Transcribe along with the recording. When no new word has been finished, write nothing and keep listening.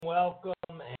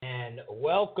and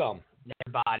welcome,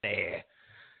 everybody,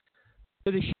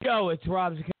 to the show. It's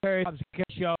Rob Zicari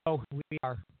Show. We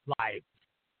are live,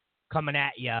 coming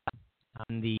at you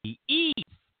on the eve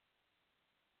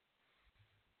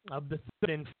of the third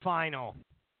and final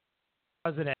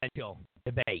presidential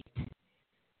debate.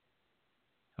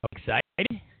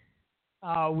 Excited?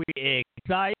 Are we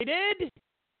excited?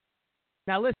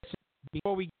 Now listen,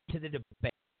 before we get to the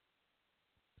debate,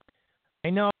 I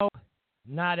know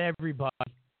not everybody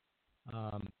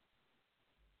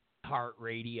heart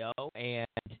radio and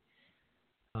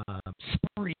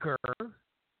Spreaker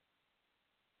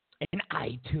and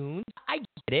iTunes. I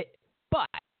get it, but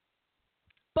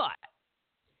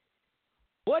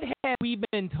what have we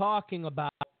been talking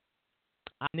about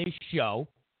on this show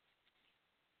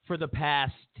for the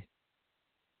past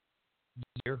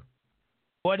year?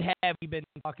 What have we been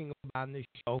talking about on this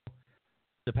show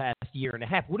the past year and a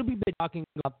half? What have we been talking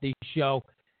about this show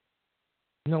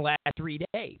in the last 3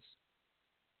 days?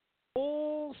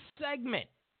 Whole segment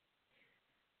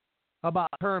about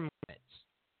term limits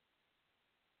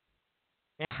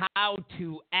and how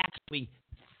to actually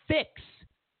fix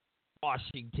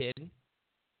Washington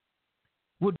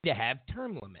would to have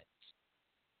term limits.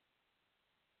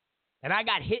 And I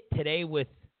got hit today with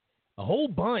a whole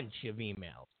bunch of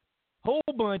emails. Whole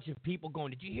bunch of people going,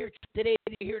 did you hear today?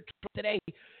 Did you hear today?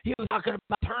 He was talking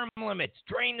about term limits,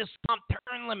 drain the swamp,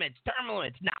 term limits.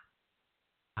 Now,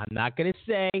 I'm not going to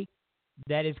say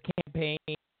that his campaign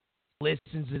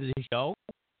listens to the show.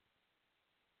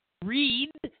 Read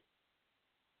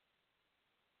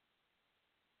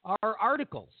our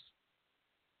articles.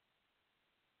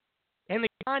 And the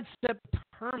concept of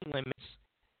term limits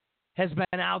has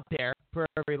been out there for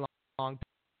a very long time.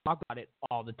 Talk about it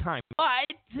all the time. But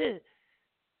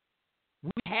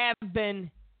we have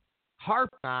been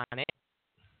harping on it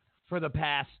for the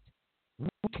past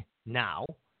week now,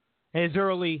 as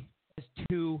early as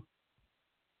 2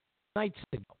 nights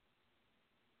ago.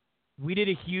 We did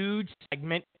a huge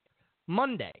segment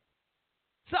Monday.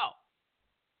 So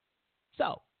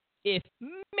if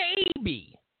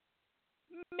maybe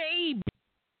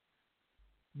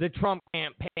the Trump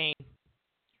campaign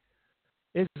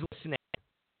is listening,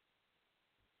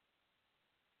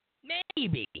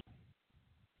 maybe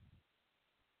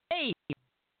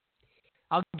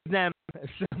I'll give them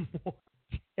some more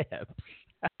tips.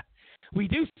 We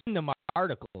do send them our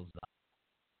articles, though.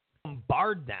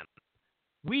 Bombard them.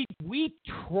 We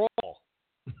troll.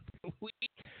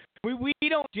 we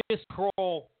don't just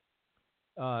troll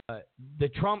the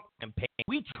Trump campaign.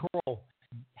 We troll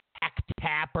Hack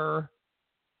Tapper.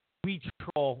 We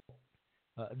troll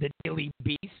the Daily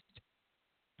Beast.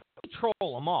 We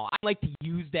troll them all. I like to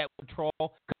use that word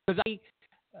troll because I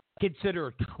consider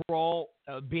a troll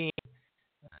being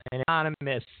an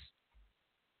anonymous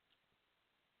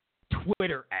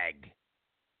Twitter egg.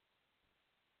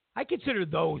 I consider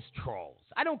those trolls.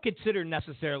 I don't consider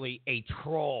necessarily a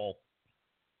troll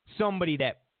somebody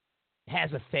that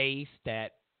has a face,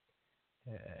 that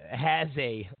has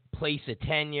a place of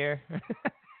tenure.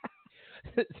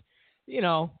 You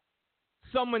know,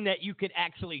 someone that you could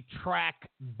actually track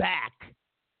back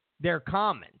their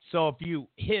comments. So if you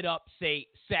hit up, say,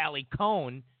 Sally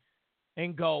Cohn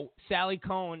and go, Sally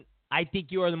Cohn, I think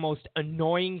you are the most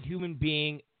annoying human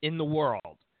being in the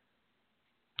world.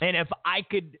 And if I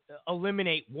could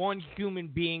eliminate one human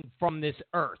being from this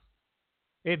earth,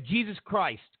 if Jesus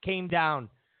Christ came down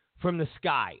from the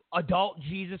sky, adult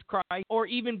Jesus Christ, or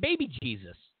even baby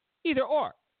Jesus, either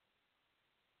or,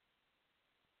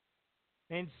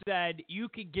 and said you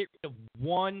could get rid of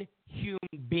one human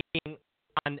being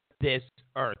on this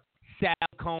earth, Sally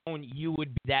Cohn, you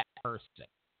would be that person.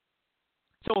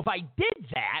 So if I did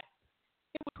that,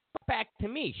 it would come back to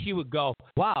me. She would go,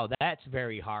 wow, that's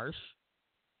very harsh.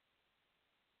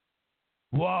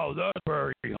 Wow, that's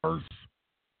very harsh.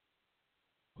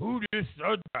 Who just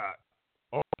said that?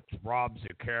 Oh, it's Rob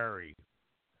Zicari.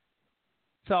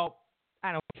 So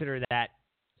I don't consider that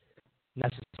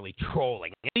necessarily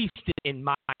trolling, at least in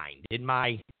my mind, in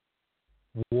my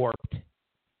warped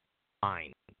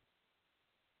mind.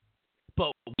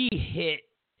 But we hit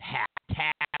Hack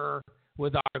Tapper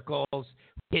with articles,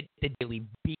 hit the Daily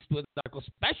Beast with articles,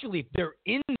 especially if they're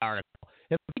in the article.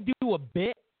 If we do a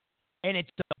bit and it's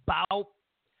about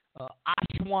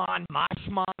Ashwan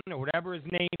Mashman or whatever his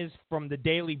name is from the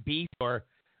Daily Beast, or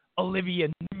Olivia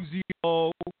Nuzio,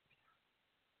 or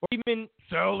even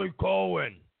Sally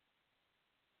Cohen,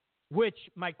 which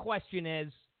my question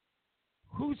is,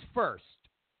 who's first?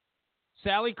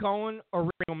 Sally Cohen or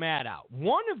Rico Maddow?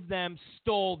 One of them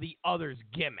stole the other's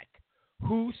gimmick.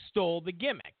 Who stole the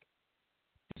gimmick?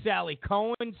 Sally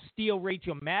Cohen steal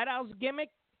Rachel Maddow's gimmick,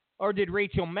 or did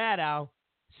Rachel Maddow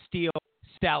steal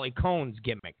Sally Cohen's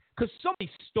gimmick? Because somebody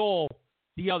stole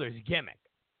the other's gimmick.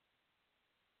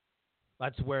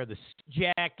 Let's wear the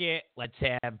jacket. Let's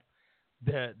have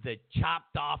the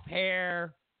chopped off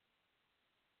hair,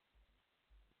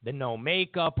 the no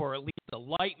makeup, or at least the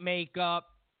light makeup.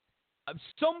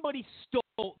 Somebody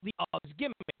stole the other's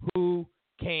gimmick. Who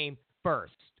came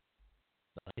first?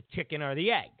 The chicken or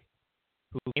the egg?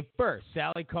 Who came first,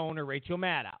 Sally Cohen or Rachel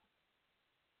Maddow?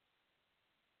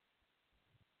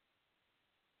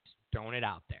 Just throwing it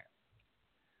out there.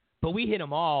 But we hit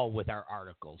them all with our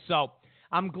articles. So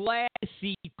I'm glad to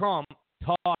see Trump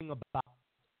talking about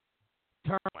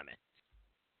term limits.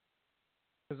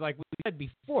 Because like we said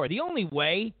before, the only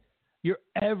way you're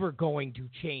ever going to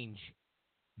change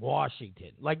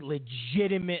Washington, like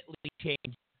legitimately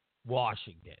change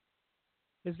Washington,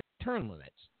 is the term limits.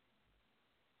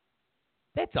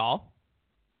 That's all.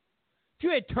 If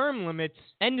you had term limits,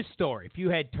 end of story. If you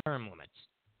had term limits.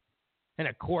 And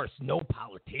of course, no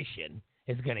politician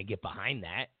is going to get behind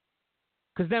that.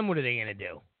 Because then what are they going to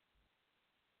do?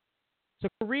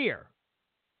 It's a career.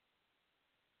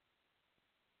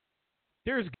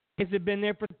 There's guys that have been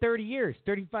there for 30 years,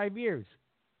 35 years.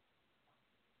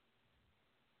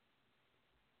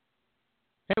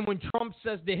 And when Trump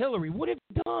says to Hillary, what have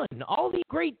you done? All these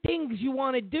great things you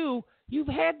want to do, you've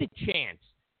had the chance.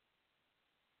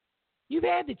 You've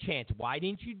had the chance. Why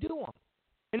didn't you do them?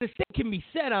 And the same can be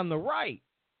said on the right.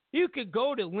 You could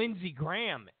go to Lindsey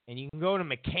Graham and you can go to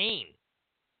McCain.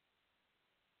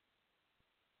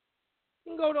 You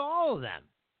can go to all of them.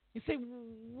 You say,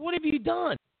 what have you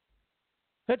done?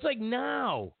 That's like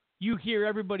now you hear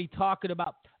everybody talking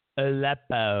about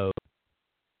Aleppo.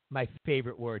 My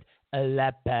favorite word,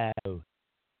 Aleppo.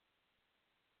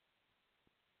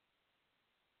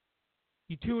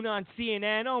 You tune on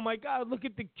CNN, oh my God, look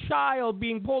at the child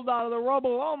being pulled out of the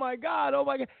rubble. Oh my God.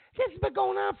 This has been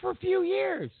going on for a few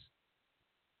years.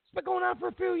 It's been going on for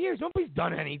a few years. Nobody's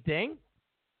done anything.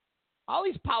 All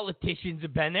these politicians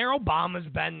have been there. Obama's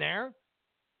been there.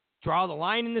 Draw the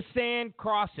line in the sand,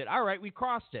 cross it. All right, we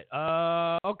crossed it.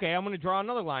 Okay, I'm going to draw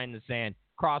another line in the sand.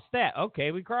 Cross that.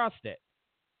 Okay, we crossed it.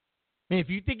 I mean, if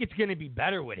you think it's going to be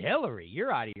better with Hillary,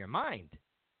 you're out of your mind.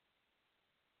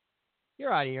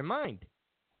 You're out of your mind.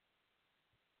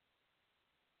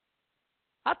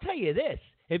 I'll tell you this.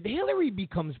 If Hillary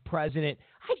becomes president,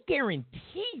 I guarantee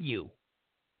you,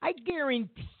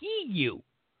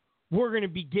 we're going to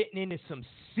be getting into some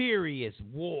serious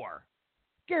war.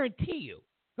 Guarantee you.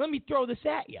 Let me throw this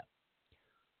at you.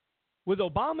 With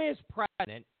Obama as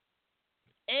president,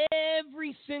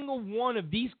 every single one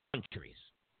of these countries,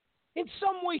 in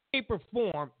some way, shape, or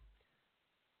form,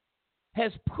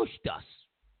 has pushed us.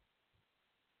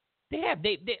 They have.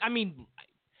 I mean,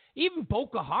 even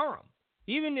Boko Haram,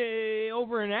 even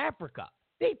over in Africa,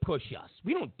 they push us.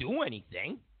 We don't do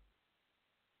anything.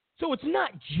 So it's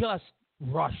not just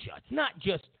Russia. It's not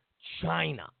just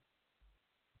China.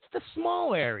 It's the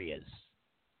small areas.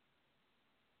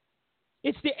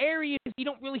 It's the areas you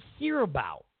don't really hear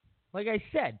about. Like I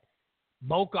said,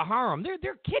 Boko Haram, they're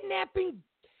kidnapping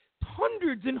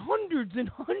hundreds and hundreds and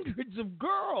hundreds of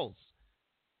girls.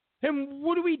 And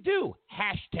what do?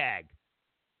 Hashtag,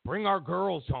 bring our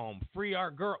girls home, free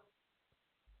our girls.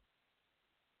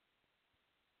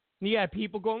 You got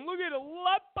people going, look at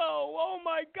Aleppo. Oh,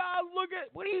 my God,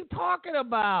 what are you talking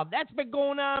about? That's been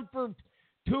going on for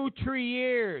 2-3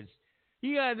 years.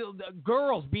 You got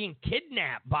girls being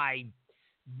kidnapped by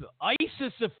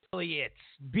ISIS affiliates,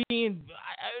 being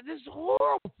this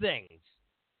horrible things.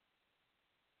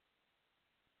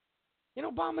 And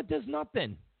Obama does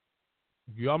nothing.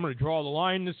 Yeah, I'm going to draw the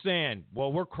line in the sand.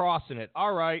 Well, we're crossing it.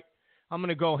 All right. I'm going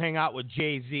to go hang out with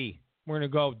Jay-Z. We're going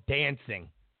to go dancing.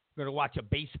 We're going to watch a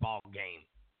baseball game.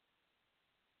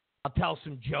 I'll tell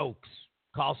some jokes.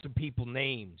 Call some people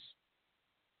names.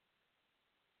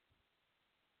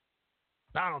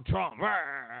 Donald Trump, rah,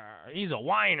 he's a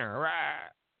whiner. Rah.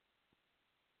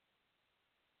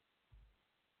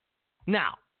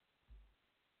 Now,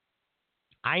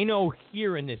 I know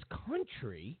here in this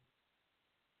country,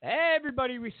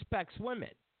 everybody respects women.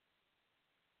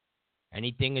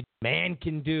 Anything a man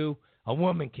can do, a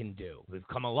woman can do. We've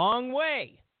come a long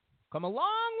way.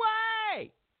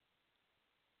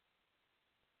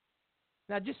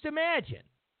 Now, just imagine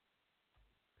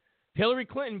Hillary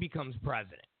Clinton becomes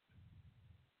president.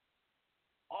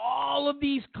 All of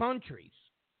these countries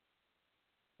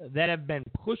that have been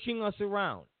pushing us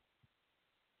around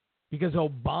because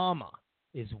Obama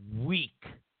is weak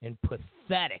and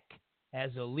pathetic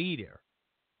as a leader.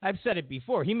 I've said it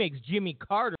before. He makes Jimmy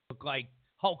Carter look like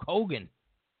Hulk Hogan.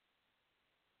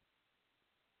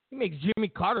 He makes Jimmy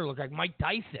Carter look like Mike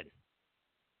Tyson.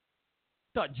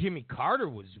 Thought Jimmy Carter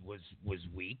was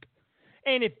weak.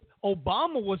 And if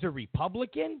Obama was a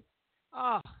Republican,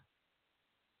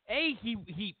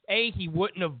 he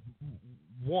wouldn't have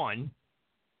won.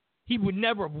 He would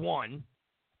never have won.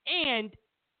 And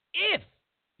if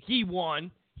he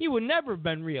won, he would never have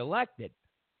been reelected.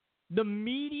 The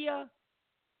media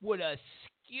would have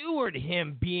skewered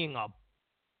him being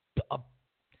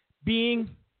being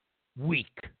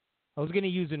weak. I was going to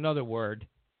use another word.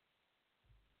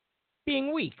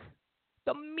 Being weak.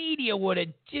 The media would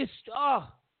have just,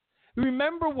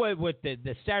 remember what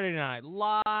the Saturday Night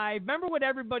Live, remember what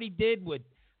everybody did with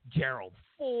Gerald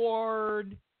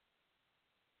Ford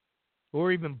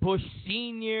or even Bush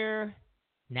Sr.?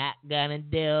 Not gonna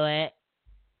do it.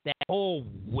 That whole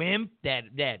wimp, that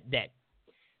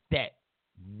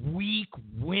weak,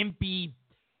 wimpy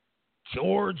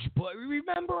George Bush.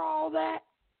 Remember all that?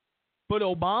 But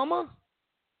Obama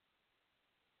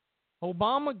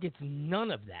gets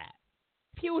none of that.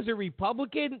 If he was a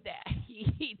Republican,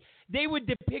 they would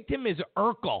depict him as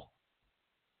Urkel.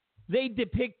 They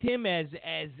depict him as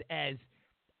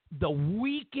the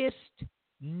weakest,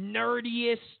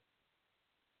 nerdiest,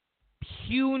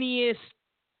 puniest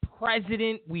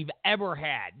president we've ever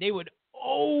had. They would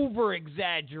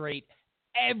over-exaggerate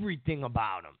everything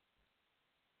about him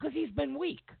because he's been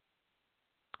weak.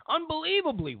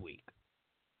 Unbelievably weak.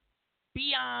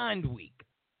 Beyond weak.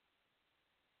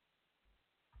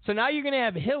 So now you're going to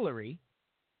have Hillary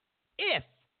if,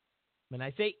 when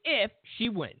I say if, she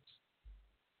wins.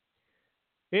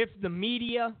 If the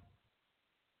media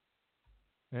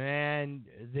and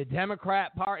the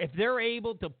Democrat Party, if they're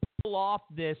able to pull off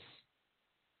this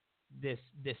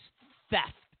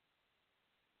theft,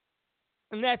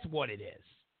 and that's what it is.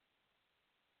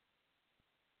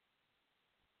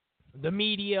 The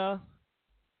media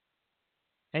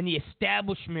and the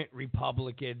establishment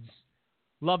Republicans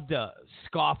love to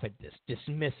scoff at this,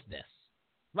 dismiss this.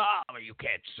 Oh, you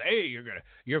can't say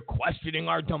you're questioning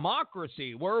our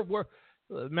democracy. We're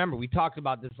remember, we talked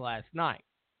about this last night.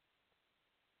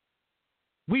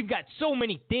 We've got so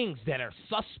many things that are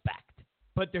suspect,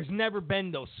 but there's never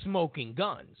been those smoking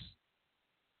guns.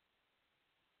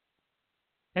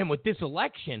 And with this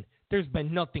election, there's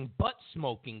been nothing but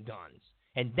smoking guns.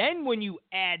 And then when you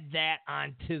add that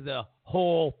onto the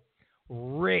whole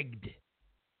rigged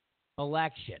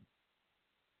election,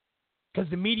 because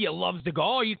the media loves to go,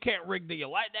 oh, you can't rig the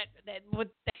election.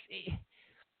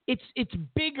 It's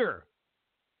bigger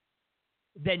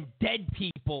than dead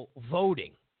people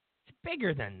voting. It's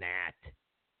bigger than that.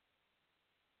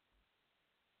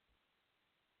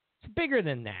 It's bigger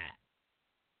than that.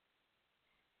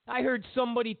 I heard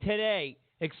somebody today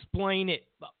explain it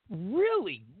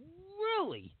really,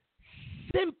 really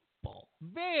simple.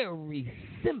 Very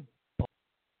simple.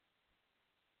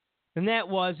 And that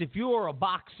was if you were a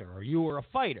boxer or you were a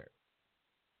fighter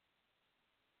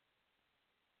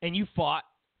and you fought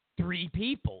 3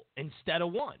 people instead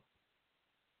of 1.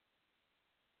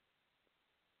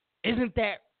 Isn't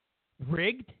that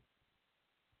rigged?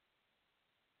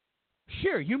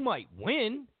 Sure, you might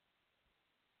win.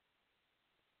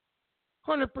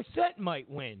 100% might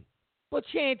win. But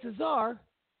chances are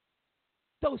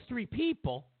those 3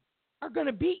 people are going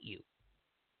to beat you.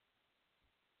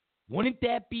 Wouldn't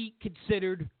that be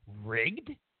considered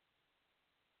rigged?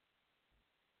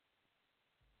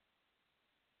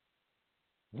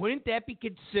 Wouldn't that be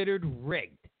considered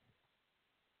rigged?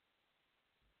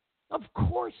 Of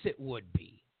course it would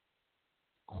be.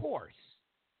 Of course.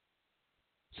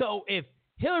 So if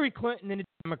Hillary Clinton and the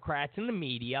Democrats and the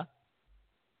media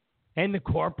and the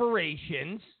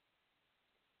corporations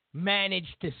manage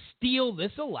to steal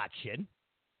this election,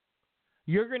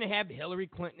 you're going to have Hillary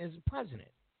Clinton as president.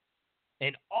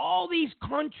 And all these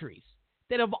countries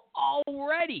that have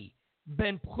already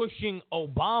been pushing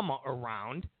Obama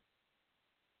around,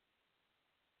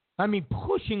 I mean,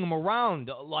 pushing him around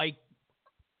like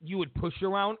you would push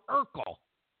around Urkel.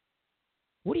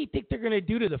 What do you think they're going to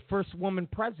do to the first woman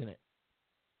president?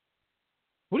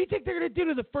 What do you think they're going to do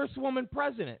to the first woman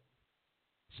president?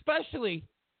 Especially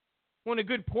when a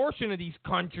good portion of these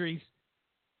countries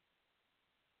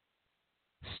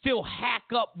still hack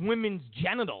up women's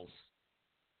genitals.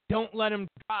 Don't let them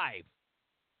drive.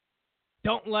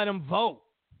 Don't let them vote.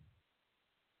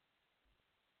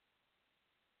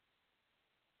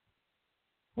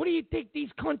 What do you think these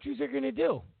countries are going to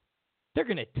do? They're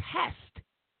going to test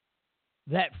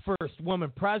that first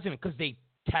woman president because they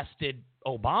tested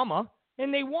Obama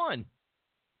and they won.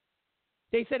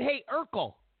 They said, hey,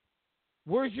 Urkel,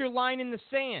 Where's your line in the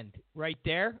sand? Right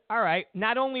there. All right.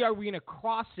 Not only are we going to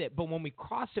cross it, but when we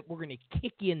cross it, we're going to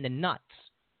kick you in the nuts.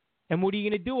 And what are you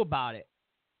going to do about it?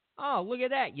 Oh, look at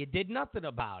that. You did nothing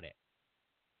about it.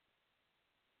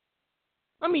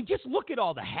 I mean, just look at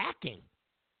all the hacking.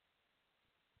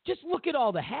 Just look at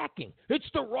all the hacking. It's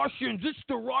the Russians. It's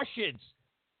the Russians.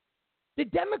 The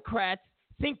Democrats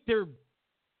think they're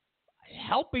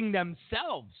helping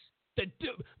themselves.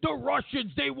 The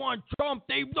Russians, they want Trump.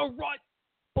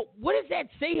 But what does that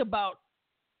say about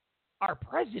our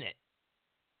president,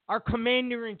 our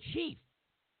commander-in-chief,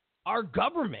 our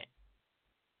government?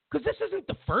 Because this isn't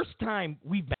the first time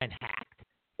we've been hacked.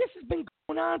 This has been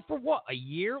going on for, what, a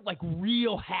year? Like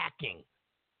real hacking.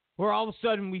 Where all of a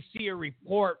sudden we see a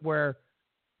report where,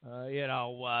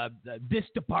 this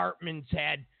department's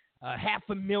had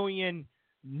 500,000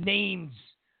 names,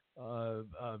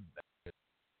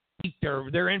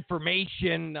 their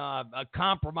information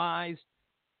compromised.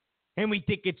 And we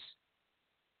think it's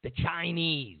the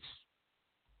Chinese.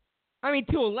 I mean,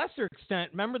 to a lesser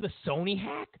extent, remember the Sony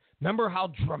hack? Remember how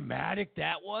dramatic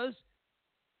that was?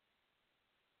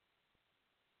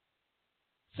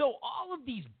 So all of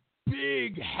these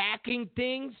big hacking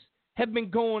things have been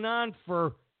going on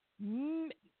for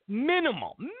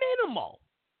minimal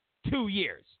 2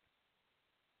 years.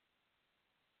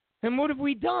 And what have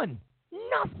we done?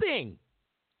 Nothing.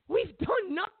 We've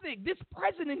done nothing. This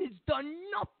president has done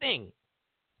nothing.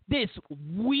 This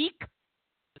weak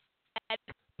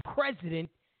president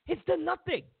has done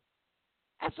nothing.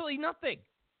 Absolutely nothing.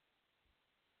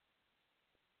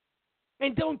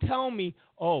 And don't tell me,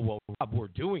 oh, well, Rob, we're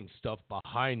doing stuff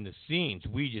behind the scenes.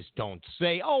 We just don't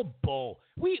say, oh, bull.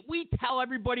 We tell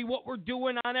everybody what we're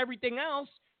doing on everything else.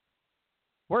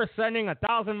 We're sending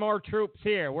 1,000 more troops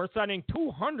here. We're sending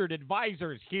 200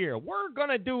 advisors here. We're going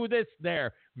to do this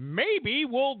there. Maybe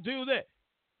we'll do this.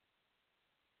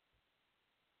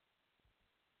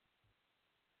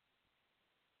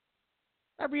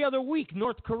 Every other week,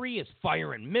 North Korea is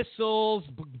firing missiles,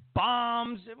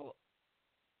 bombs.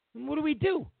 And what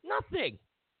do? Nothing.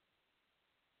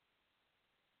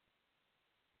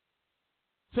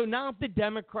 So now if the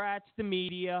Democrats, the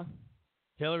media,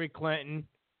 Hillary Clinton,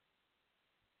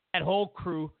 that whole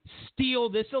crew steal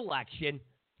this election,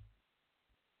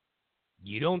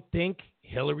 you don't think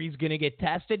Hillary's going to get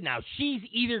tested? Now, she's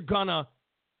either going to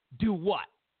do what?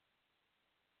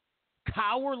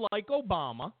 Cower like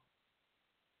Obama,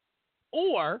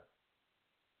 or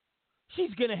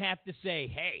she's going to have to say,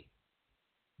 hey,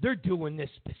 they're doing this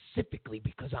specifically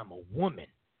because I'm a woman.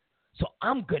 So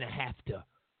I'm going to have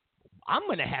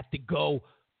to go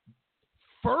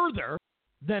further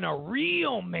than a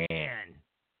real man.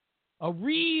 A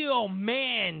real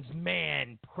man's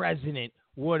man president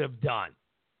would have done.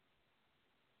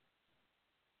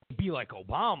 Be like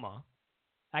Obama.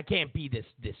 I can't be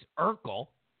this Urkel,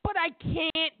 but I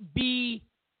can't be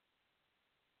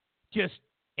just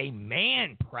a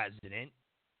man president.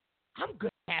 I'm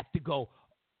going to have to go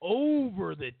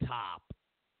over the top.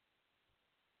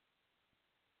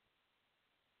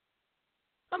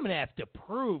 I'm going to have to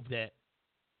prove that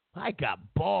I got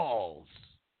balls.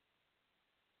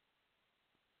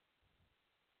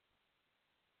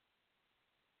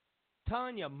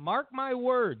 Telling you, mark my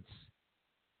words.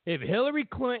 If Hillary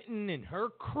Clinton and her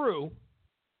crew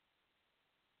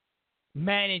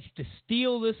managed to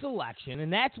steal this election,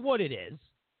 and that's what it is.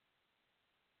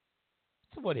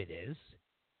 That's what it is.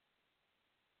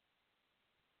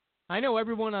 I know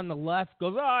everyone on the left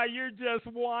goes, you're just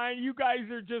whining. You guys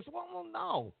are just, well,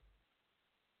 no.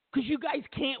 Because you guys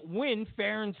can't win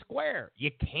fair and square.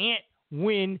 You can't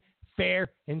win fair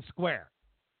and square.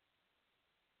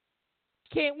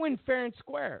 Can't win fair and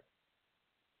square.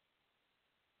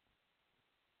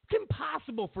 It's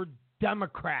impossible for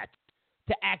Democrats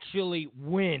to actually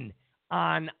win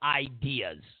on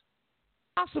ideas.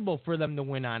 Impossible for them to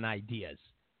win on ideas.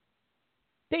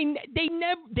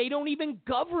 They don't even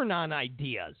govern on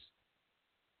ideas.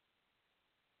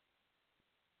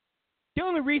 The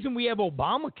only reason we have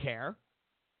Obamacare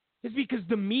is because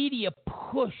the media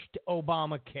pushed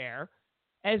Obamacare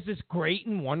as this great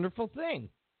and wonderful thing.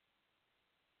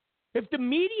 If the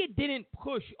media didn't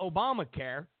push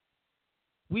Obamacare,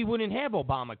 we wouldn't have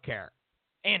Obamacare.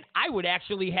 And I would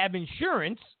actually have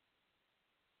insurance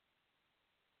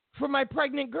for my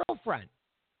pregnant girlfriend.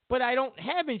 But I don't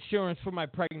have insurance for my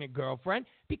pregnant girlfriend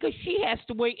because she has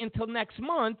to wait until next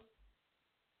month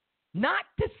not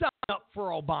to sign up for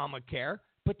Obamacare,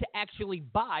 but to actually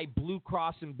buy Blue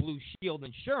Cross and Blue Shield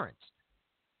insurance.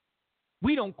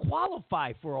 We don't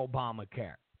qualify for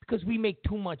Obamacare because we make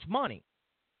too much money.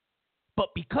 But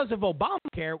because of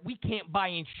Obamacare, we can't buy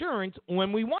insurance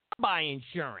when we want to buy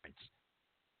insurance.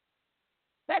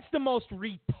 That's the most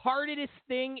retardedest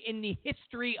thing in the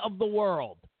history of the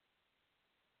world.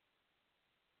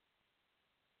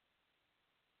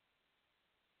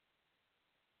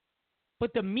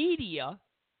 But the media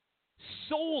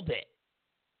sold it.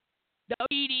 The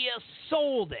media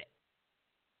sold it.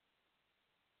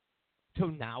 So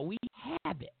now we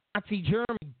have it. Nazi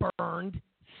Germany burned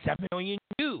 7 million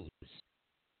Jews.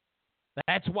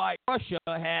 That's why Russia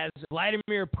has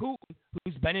Vladimir Putin,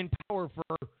 who's been in power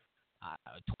for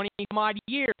 20-some-odd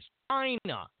years.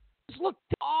 China. Just look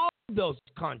to all of those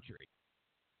countries.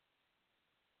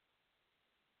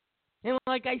 And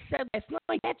like I said last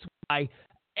night, that's why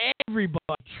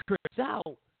everybody trips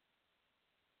out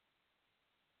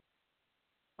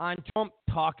on Trump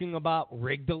talking about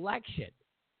rigged election.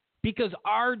 Because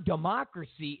our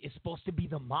democracy is supposed to be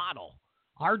the model.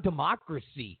 Our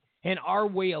democracy and our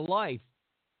way of life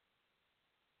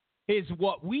is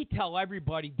what we tell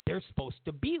everybody they're supposed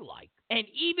to be like. And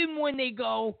even when they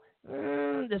go,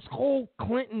 this whole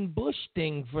Clinton-Bush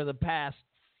thing for the past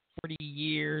 40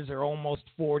 years or almost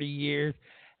 40 years,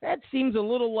 that seems a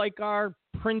little like our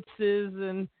princes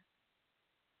and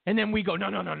then we go, no.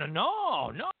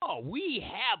 We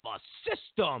have a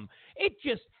system. It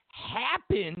just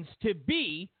happens to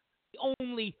be the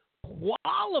only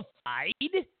qualified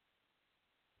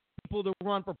people that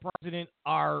run for president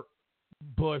are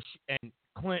Bush and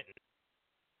Clinton.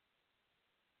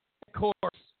 Of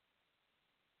course,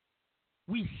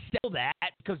 we sell that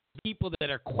because the people that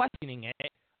are questioning it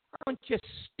are a bunch of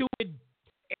stupid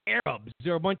Arabs.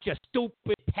 They're a bunch of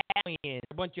stupid Italians.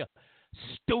 A bunch of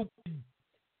stupid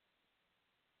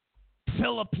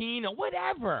Filipino,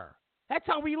 whatever. That's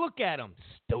how we look at them.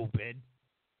 Stupid.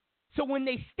 So when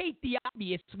they state the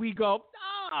obvious, we go,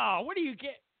 what do you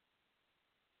get?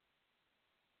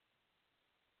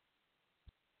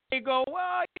 They go,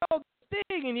 the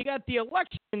thing, and you got the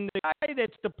election. The guy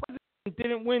that's the president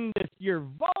didn't win your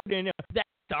vote, and that's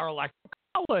our electoral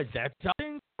college. That's how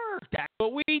things work. That's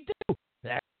what we do.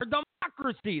 That's our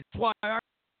democracy. That's why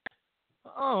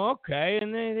okay.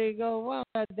 And then they go,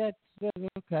 that's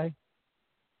okay.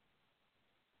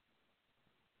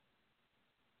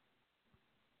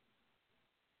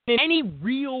 In any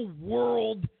real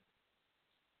world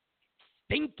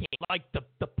thinking, like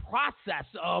the process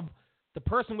of the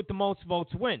person with the most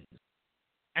votes wins.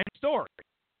 End story.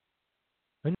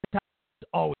 And that's how it's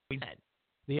always been.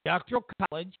 The electoral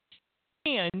college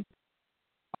and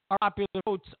our popular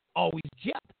votes always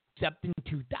jumped, except in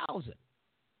 2000.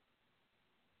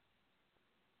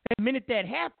 The minute that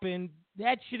happened,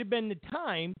 that should have been the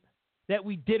time that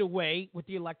we did away with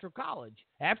the electoral college.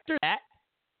 After that,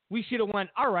 we should have went,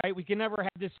 all right, we can never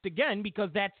have this again because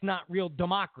that's not real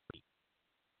democracy.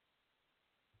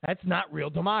 That's not real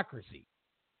democracy.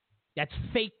 That's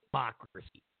fake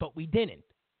democracy. But we didn't.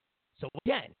 So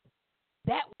again,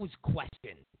 that was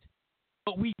questioned.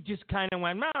 But we just kind of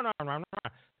went, no.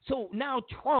 So now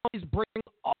Trump is bringing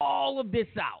all of this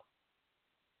out.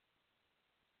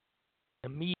 The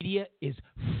media is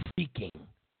freaking.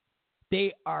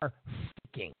 They are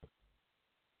freaking.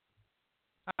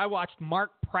 I watched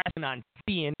Mark Preston on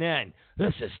CNN.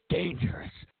 This is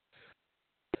dangerous.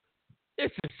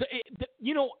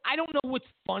 I don't know what's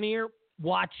funnier,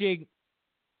 watching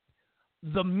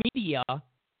the media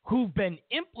who've been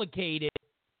implicated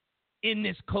in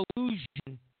this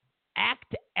collusion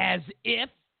act as if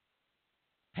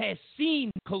has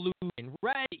seen collusion,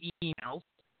 read emails.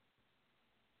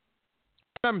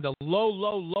 Remember, the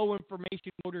low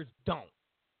information voters don't,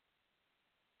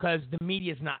 because the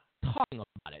media's not talking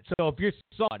about it. So if you're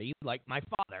somebody like my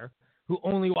father who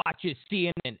only watches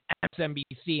CNN,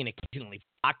 MSNBC, and occasionally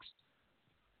Fox,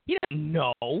 he doesn't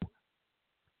know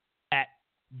that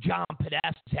John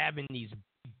Podesta is having these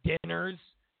dinners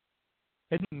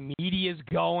and the media's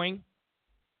going.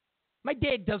 My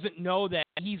dad doesn't know that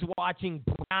he's watching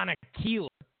Breonna Keeler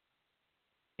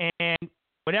and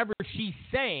whatever she's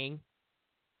saying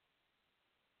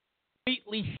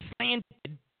completely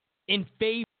slanted in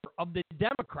favor of the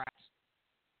Democrats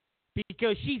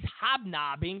because she's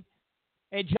hobnobbing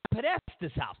at John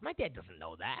Podesta's house. My dad doesn't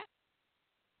know that.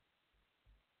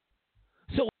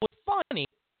 So it's funny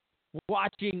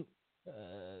watching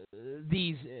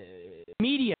these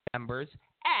media members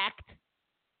act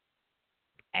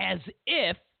as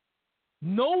if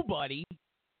nobody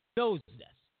knows this.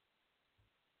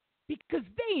 Because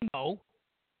they know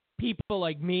people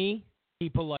like me,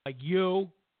 people like you,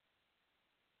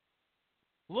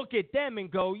 look at them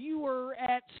and go, you were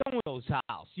at so-and-so's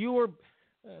house. You were,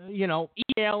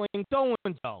 emailing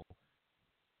so-and-so.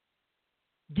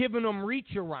 giving them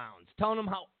reach-arounds, telling them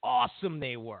how awesome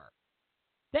they were.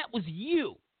 That was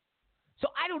you. So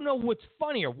I don't know what's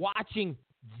funnier, watching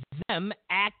them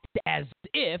act as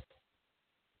if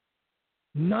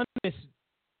none of this.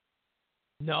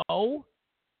 No.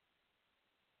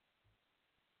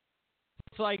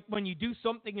 It's like when you do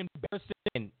something embarrassing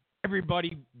and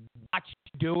everybody watch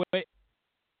you do it,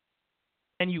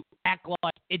 and you act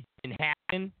like it didn't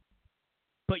happen,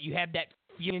 but you have that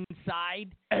feeling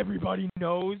inside. Everybody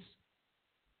knows.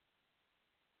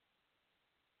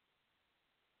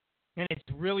 And it's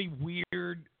really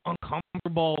weird,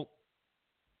 uncomfortable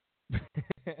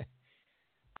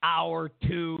hour,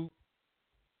 2,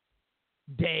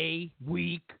 day,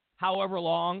 week, however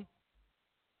long.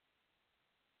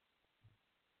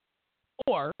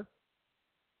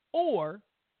 Or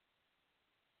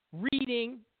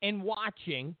reading and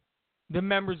watching the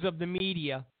members of the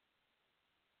media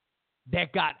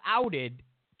that got outed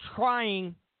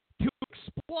trying to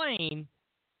explain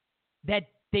that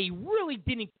they really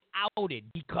didn't get outed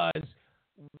because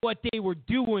what they were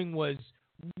doing was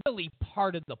really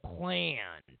part of the plan.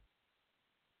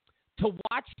 To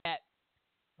watch that,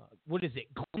 what is it,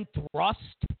 Glenn Thrust?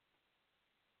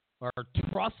 Or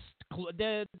Trust,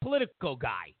 the Politico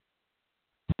guy.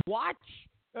 To watch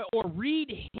or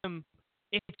read him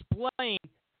explain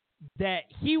that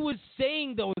he was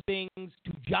saying those things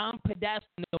to John Podesta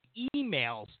in those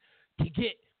emails to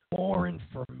get more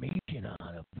information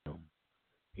out of them.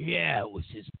 Yeah, it was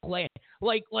his plan.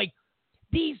 Like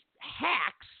these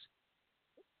hacks.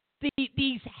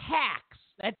 These hacks.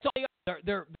 That's all they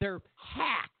are. They're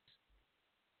hacks.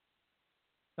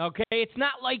 Okay, it's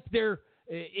not like they're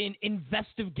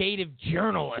investigative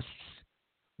journalists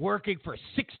working for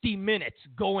 60 Minutes,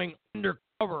 going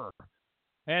undercover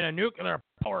at a nuclear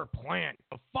power plant.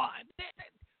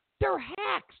 They're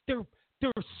hacks. They're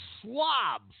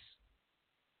slobs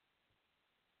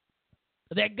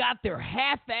that got their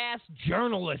half-ass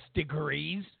journalist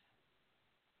degrees,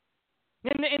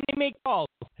 and they make calls.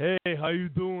 Hey, how you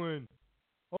doing?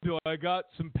 Oh, I got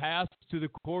some passes to the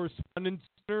Correspondence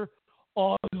Center.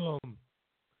 Awesome.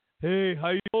 Hey, how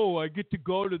you? Oh, I get to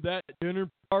go to that dinner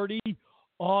party.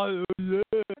 Oh, yeah.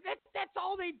 That's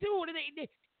all they do.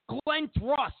 Glenn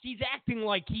Thrust, he's acting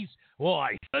like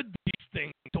I said these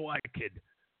things so I could,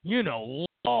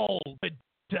 lull the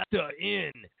data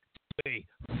in to a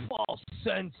false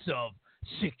sense of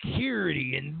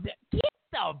security. And get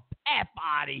the F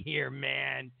out of here,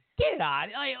 man. Get out.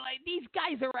 Like these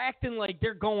guys are acting like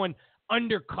they're going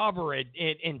undercover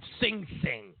in Sing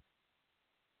Sing.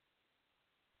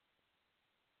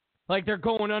 Like they're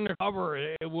going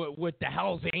undercover with the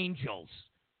Hells Angels.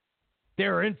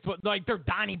 They're they're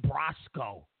Donnie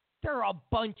Brasco. They're a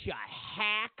bunch of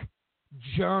hack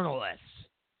journalists.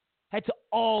 That's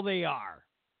all they are.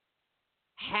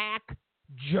 Hack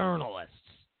journalists.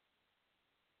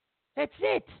 That's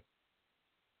it.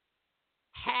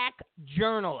 Hack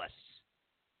journalists.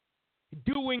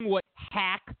 Doing what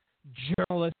hack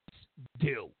journalists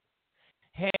do.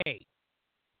 Hey,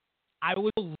 I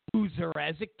was a loser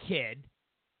as a kid,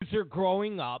 loser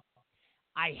growing up.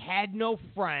 I had no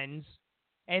friends,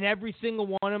 and every single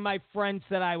one of my friends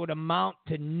said I would amount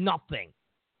to nothing.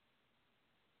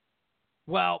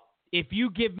 Well, if you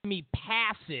give me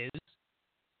passes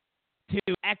to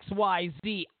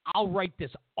XYZ, I'll write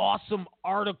this awesome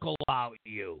article about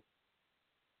you.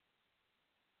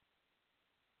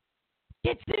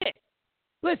 That's it.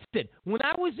 Listen, when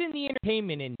I was in the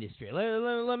entertainment industry,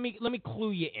 let me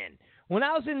clue you in. When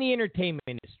I was in the entertainment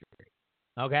industry,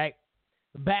 okay,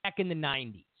 back in the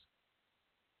 90s,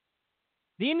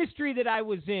 the industry that I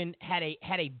was in had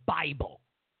a Bible,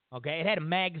 okay? It had a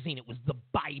magazine. It was the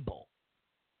Bible.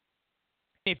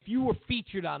 If you were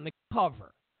featured on the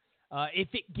cover, if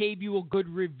it gave you a good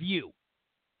review,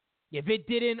 if it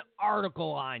did an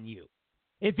article on you,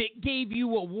 if it gave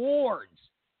you awards,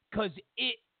 because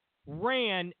it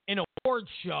ran an award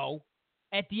show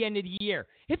at the end of the year.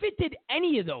 If it did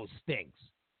any of those things,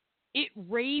 it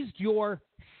raised your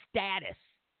status.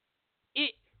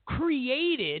 It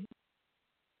created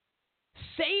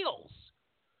sales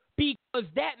because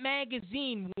that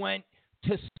magazine went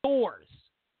to stores.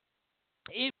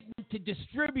 It went to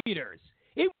distributors.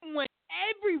 It went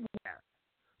everywhere.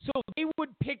 So they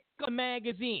would pick up the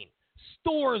magazine.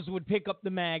 Stores would pick up the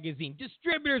magazine.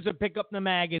 Distributors would pick up the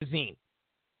magazine.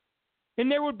 And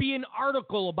there would be an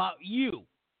article about you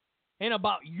and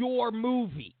about your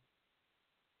movie,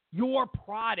 your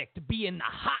product being the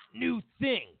hot new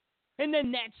thing. And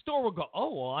then that store would go,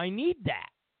 oh, well, I need that.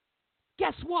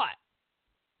 Guess what?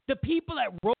 The people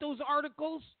that wrote those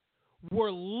articles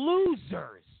were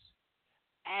losers.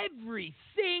 Every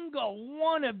single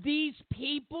one of these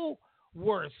people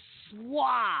were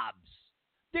slobs.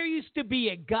 There used to be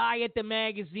a guy at the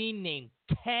magazine named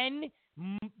Ken.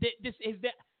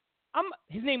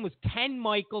 His name was Ken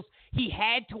Michaels. He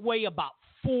had to weigh about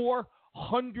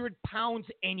 400 pounds,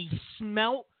 and he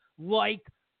smelled like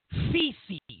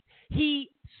feces. He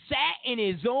sat in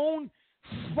his own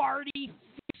farty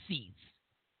feces.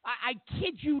 I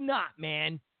kid you not,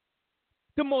 man.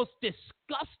 The most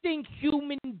disgusting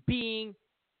human being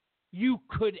you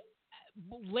could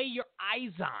lay your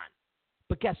eyes on.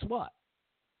 But guess what?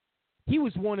 He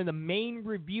was one of the main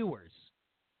reviewers.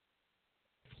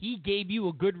 If he gave you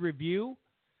a good review,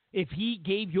 if he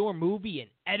gave your movie an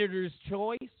editor's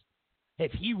choice,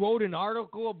 if he wrote an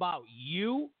article about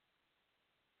you,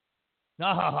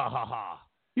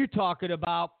 you're talking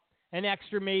about an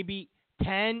extra maybe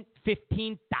 $10,000,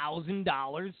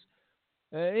 $15,000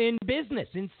 in business,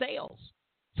 in sales.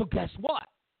 So guess what?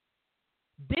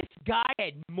 This guy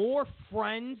had more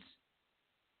friends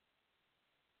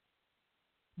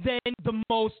than the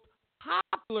most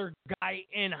popular guy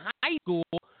in high school,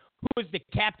 who was the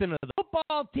captain of the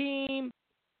football team,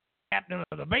 captain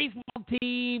of the baseball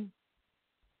team,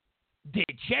 did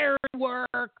charity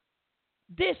work.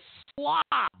 This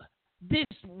slob, this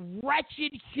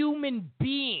wretched human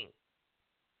being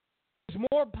is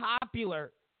more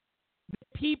popular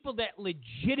than people that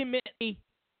legitimately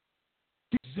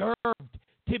deserved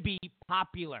to be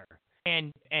popular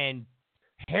and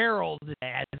heralded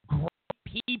as great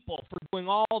people for doing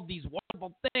all these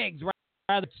wonderful things,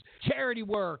 rather it's charity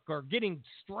work or getting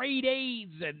straight A's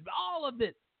and all of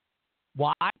this.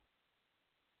 Why?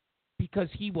 Because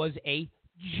he was a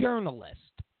journalist.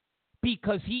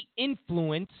 Because he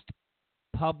influenced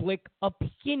public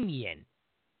opinion.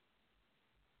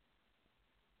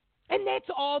 And that's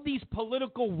all these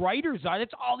political writers are.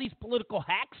 That's all these political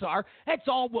hacks are. That's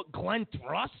all what Glenn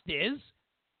Thrust is.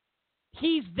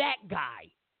 He's that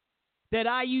guy that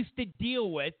I used to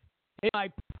deal with in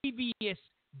my previous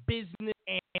business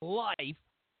and life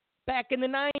back in the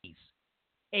 90s.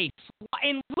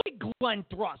 And look at Glenn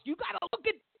Thrust. You got to look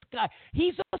at this guy.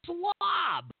 He's a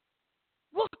slob.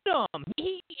 Look at him.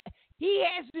 He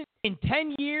hasn't, in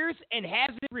 10 years, and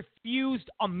hasn't refused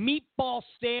a meatball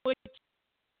sandwich,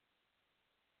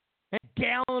 a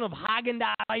gallon of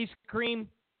Haagen-Dazs ice cream,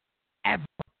 ever.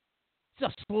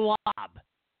 It's a slob.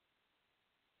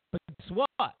 But guess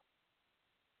what?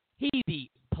 He's the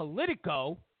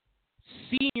Politico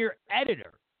senior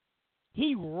editor.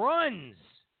 He runs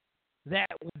that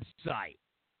website.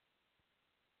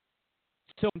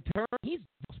 So in turn, he's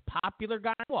the most popular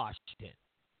guy in Washington.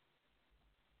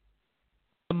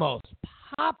 The most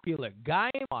popular guy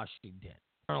in Washington.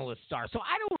 Journalist star. So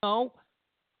I don't know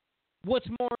what's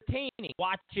more entertaining,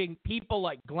 watching people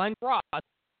like Glenn Ross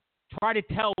try to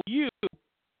tell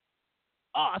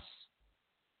us,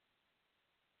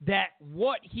 that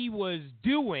what he was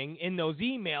doing in those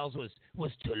emails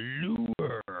was to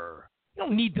lure. You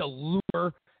don't need to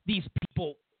lure these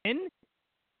people in.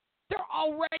 They're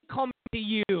already coming to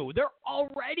you. They're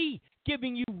already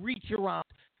giving you reach around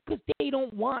because they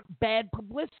don't want bad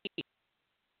publicity.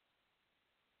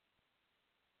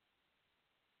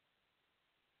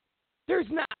 There's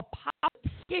not a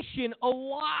politician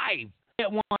alive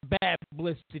that wants bad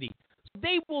publicity. So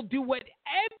they will do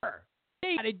whatever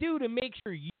they got to do to make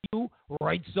sure you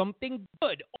write something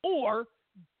good or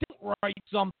don't write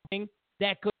something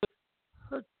that could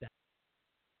hurt them.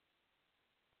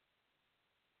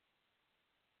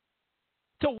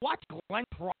 So watch Glenn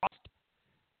Frost,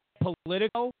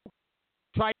 Politico,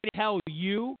 try to tell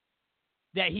you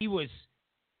that he was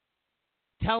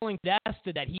telling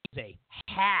Desta that he's a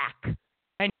hack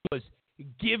and he was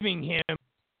giving him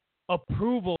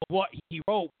approval of what he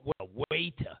wrote. What a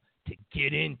way to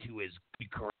get into his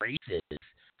graces.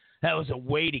 That was a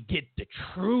way to get the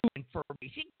true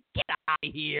information. Get out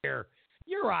of here.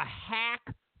 You're a hack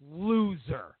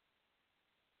loser.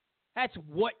 That's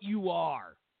what you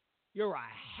are. You're a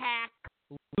hack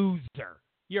loser.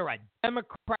 You're a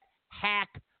Democrat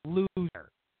hack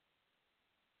loser.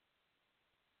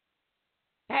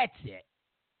 That's it.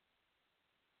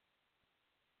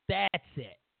 That's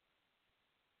it.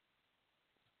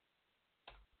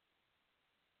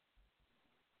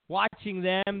 Watching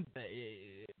them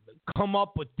come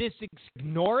up with this,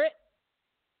 ignore it,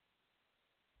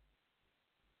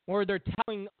 or they're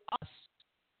telling us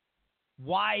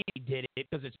why they did it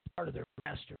because it's part of their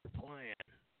master plan.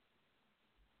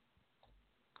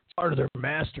 It's part of their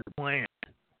master plan.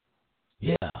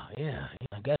 Yeah,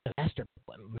 I got a master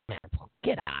plan.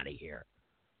 Get out of here.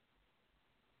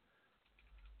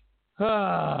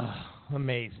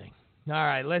 Amazing. All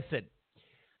right, listen.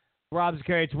 Rob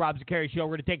Zicari, it's Rob Zicari Show.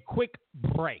 We're going to take a quick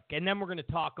break, and then we're going to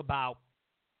talk about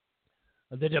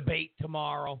the debate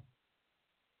tomorrow.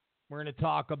 We're going to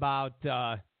talk about,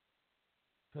 what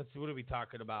are we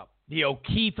talking about? The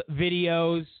O'Keefe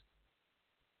videos.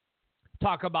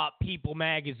 Talk about People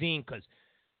Magazine, because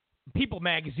People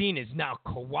Magazine is now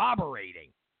corroborating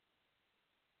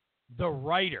the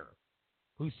writer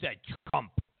who said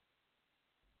Trump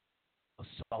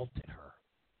assaulted her.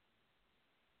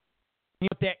 You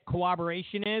know what that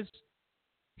corroboration is?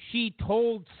 She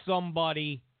told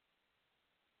somebody,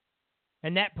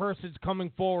 and that person's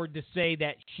coming forward to say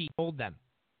that she told them.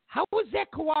 How was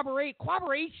that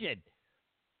corroboration?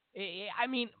 I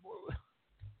mean,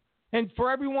 and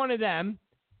for every one of them,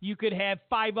 you could have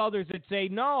 5 others that say,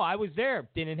 no, I was there.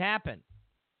 Didn't happen.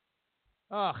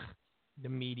 Ugh, the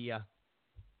media.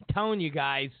 I'm telling you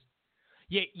guys,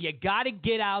 you got to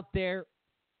get out there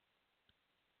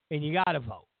and you got to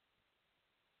vote.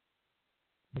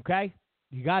 Okay?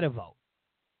 You got to vote.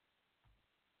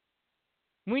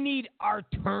 We need our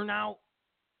turnout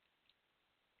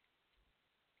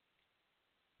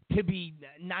to be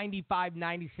 95,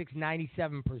 96,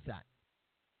 97%.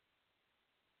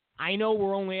 I know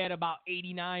we're only at about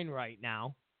 89 right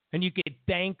now, and you could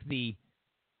thank the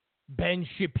Ben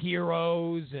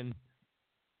Shapiro's and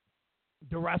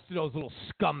the rest of those little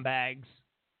scumbags.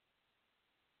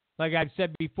 Like I've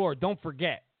said before, don't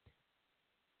forget,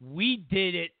 we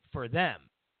did it for them.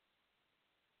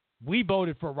 We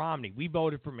voted for Romney. We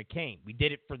voted for McCain. We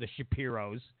did it for the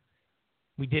Shapiro's.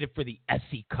 We did it for the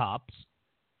SC Cups.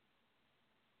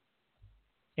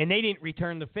 And they didn't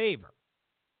return the favor.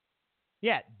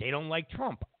 Yeah, they don't like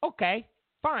Trump. Okay,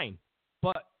 fine.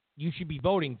 But you should be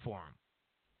voting for him.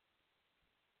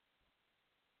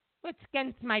 It's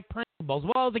against my principles.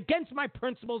 Well, it's against my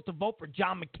principles to vote for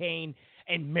John McCain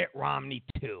and Mitt Romney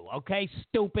too. Okay,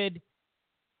 stupid.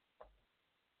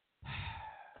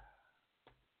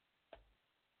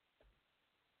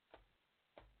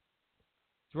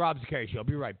 It's Rob Zicari Show. I'll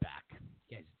be right back.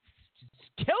 You guys,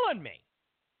 it's killing me.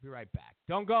 Be right back.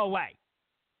 Don't go away.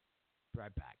 Be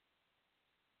right back.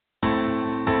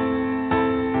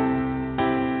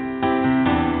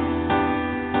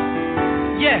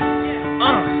 Yeah,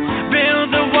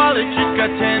 build the wall, it just got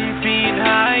 10 feet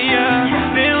higher.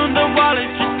 Build the wall,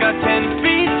 it just got 10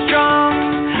 feet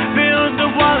strong. Build the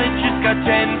wall, it just got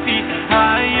 10 feet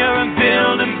higher. And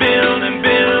build and build and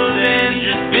build and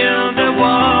just build the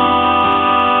wall.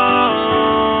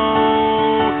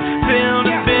 Build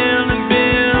and build and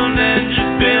build and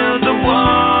just build the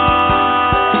wall.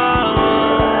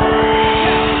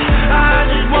 I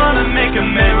just wanna make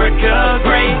America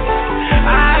great.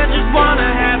 I just wanna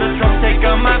have a Trump take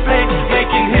on my plate,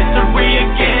 making history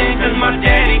again, cause my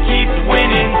daddy keeps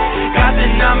winning. Got the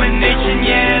nomination,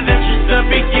 yeah, that's just the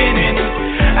beginning.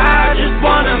 I just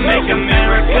wanna make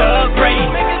America great.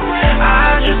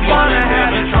 I just wanna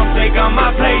have a Trump take on my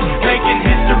plate, making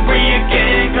history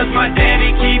again, cause my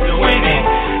daddy keeps winning.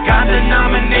 Got the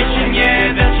nomination, yeah,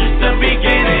 that's just the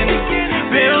beginning.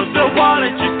 Build the wall,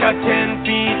 it just got 10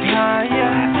 feet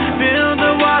higher. Build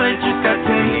the wall, it just got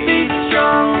 10 feet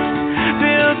strong.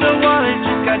 Build the wall, it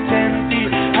just got 10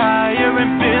 feet higher.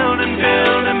 And build and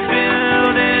build and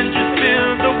build and just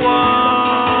build the wall.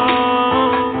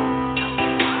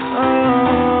 Oh,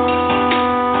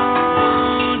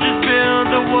 just build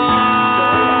the wall.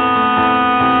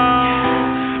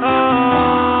 Oh,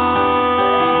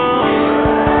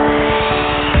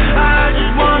 I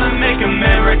just wanna make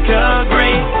America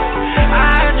great.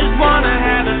 I just wanna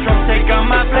have a Trump take on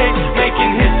my plate,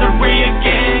 making history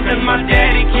again, cause my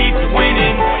daddy keeps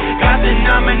winning. Got the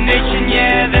nomination,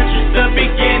 yeah, that's just the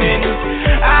beginning.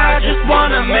 I just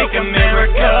wanna make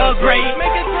America great.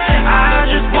 I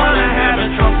just wanna have a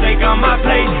Trump take on my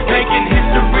plate, making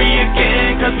history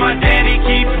again, cause my daddy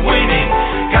keeps winning.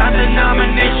 Got the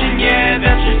nomination, yeah,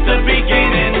 that's just the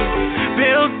beginning.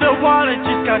 Build the wall, it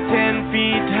just got 10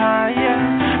 feet higher.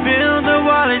 Build the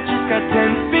wall, it just got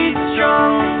 10 feet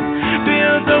strong.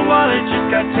 Build the wall, it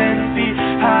just got 10 feet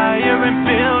higher. And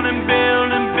build and build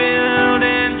and build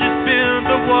and just build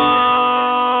the wall.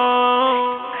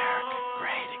 America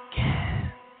great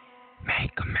again.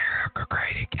 Make America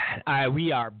great again. All right,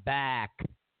 we are back.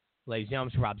 Ladies and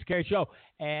gentlemen, it's Rob Zicari Show,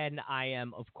 and I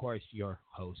am, of course, your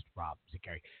host, Rob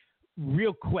Zicari.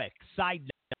 Real quick, side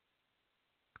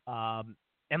note.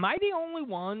 Am I the only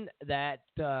one that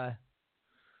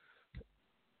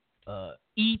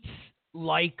eats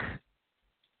like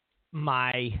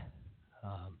my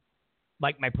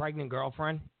pregnant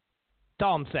girlfriend? That's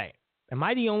all I'm saying. Am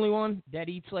I the only one that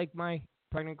eats like my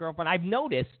pregnant girlfriend? I've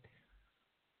noticed,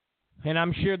 and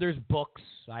I'm sure there's books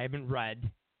I haven't read,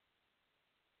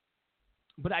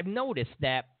 But I've noticed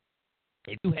that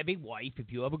if you have a wife,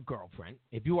 if you have a girlfriend,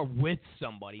 if you are with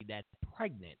somebody that's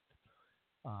pregnant,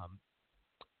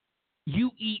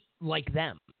 you eat like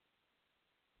them.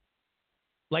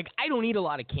 Like, I don't eat a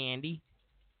lot of candy,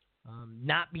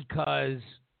 not because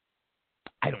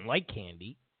I don't like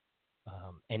candy,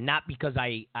 and not because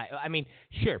I mean,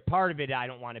 sure, part of it, I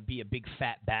don't want to be a big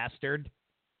fat bastard.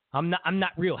 I'm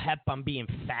not real hep on being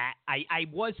fat. I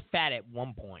was fat at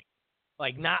one point,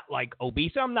 like not like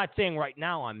obese. I'm not saying right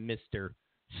now I'm Mr.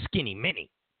 Skinny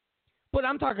Mini, but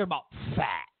I'm talking about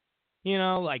fat. You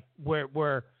know, like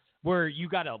where you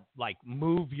gotta like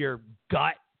move your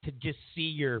gut to just see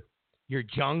your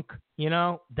junk. You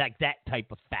know, like that type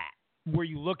of fat, where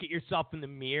you look at yourself in the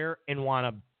mirror and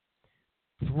want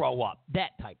to throw up.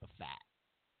 That type of fat.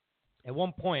 At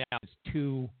one point, I was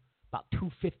about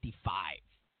 255.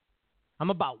 I'm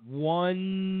about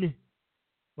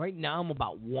right now I'm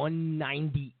about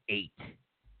 198.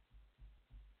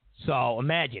 So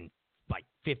imagine like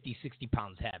 50, 60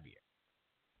 pounds heavier.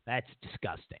 That's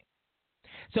disgusting.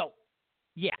 So,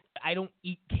 yeah, I don't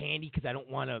eat candy because I don't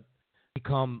want to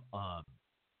become a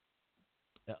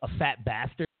fat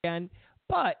bastard again.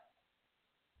 But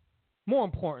more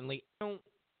importantly, I don't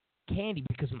eat candy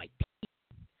because of my teeth.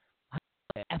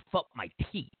 I F up my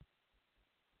teeth.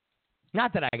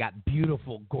 Not that I got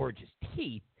beautiful, gorgeous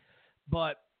teeth,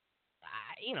 but,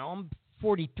 I'm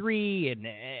 43 and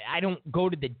I don't go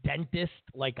to the dentist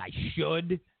like I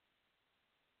should.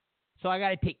 So I got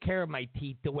to take care of my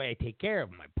teeth the way I take care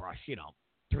of my brush,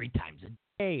 3 times a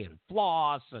day and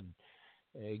floss and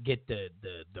get the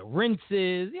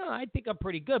rinses. I think I'm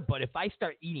pretty good. But if I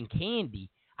start eating candy,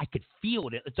 I could feel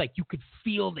it. It's like you could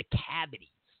feel the cavities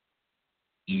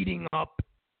eating up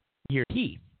your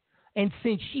teeth. And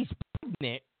since she's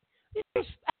pregnant, there's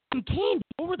candy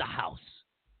over the house.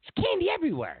 There's candy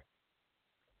everywhere.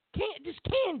 Just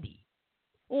candy,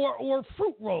 or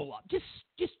fruit roll up. Just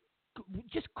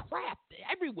crap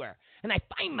everywhere. And I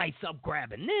find myself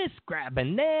grabbing this,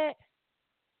 grabbing that.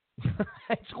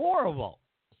 It's horrible.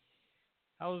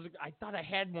 I thought I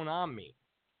had one on me.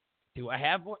 Do I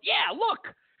have one? Yeah, look.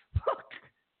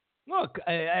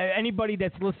 Anybody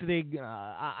that's listening,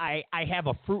 I have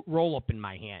a fruit roll up in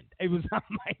my hand. It was on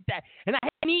my desk, and I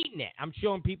haven't eaten it. I'm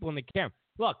showing people in the camera.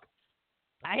 Look,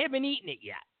 I haven't eaten it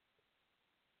yet.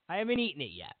 I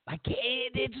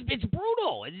can't. It's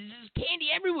brutal. There's just candy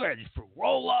everywhere. There's fruit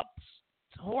roll-ups.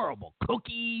 It's horrible.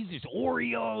 Cookies. There's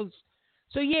Oreos.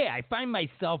 So yeah, I find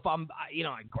myself. I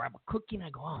grab a cookie and I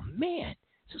go, oh man,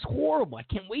 this is horrible. I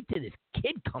can't wait till this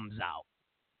kid comes out.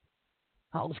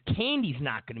 All this candy's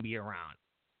not going to be around.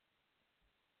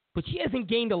 But she hasn't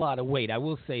gained a lot of weight. I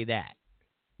will say that,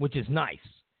 which is nice.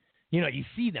 You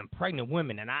see them pregnant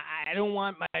women, and I don't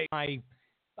want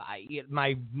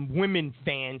my women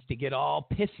fans to get all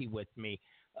pissy with me,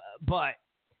 but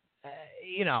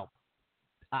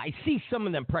I see some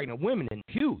of them pregnant women and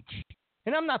huge,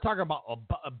 and I'm not talking about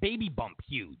a baby bump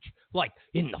huge, like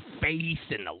in the face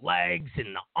and the legs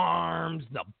and the arms,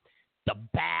 the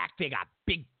back. They got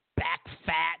big back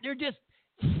fat. They're just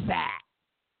fat.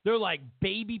 They're like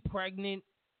baby pregnant,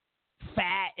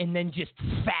 fat, and then just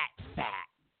fat.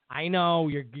 I know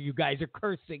you guys are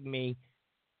cursing me.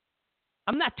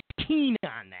 I'm not keen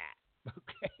on that,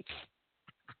 okay?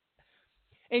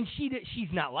 And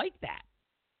she's not like that.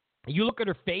 You look at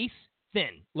her face,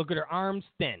 thin. Look at her arms,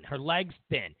 thin. Her legs,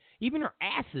 thin. Even her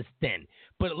ass is thin.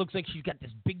 But it looks like she's got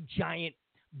this big, giant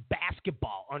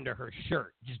basketball under her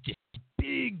shirt. Just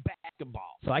big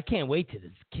basketball. So I can't wait till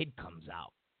this kid comes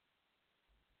out.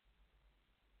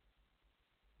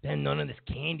 Then none of this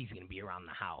candy's going to be around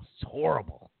the house. It's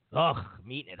horrible. Ugh, I'm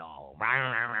eating it all.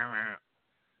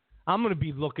 I'm going to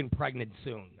be looking pregnant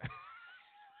soon.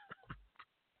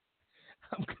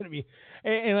 I'm going to be,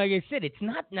 and like I said, it's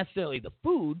not necessarily the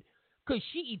food, because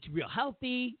she eats real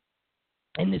healthy,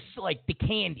 and this, like, the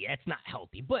candy, that's not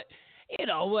healthy, but,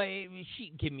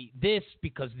 she give me this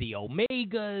because of the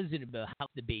omegas, and it'll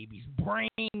help the baby's brain,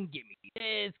 give me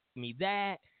this, give me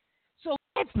that, so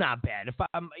that's not bad. If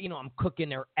I'm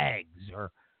cooking her eggs,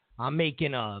 or I'm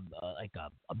making a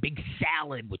big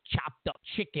salad with chopped up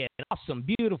chicken, awesome,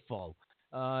 beautiful,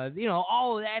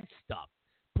 all of that stuff.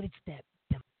 But it's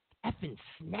them effing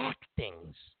snack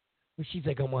things where she's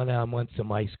like, I want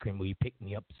some ice cream. Will you pick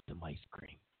me up some ice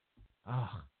cream? Oh,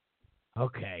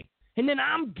 okay. And then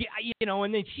and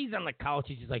then she's on the couch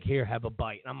and she's like, here, have a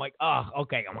bite. And I'm like, oh,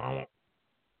 okay.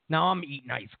 Now I'm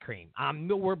eating ice cream.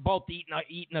 We're both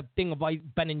eating a thing of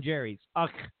Ben and Jerry's. Ugh.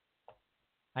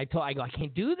 I go, I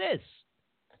can't do this.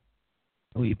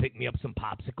 Will you pick me up some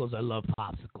popsicles? I love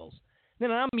popsicles. Then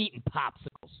I'm eating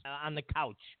popsicles on the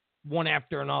couch, one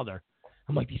after another.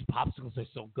 I'm like, these popsicles are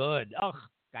so good. Ugh,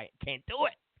 I can't do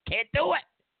it. Can't do it.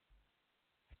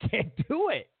 Can't do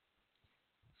it.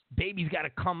 Baby's got to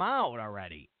come out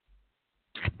already.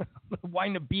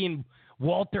 Wind up being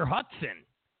Walter Hudson.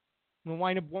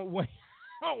 Wind up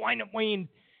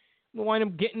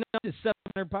getting up to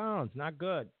 700 pounds. Not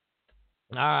good.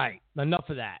 All right, enough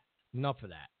of that.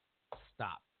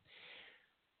 Stop.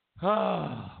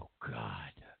 Oh,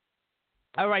 God.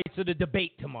 All right, so the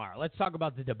debate tomorrow. Let's talk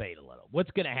about the debate a little.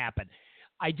 What's going to happen?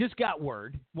 I just got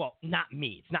word. Well, not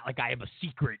me. It's not like I have a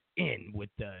secret in with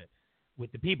the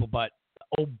people, but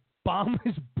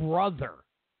Obama's brother.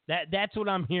 That's what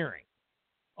I'm hearing.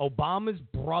 Obama's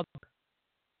brother.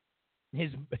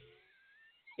 His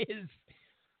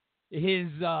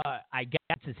I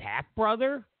guess his half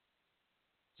brother.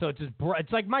 So it's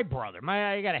it's like my brother.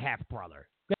 I got a half brother.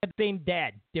 Got the same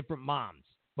dad, different moms.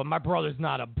 But my brother's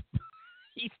not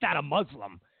he's not a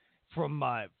Muslim from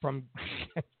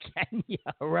Kenya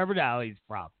or wherever the hell he's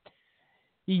from.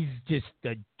 He's just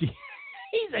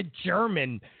he's a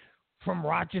German from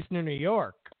Rochester, New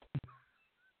York.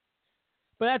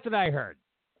 But that's what I heard.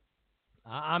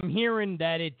 I'm hearing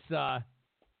that it's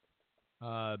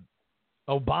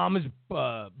Obama's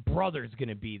brother's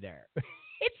gonna be there.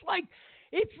 It's like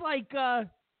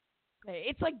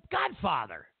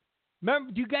Godfather.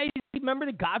 Do you guys remember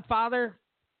the Godfather?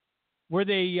 Where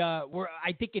they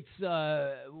I think it's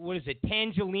what is it?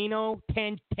 Tangeli,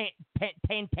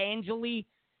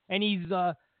 and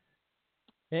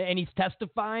he's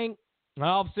testifying. And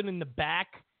all of a sudden, in the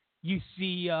back, you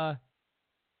see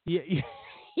you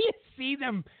see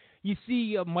them. You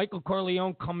see Michael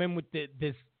Corleone come in with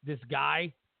this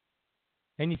guy,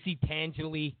 and you see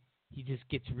Tangeli. He just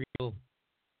gets real.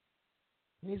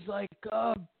 And he's like,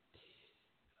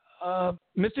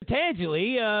 Mr.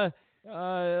 Tangeli,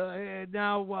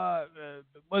 now,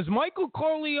 was Michael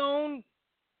Corleone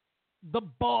the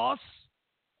boss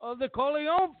of the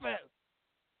Corleone family?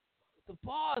 The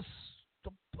boss,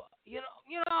 no,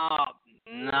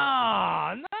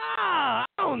 I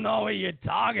don't know what you're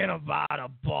talking about, a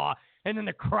boss. And then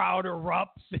the crowd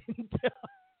erupts.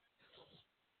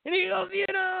 And he goes, the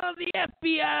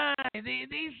FBI,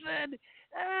 they said,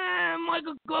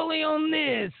 Michael Corleone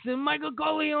this and Michael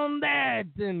Corleone that.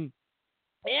 And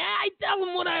yeah, I tell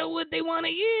them what they want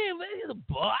to hear.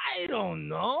 But I don't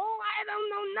know. I don't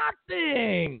know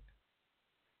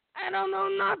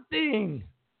nothing.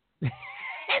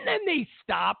 And then they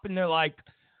stop and they're like,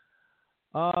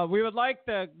 we would like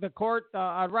the court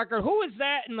on record. Who is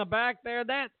that in the back there?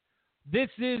 This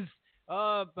is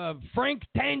Frank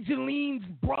Tangeline's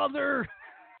brother.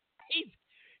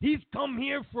 He's come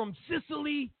here from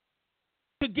Sicily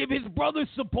to give his brother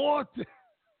support.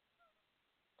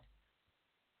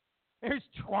 There's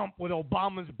Trump with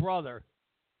Obama's brother.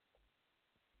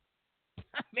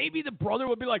 Maybe the brother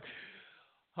would be like,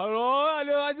 hello,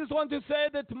 I just want to say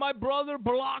that my brother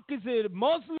Barack is a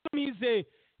Muslim.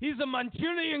 He's a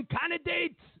Manchurian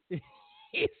candidate.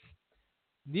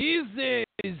 He's a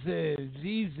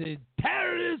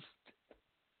terrorist.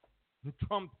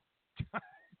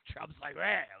 Trump's like,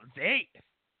 well, let's see.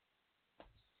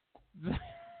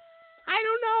 I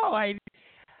don't know.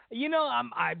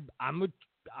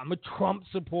 I'm a Trump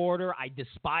supporter. I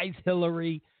despise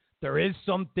Hillary. There is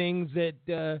some things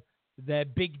that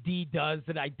Big D does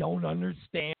that I don't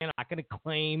understand. I'm not going to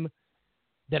claim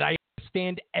that I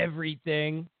understand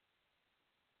everything.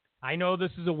 I know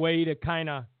this is a way to kind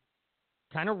of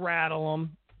rattle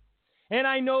him. And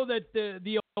I know that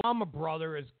the Obama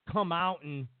brother has come out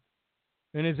and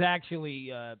has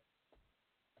actually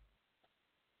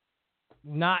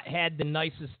not had the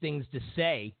nicest things to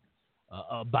say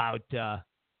about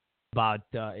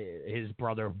his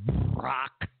brother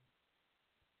Brock.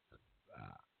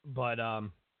 But I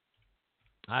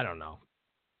don't know.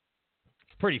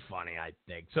 It's pretty funny, I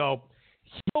think. So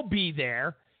he'll be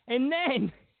there, and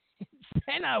then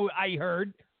I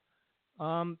heard,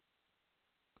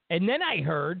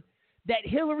 that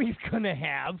Hillary's gonna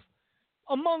have,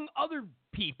 among other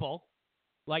people,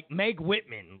 like Meg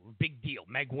Whitman, big deal.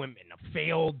 Meg Whitman, a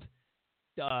failed,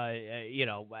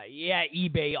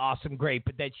 eBay, awesome, great,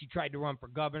 but then she tried to run for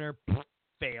governor,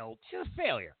 failed. She's a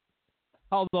failure.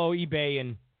 Although eBay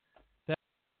and that's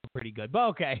pretty good, but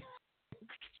okay.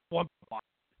 One part.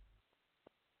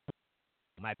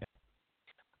 My bad.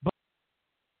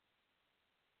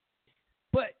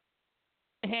 But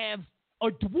have a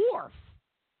dwarf,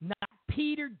 not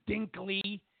Peter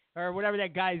Dinkley or whatever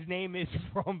that guy's name is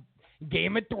from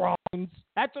Game of Thrones.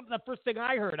 That's the first thing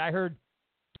I heard. I heard,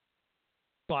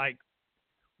 like,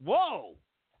 whoa.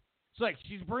 It's like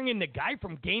she's bringing the guy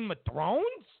from Game of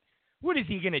Thrones? What is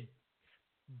he going to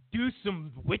do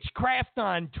some witchcraft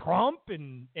on Trump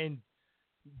and do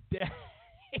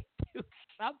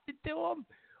something to him?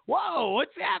 Whoa,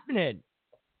 what's happening?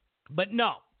 But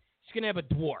no, she's going to have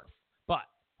a dwarf. But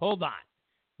hold on.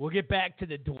 We'll get back to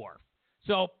the dwarf.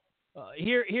 So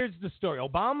here's the story.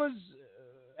 Obama's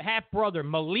half-brother,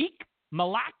 Malak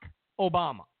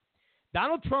Obama.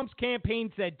 Donald Trump's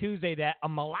campaign said Tuesday that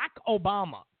Malak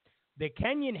Obama, the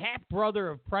Kenyan half-brother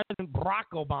of President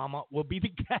Barack Obama, will be the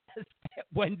guest at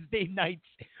Wednesday night's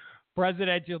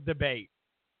presidential debate.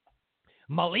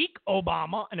 Malik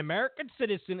Obama, an American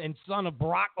citizen and son of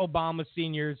Barack Obama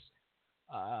Sr.'s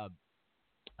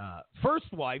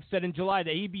first wife, said in July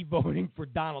that he'd be voting for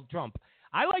Donald Trump.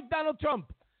 I like Donald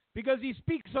Trump because he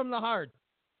speaks from the heart.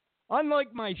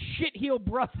 Unlike my shit-heel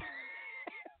brother.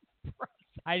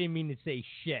 I didn't mean to say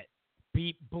shit.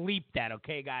 Bleep that,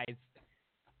 okay, guys?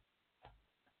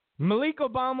 Malik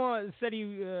Obama said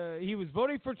he was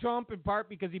voting for Trump in part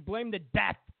because he blamed the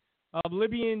death of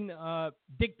Libyan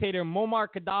dictator Muammar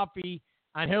Gaddafi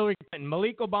on Hillary Clinton.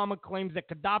 Malik Obama claims that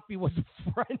Gaddafi was a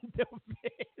friend of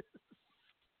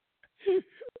his.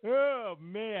 Oh,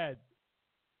 man.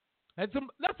 That's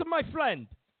my friend.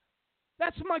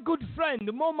 That's my good friend,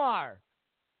 Muammar.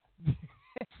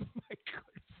 That's my good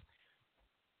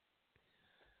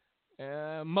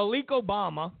Malik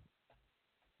Obama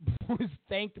was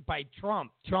thanked by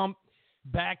Trump. Trump,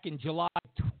 back in July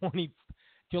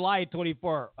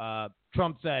 24,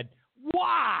 Trump said,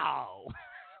 wow.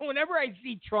 Whenever I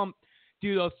see Trump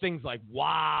do those things like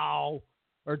wow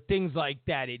or things like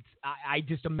that, I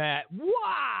just imagine,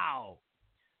 wow.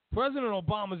 President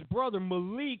Obama's brother,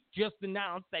 Malik, just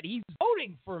announced that he's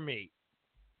voting for me.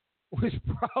 Was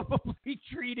probably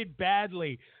treated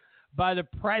badly by the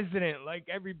president like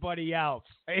everybody else.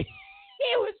 He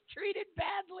was treated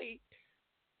badly.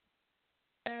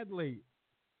 Badly.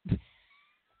 That's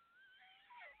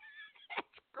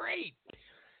great.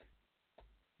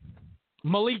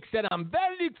 Malik said, I'm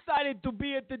very excited to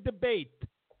be at the debate.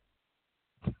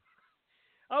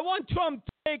 I want Trump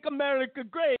to make America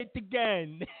great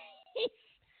again.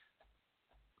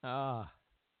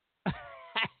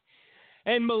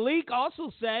 And Malik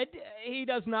also said he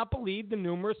does not believe the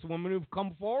numerous women who've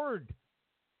come forward.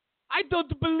 I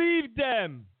don't believe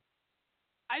them.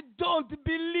 I don't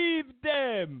believe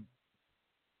them.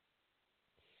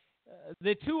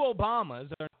 The two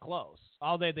Obamas are close,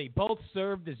 although they both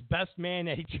served as best man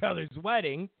at each other's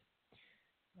wedding.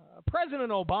 President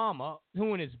Obama,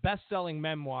 who in his best-selling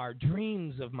memoir,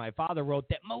 Dreams of My Father, wrote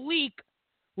that Malik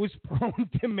was prone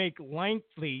to make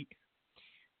lengthy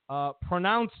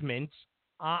pronouncements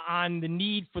on the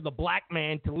need for the black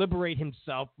man to liberate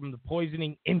himself from the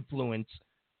poisoning influence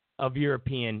of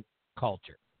European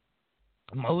culture.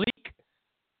 Malik,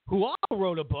 who also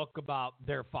wrote a book about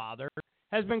their father,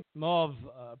 has been of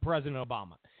President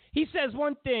Obama. He says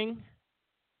one thing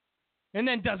and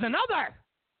then does another.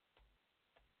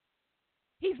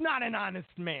 He's not an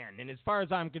honest man, and as far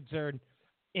as I'm concerned,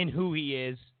 in who he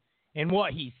is and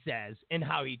what he says and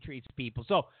how he treats people.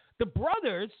 So the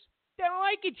brothers, they don't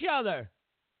like each other.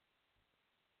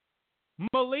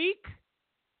 Malik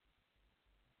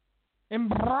and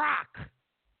Barack,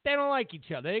 they don't like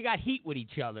each other. They got heat with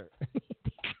each other.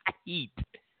 They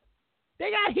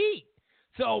got heat.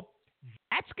 So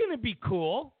that's going to be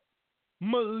cool.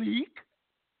 Malik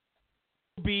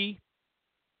will be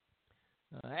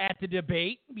at the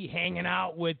debate, be hanging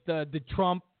out with the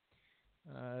Trump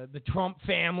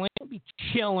family, be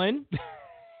chilling.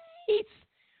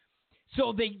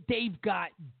 So they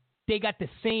got the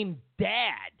same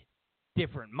dad,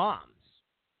 different moms.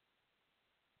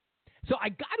 So I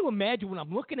got to imagine when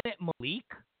I'm looking at Malik,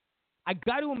 I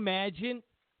got to imagine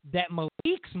that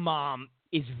Malik's mom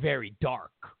is very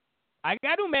dark. I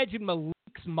got to imagine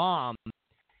Malik's mom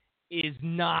is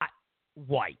not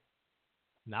white.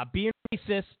 Not being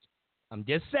racist. I'm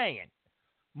just saying.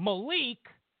 Malik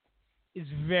is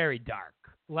very dark.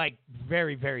 Like,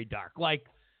 very, very dark. Like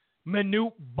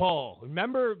Manute Bol.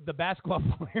 Remember the basketball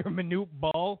player Manute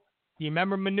Bol? Do you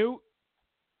remember Manute?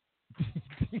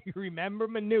 Do you remember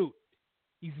Manute?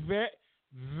 He's very,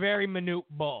 very Manute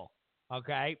Bol.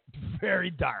 Okay? Very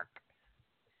dark.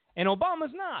 And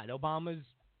Obama's not. Obama's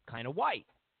kind of white.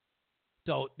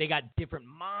 So they got different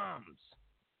moms.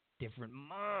 Different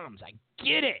moms. I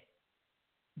get it.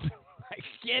 I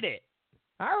get it.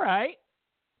 All right.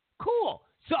 Cool.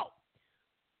 So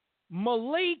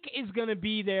Malik is going to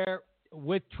be there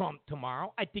with Trump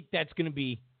tomorrow. I think that's going to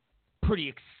be pretty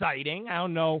exciting. I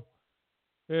don't know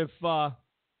if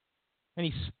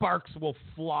any sparks will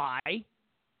fly.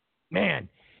 Man,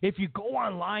 if you go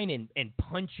online and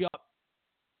punch up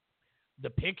the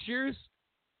pictures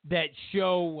that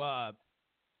show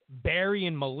Barry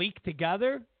and Malik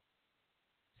together.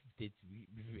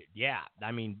 Yeah,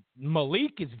 I mean,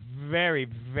 Malik is very,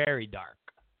 very dark.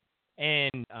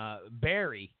 And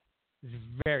Barry is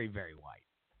very, very white.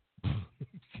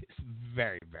 Just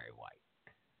very, very white.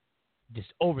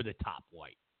 Just over the top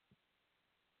white.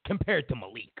 Compared to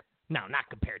Malik. Now, not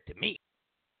compared to me.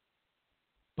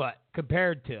 But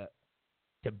compared to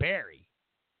Barry.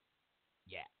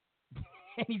 Yeah.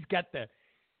 And he's got the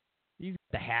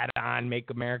hat on, Make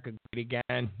America Great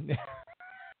Again.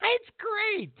 It's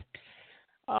great.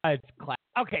 It's class.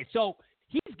 Okay, so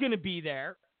he's going to be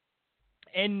there.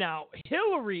 And now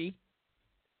Hillary,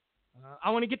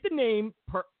 I want to get the name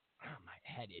my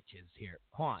head itches here.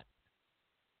 Hold on.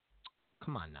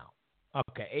 Come on now.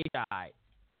 Okay, H-I.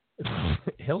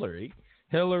 Hillary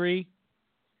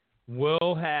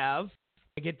will have,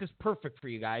 I get this perfect for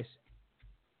you guys.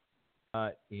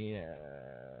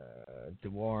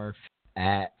 Dwarf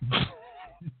at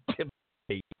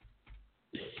debate.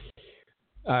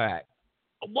 All right.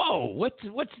 Whoa, what's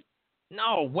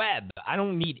no web? I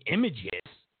don't need images.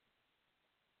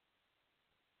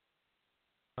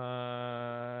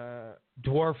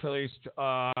 Dwarf Hillary.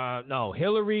 No,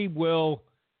 Hillary will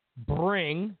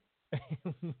bring.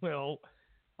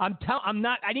 I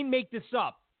didn't make this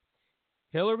up.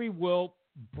 Hillary will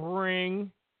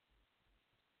bring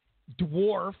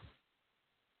dwarf.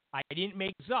 I didn't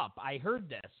make this up. I heard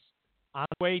this on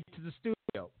the way to the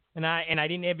studio, and I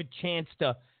didn't have a chance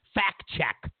to fact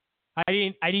check. I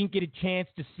didn't get a chance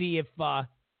to see if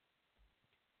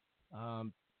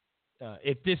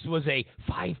this was a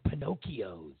 5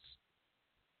 Pinocchios.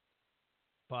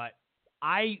 But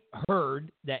I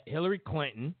heard that Hillary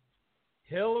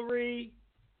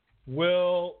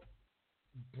will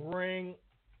bring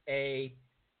a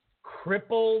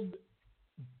crippled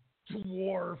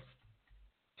dwarf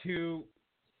to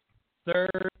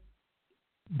third.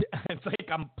 It's like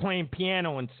I'm playing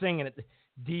piano and singing at the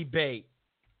debate.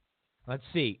 Let's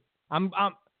see. I'm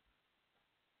not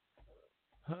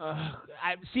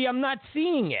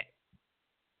seeing it.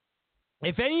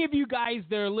 If any of you guys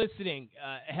that are listening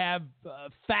have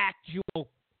factual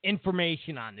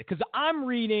information on it, because I'm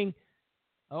reading,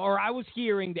 or I was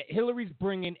hearing that Hillary's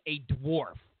bringing a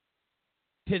dwarf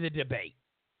to the debate.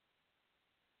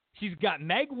 She's got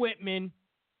Meg Whitman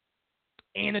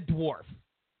and a dwarf.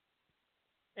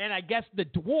 And I guess the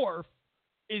dwarf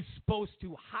is supposed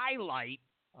to highlight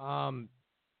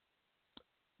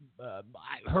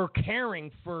her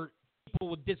caring for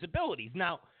people with disabilities.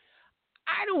 Now,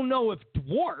 I don't know if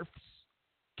dwarfs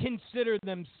consider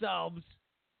themselves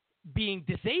being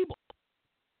disabled.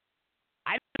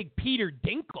 I don't think Peter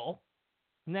Dinkle,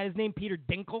 isn't that his name, Peter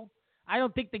Dinkle? I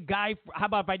don't think the guy, how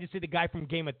about if I just say the guy from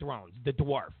Game of Thrones, the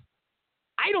dwarf?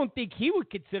 I don't think he would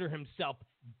consider himself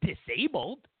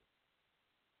disabled.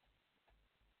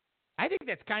 I think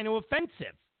that's kind of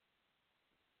offensive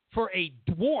for a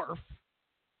dwarf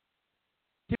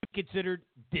to be considered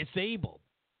disabled.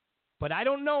 But I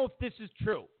don't know if this is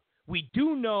true. We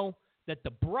do know that the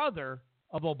brother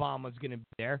of Obama is going to be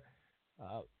there.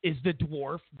 Is the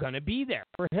dwarf going to be there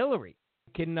for Hillary?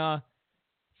 We can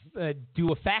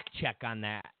do a fact check on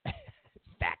that.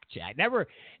 Fact check. Never,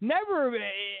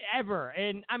 ever.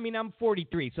 And, I mean, I'm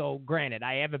 43, so granted,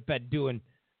 I haven't been doing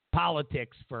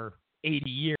politics for 80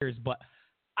 years, but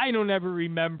I don't ever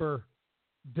remember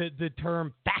the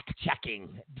term fact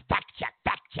checking. Fact check.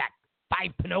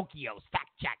 5 Pinocchios,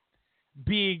 fact check.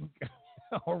 Being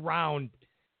around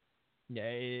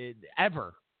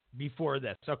ever before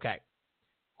this. Okay.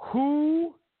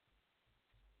 Who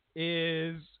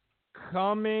is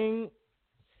coming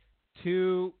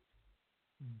to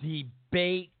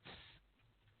debates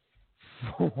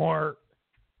for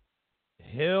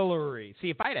Hillary? See,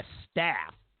 if I had a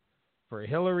staff for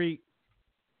Hillary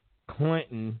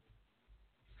Clinton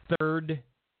third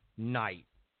night,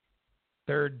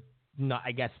 I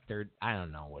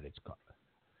don't know what it's called.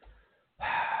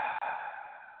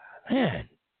 Man,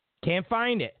 can't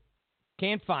find it.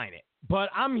 But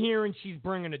I'm hearing she's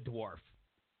bringing a dwarf.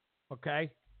 Okay?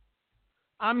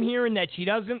 I'm hearing that she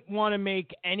doesn't want to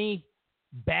make any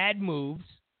bad moves.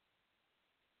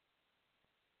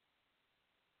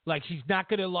 Like, she's not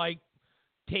going to,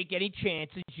 take any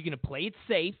chances. She's going to play it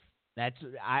safe.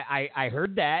 I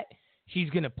heard that. She's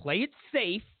going to play it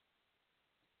safe.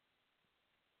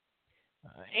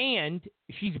 And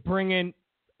she's bringing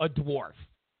a dwarf.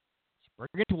 She's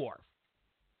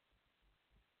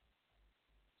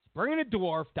bringing a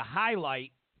dwarf to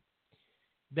highlight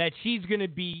that she's going to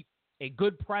be a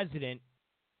good president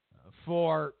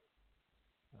for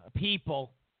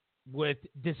people with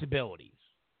disabilities.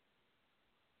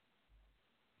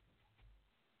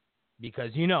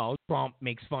 Because, Trump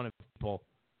makes fun of people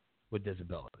with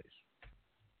disabilities.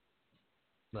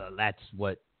 Well, that's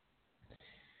what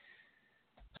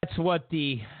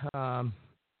the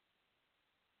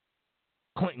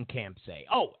Clinton camp say.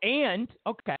 Oh, and,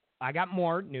 okay, I got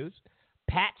more news.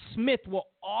 Pat Smith will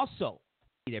also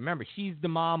be there. Remember, she's the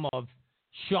mom of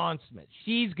Sean Smith.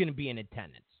 She's going to be in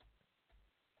attendance.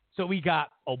 So we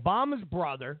got Obama's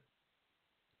brother,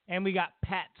 and we got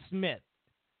Pat Smith.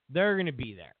 They're going to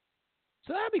be there.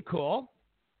 So that'd be cool.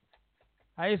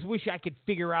 I just wish I could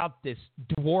figure out this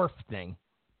dwarf thing.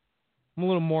 I'm a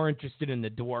little more interested in the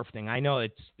dwarf thing. I know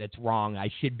that's wrong. I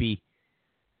should be,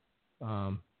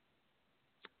 Pat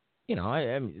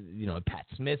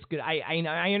Smith's good.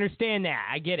 I understand that.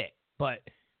 I get it. But,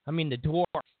 the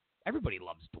dwarf, everybody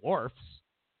loves dwarfs.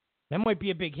 That might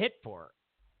be a big hit for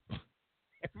her.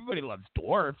 Everybody loves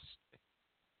dwarfs.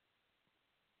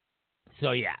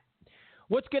 So, yeah.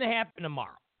 What's going to happen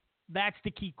tomorrow? That's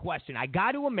the key question. I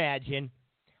got to imagine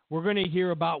we're going to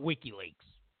hear about WikiLeaks.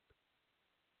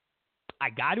 I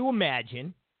got to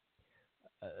imagine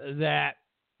that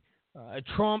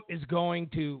Trump is going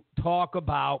to talk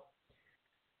about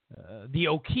the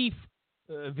O'Keefe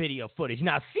video footage.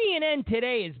 Now, CNN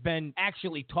today has been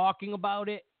actually talking about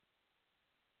it.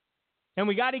 And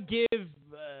we got to give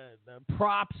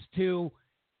props to,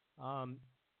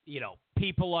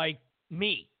 people like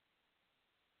me.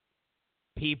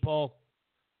 People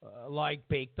like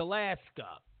Baked Alaska.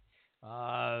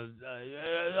 A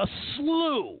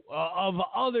slew of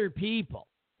other people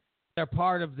that are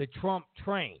part of the Trump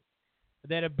train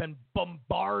that have been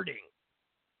bombarding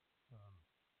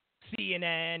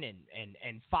CNN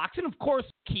and Fox, and of course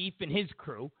Keefe and his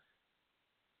crew,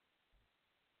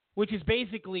 which has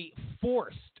basically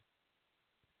forced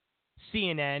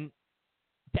CNN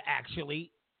to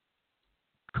actually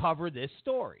cover this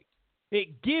story.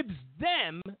 It gives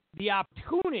them the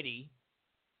opportunity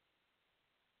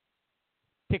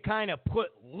to kind of put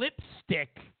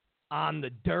lipstick on the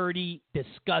dirty,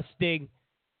 disgusting,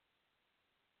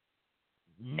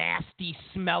 nasty,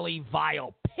 smelly,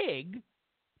 vile pig,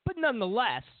 but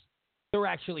nonetheless, they're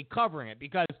actually covering it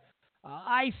because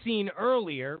I seen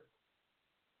earlier,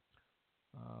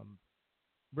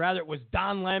 rather it was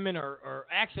Don Lemon or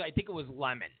actually I think it was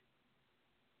Lemon.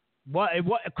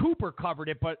 Cooper covered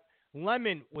it, but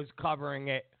Lemon was covering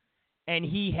it, and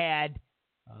he had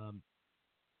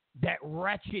that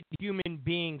wretched human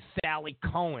being Sally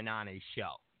Cohen on his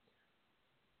show,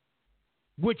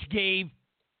 which gave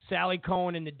Sally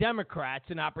Cohen and the Democrats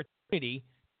an opportunity to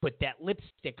put that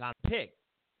lipstick on pig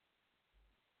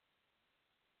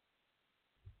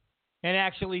and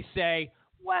actually say,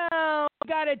 well,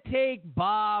 got to take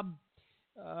Bob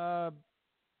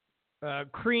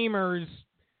Creamer's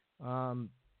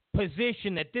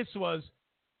position that this was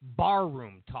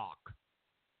barroom talk.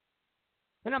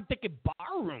 And I'm thinking,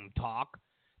 barroom talk?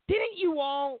 Didn't you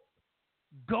all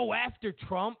go after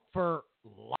Trump for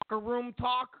locker room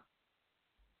talk?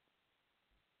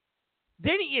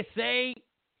 Didn't you say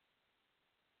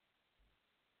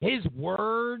his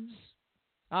words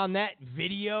on that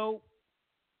video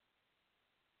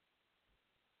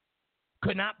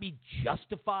could not be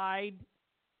justified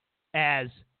as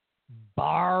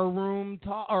barroom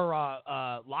talk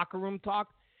or locker room talk?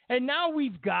 And now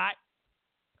we've got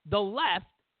the left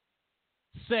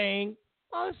saying,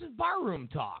 oh, this is barroom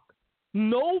talk.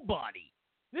 Nobody.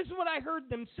 This is what I heard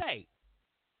them say.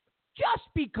 Just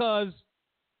because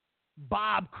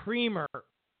Bob Creamer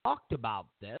talked about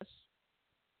this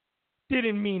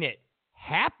didn't mean it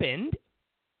happened.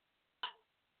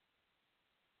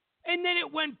 And then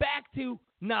it went back to,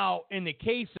 now, in the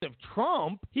case of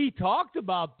Trump, he talked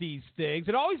about these things.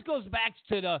 It always goes back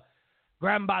to the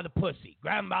grab him by the pussy,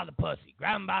 grab him by the pussy,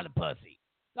 grab him by the pussy.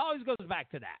 It always goes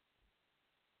back to that.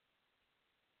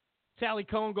 Sally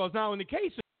Cohen goes, now, in the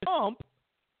case of Trump,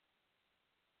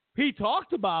 he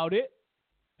talked about it,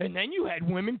 and then you had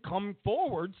women come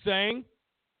forward saying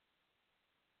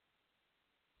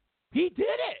he did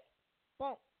it.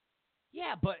 Well,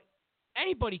 yeah, but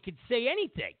anybody could say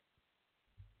anything.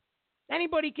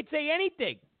 Anybody could say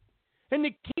anything. In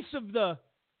the case of the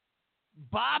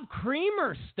Bob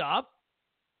Creamer stuff,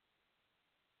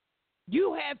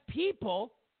 you have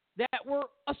people that were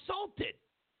assaulted.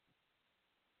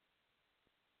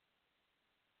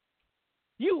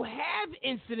 You have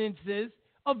incidences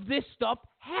of this stuff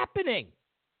happening.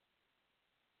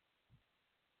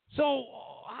 So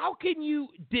how can you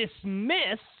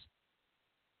dismiss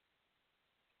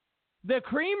the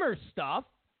Creamer stuff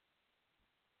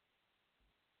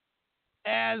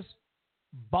as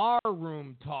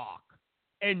barroom talk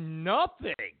and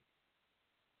nothing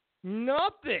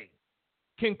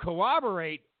can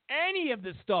corroborate any of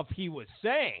the stuff he was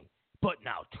saying. But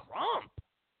now Trump,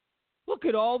 look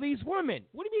at all these women.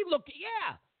 What do you mean?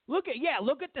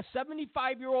 Look at the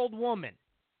 75-year-old woman.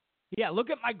 Yeah, look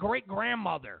at my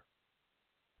great-grandmother.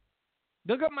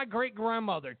 Look at my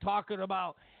great-grandmother talking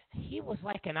about, he was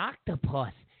like an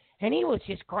octopus, and he was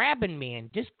just grabbing me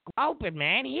and just groping,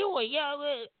 man. He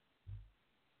was,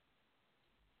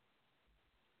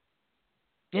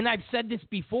 And I've said this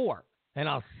before, and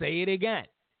I'll say it again.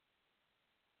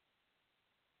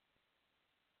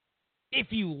 If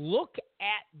you look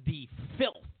at the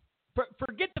filth,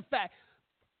 forget the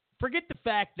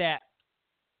fact that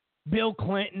Bill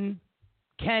Clinton,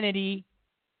 Kennedy,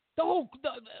 all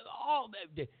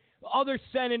the other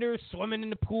senators swimming in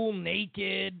the pool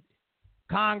naked,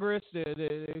 Congress,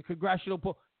 the congressional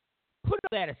pool, put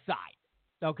that aside,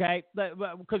 okay?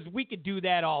 Because we could do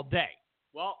that all day.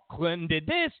 Well, Clinton did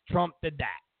this, Trump did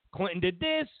that. Clinton did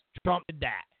this, Trump did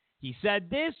that. He said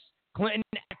this, Clinton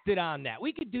acted on that.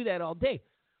 We could do that all day.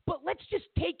 But let's just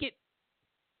take it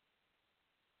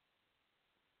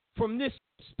from this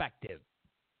perspective.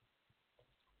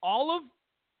 All of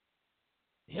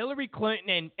Hillary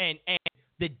Clinton and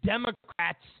the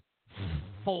Democrats'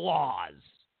 flaws.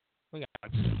 We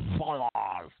got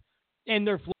flaws. And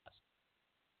their flaws.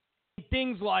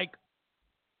 Things like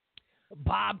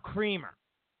Bob Creamer.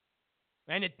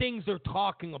 And the things they're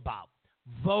talking about.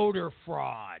 Voter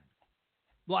fraud.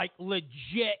 Like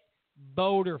legit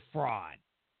voter fraud.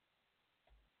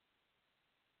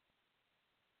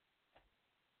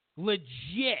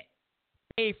 Legit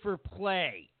pay for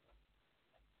play.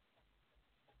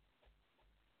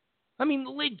 I mean,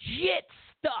 legit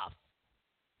stuff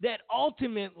that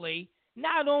ultimately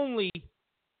not only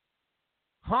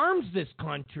harms this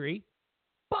country,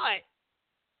 but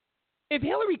if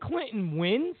Hillary Clinton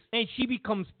wins and she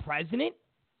becomes president,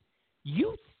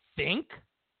 you think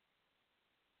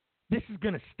this is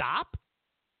going to stop?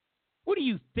 What do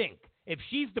you think? If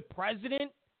she's the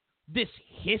president, this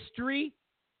history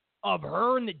of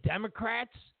her and the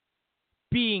Democrats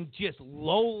being just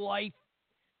low-life,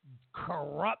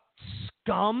 corrupt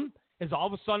scum is all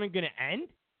of a sudden going to end?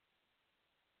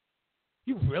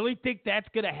 You really think that's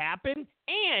going to happen?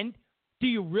 And do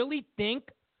you really think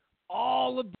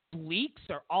all of the leaks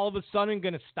are all of a sudden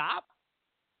going to stop?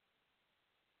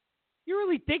 You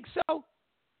really think so?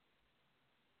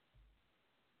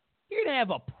 You're going to have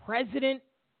a president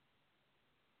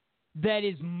that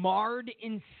is marred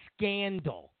in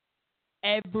scandal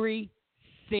every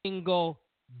single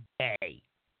day.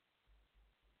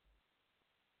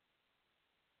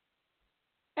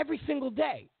 Every single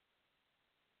day.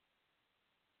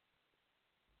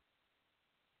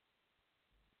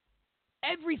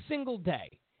 Every single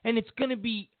day. And it's going to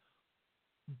be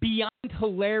beyond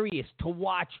hilarious to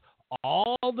watch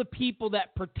all the people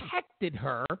that protected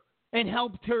her and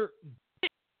helped her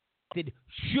get elected,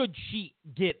 should she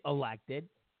get elected,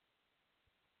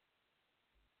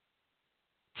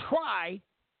 try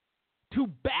to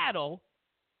battle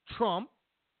Trump,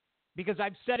 because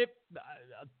I've said it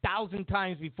 1,000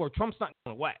 times before. Trump's not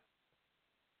going away.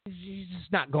 He's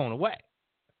just not going away.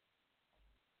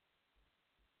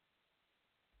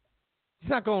 He's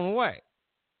not going away.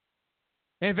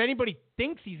 And if anybody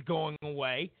thinks he's going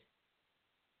away,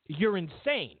 you're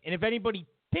insane. And if anybody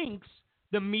thinks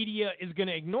the media is going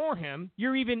to ignore him,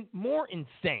 you're even more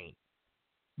insane.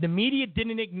 The media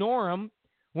didn't ignore him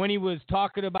when he was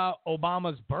talking about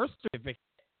Obama's birth certificate.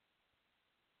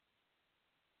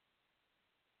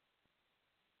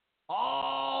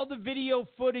 All the video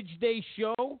footage they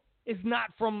show is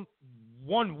not from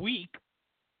 1 week.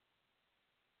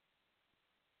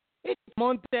 It's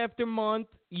month after month,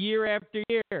 year after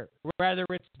year. Rather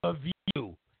it's The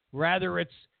View, rather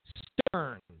it's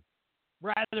Stern,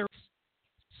 rather it's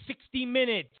 60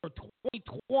 Minutes or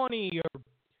 2020 or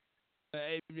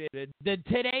the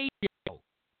Today Show.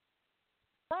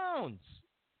 Browns.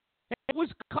 It was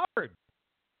covered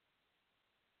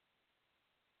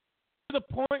to the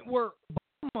point where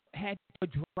Obama had to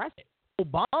address it.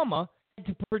 Obama had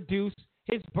to produce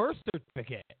his birth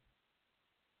certificate.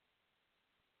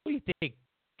 What do you think?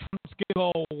 Trump's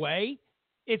going to go away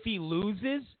if he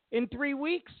loses in 3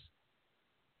 weeks?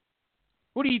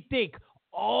 What do you think?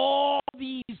 All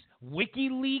these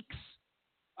WikiLeaks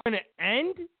are going to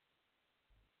end?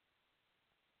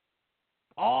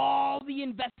 All the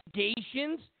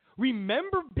investigations?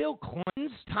 Remember Bill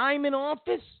Clinton's time in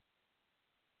office?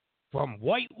 From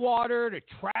Whitewater to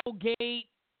Travelgate,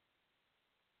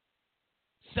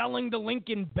 selling the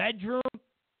Lincoln bedroom,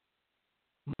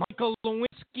 Michael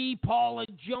Lewinsky, Paula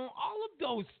Jones, all of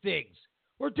those things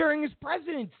were during his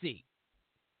presidency.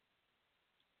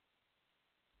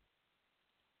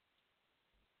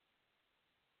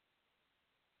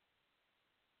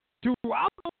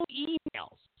 throughout those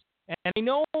emails. And I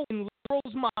know in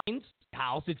liberals' minds,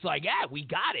 house, it's like, yeah, we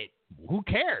got it. Who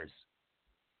cares?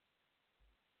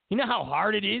 You know how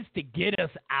hard it is to get us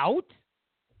out?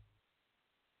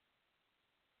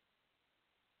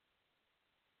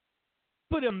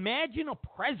 But imagine a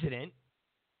president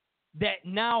that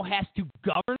now has to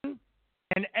govern,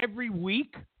 and every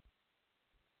week,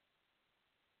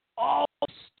 all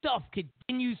stuff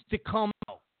continues to come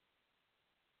out.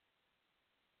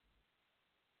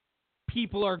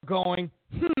 People are going,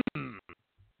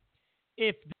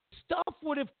 if the stuff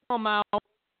would have come out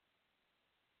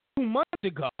 2 months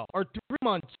ago, or 3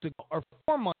 months ago, or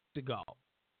 4 months ago,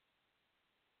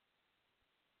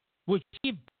 would she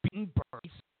have beaten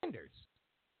Bernie Sanders?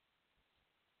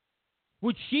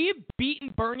 Would she have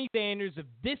beaten Bernie Sanders if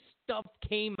this stuff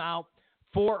came out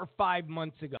 4 or 5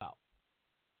 months ago?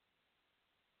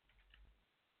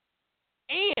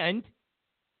 And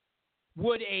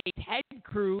would a Ted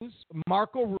Cruz,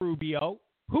 Marco Rubio,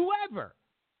 whoever,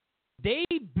 they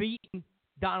beaten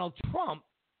Donald Trump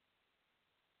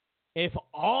if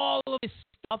all of this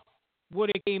stuff would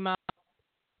have came out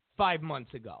 5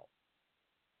 months ago?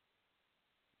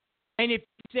 And if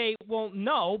you say, well,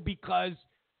 no, because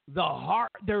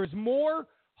there's more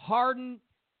hardened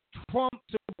Trump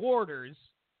supporters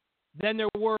than there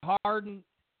were hardened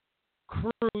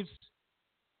Cruz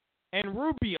and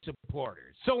Rubio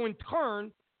supporters. So in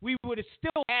turn, we would have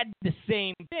still had the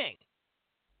same thing.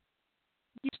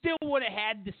 You still would have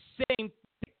had the same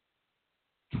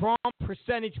thing. Trump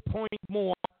percentage point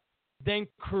more than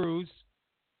Cruz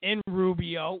and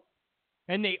Rubio,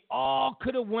 and they all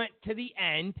could have went to the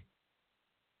end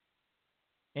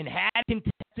and had a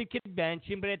contested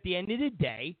convention, but at the end of the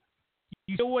day,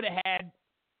 you still would have had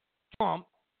Trump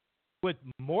with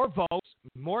more votes,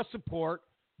 more support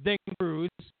than Cruz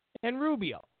and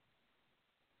Rubio.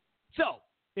 So,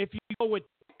 if you go with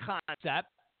that concept,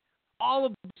 all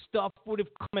of the stuff would have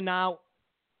come out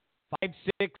 5,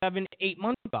 6, 7, 8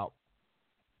 months ago.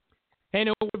 And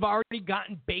it would have already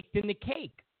gotten baked in the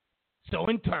cake. So,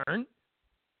 in turn,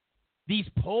 these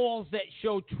polls that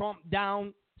show Trump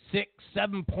down 6,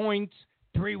 7 points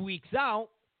 3 weeks out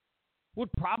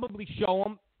would probably show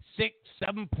him 6,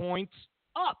 7 points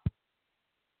up.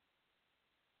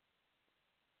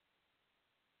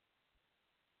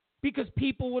 Because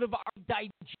people would have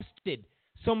already digested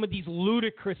some of these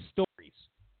ludicrous stories.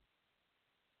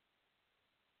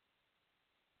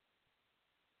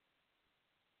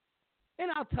 And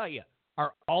I'll tell you,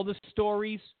 are all the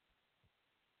stories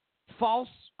false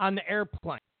on the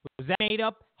airplane? Was that made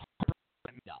up?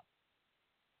 100% made up.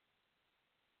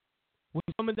 Were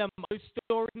some of them other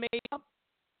stories made up?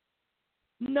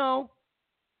 No.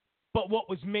 But what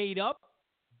was made up?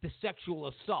 The sexual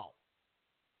assault.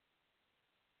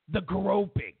 The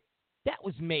groping. That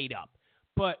was made up.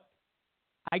 But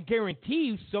I guarantee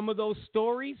you some of those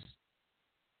stories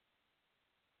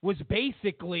was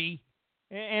basically,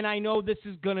 and I know this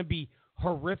is going to be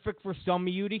horrific for some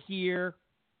of you to hear.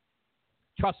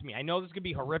 Trust me, I know this is going to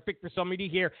be horrific for some of you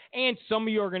to hear. And some of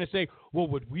you are going to say, well,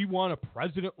 would we want a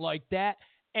president like that?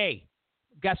 Hey,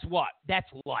 guess what? That's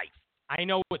life. I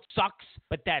know it sucks,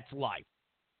 but that's life.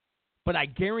 But I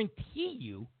guarantee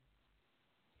you,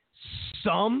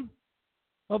 some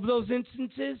of those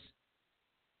instances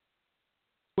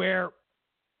where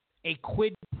a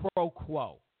quid pro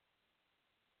quo.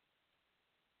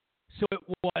 So it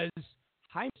was,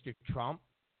 hi, Mr. Trump,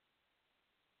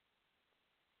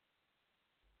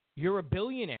 you're a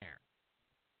billionaire.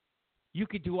 You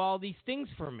could do all these things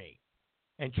for me.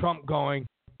 And Trump going,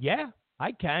 yeah,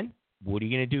 I can. What are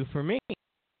you going to do for me?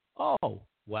 Oh,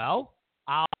 well,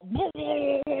 I'll...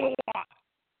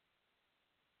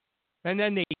 And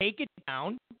then they take it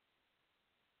down.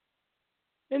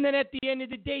 And then at the end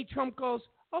of the day, Trump goes,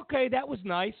 okay, that was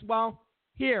nice. Well,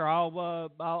 here,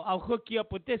 I'll hook you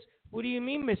up with this. What do you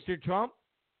mean, Mr. Trump?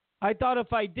 I thought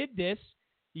if I did this,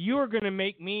 you were going to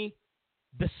make me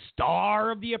the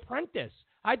star of The Apprentice.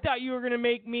 I thought you were going to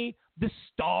make me the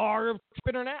star of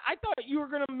Twitter. I thought you were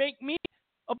going to make me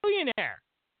a billionaire.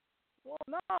 Well,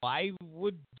 no, I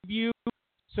would give you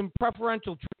some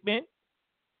preferential treatment.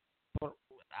 But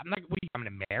I'm going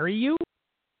to marry you?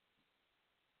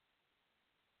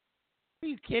 Are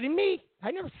you kidding me?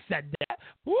 I never said that.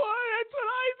 What? That's what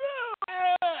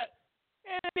I do.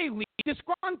 And they leave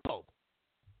disgruntled.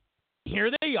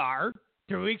 Here they are,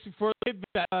 3 weeks before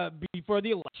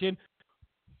the election.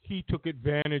 He took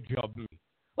advantage of me.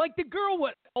 Like the girl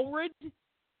with Ulrich.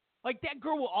 Like that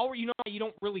girl with Ulrich. You know, you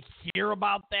don't really hear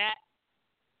about that.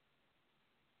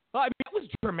 I mean, that was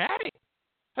dramatic.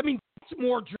 I mean, it's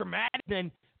more dramatic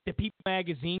than the People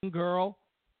magazine girl.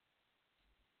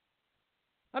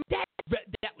 I mean,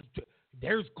 that was.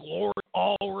 There's Gloria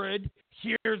Allred.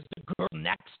 Here's the girl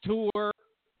next to her.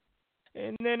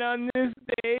 And then on this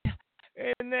day,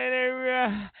 and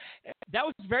then that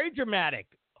was very dramatic.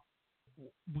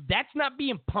 That's not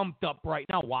being pumped up right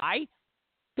now. Why?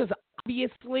 Because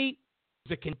obviously,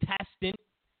 the contestant,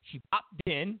 she popped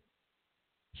in,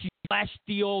 she flashed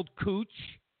the old cooch,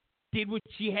 did what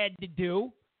she had to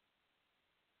do,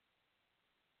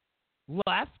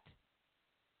 left,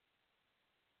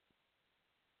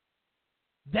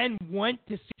 then went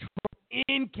to see Trump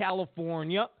in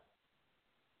California.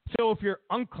 So if you're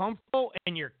uncomfortable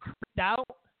and you're creeped out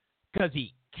because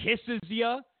he kisses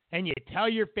you and you tell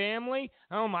your family,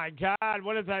 oh my God,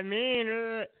 what does that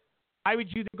mean? Why would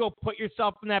you go put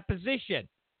yourself in that position?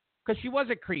 Because she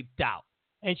wasn't creeped out.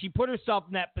 And she put herself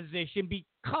in that position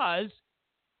because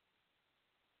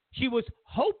she was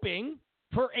hoping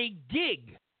for a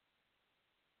gig.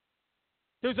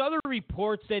 There's other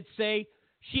reports that say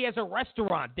she has a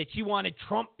restaurant that she wanted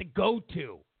Trump to go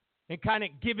to and kind of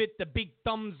give it the big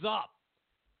thumbs up,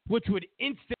 which would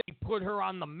instantly put her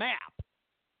on the map.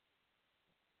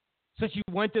 So she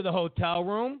went to the hotel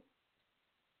room,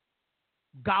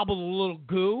 gobbled a little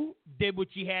goo, did what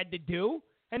she had to do,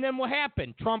 and then what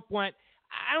happened? Trump went,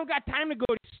 I don't got time to go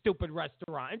to this stupid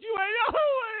restaurant. And she went,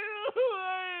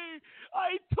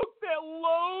 I took that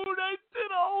loan, I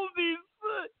did all these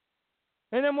things.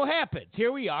 And then what happens?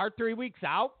 Here we are, 3 weeks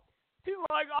out. She's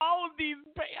like, all of these,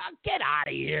 get out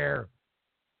of here.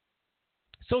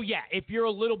 So, yeah, if you're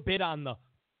a little bit on the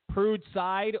prude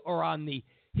side or on the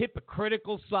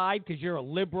hypocritical side because you're a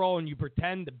liberal and you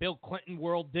pretend the Bill Clinton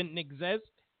world didn't exist,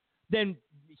 then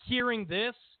hearing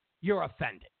this, you're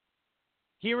offended.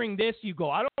 Hearing this, you go,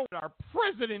 I don't want our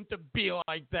president to be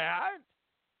like that.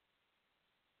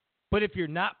 But if you're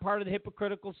not part of the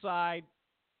hypocritical side,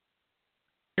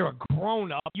 you're a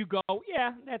grown up, you go,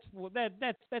 yeah, that's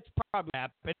probably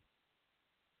happened.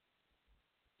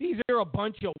 These are a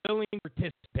bunch of willing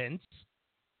participants.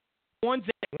 The ones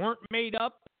that weren't made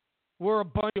up were a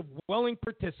bunch of willing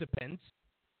participants.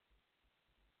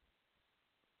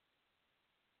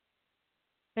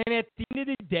 And at the end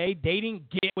of the day, they didn't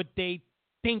get what they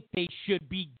think they should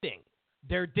be getting.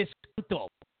 They're disgruntled.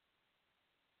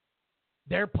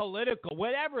 They're political,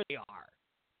 whatever they are.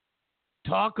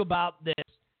 Talk about this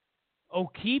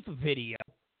O'Keefe video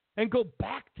and go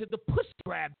back to the pussy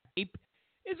grab tape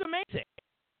is amazing.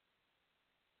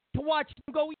 To watch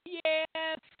them go,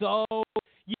 yeah, so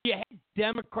you had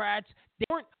Democrats. They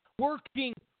weren't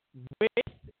working with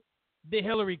the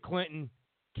Hillary Clinton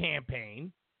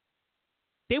campaign.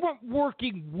 They weren't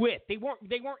working with. They weren't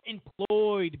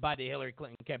employed by the Hillary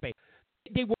Clinton campaign.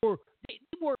 They were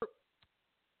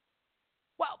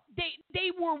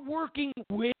working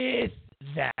with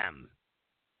them,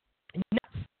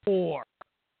 not for.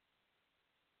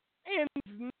 And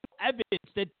there's no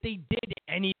evidence that they did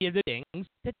any of the things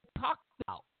that they talked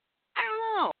about. I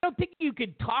don't know. I don't think you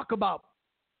could talk about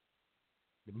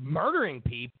murdering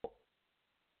people.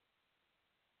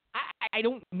 I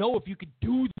don't know if you could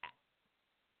do that.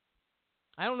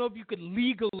 I don't know if you could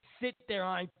legally sit there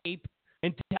on tape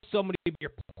and tell somebody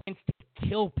your plans to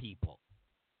kill people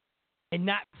and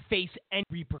not face any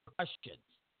repercussions.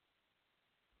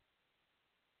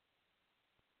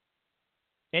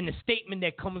 And the statement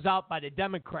that comes out by the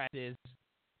Democrats is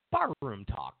barroom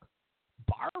talk.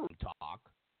 Barroom talk?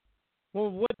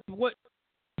 Well, what?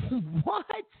 Who?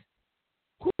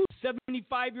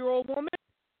 75-year-old woman?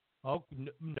 Oh,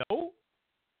 no.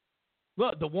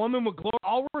 Look, the woman with Gloria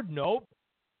Allred? Nope.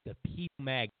 The People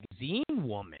Magazine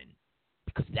woman.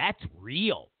 Because that's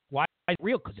real. Why is it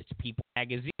real? Because it's People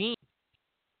Magazine.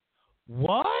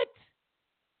 What?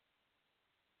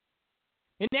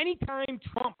 And anytime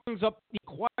Trump brings up the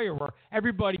Inquirer,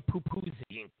 everybody poo-poos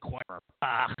the Inquirer.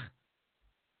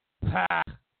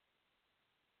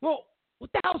 Well,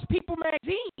 what the hell's People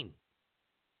Magazine?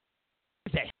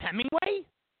 Is that Hemingway?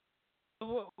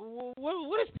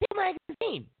 What is People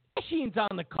Magazine? Kardashian's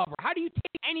on the cover. How do you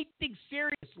take anything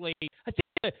seriously? It's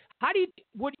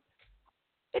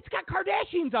got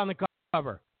Kardashians on the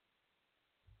cover.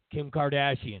 Kim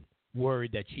Kardashian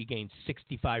worried that she gained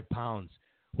 65 pounds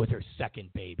with her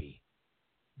second baby.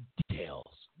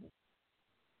 Details.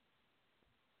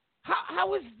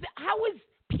 How is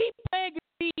People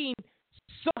Magazine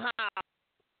somehow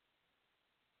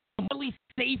really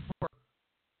safer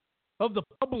of the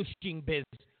publishing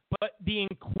business, but the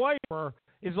Inquirer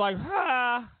is like,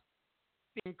 the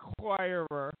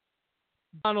Inquirer.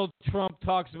 Donald Trump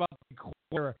talks about the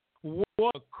Inquirer.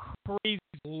 What a crazy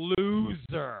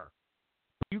loser.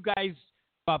 You guys,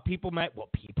 People Magazine.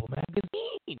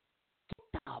 Get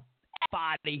the F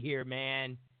out of here,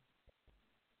 man.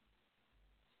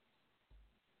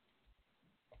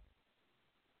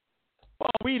 Well,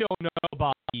 we don't know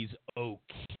about these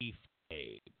O'Keefe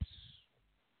tapes.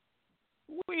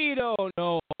 We don't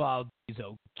know about these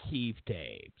O'Keefe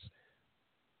tapes.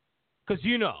 Because,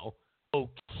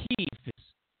 O'Keefe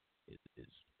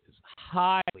is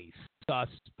highly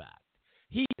suspect.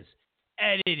 He has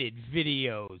edited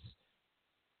videos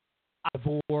out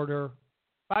of order.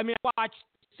 I mean, watch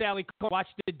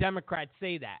the Democrats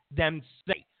say that. Them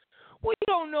say, we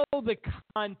don't know the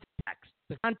context.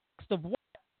 The context of what?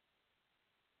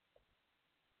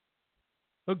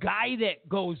 A guy that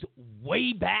goes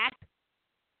way back?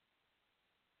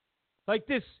 Like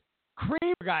this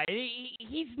Kramer guy,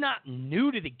 he's not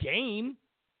new to the game.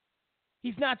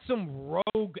 He's not some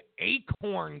rogue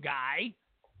Acorn guy.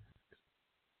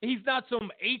 He's not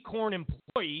some Acorn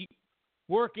employee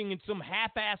working in some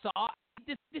half-ass office.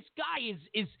 This guy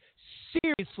is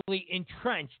seriously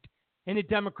entrenched in the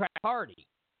Democrat Party.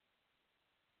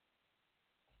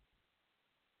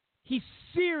 He's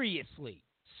seriously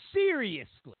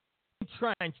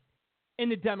entrenched in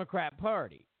the Democrat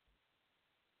Party.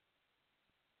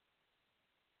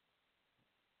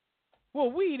 Well,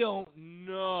 we don't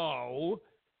know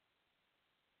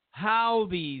how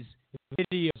these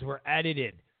videos were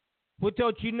edited. But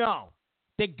don't you know?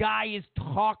 The guy is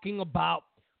talking about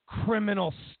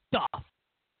criminal stuff.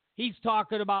 He's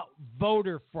talking about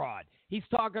voter fraud. He's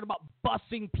talking about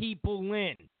bussing people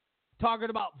in. Talking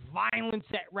about violence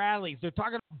at rallies. They're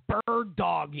talking about bird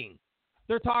dogging.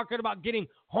 They're talking about getting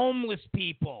homeless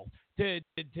people to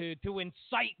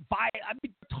incite violence. I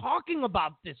mean, they're talking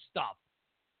about this stuff.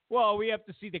 Well, we have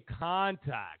to see the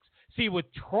context. See, with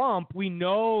Trump, we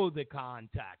know the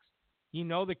context. You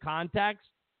know the context?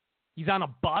 He's on a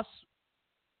bus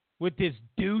with this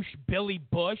douche, Billy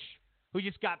Bush, who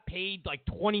just got paid like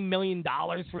 $20 million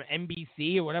from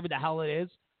NBC or whatever the hell it is.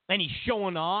 And he's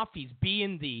showing off. He's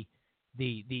being the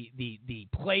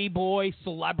playboy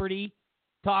celebrity,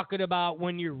 talking about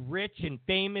when you're rich and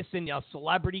famous and a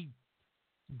celebrity,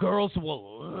 girls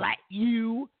will let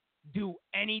you do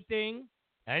anything.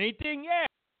 Anything? Yeah,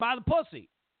 by the pussy.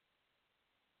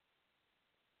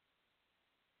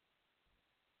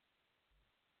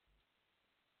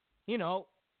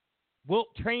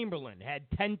 Wilt Chamberlain had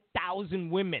 10,000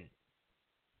 women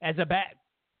as a bet.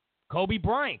 Kobe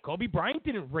Bryant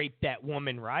didn't rape that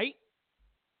woman, right?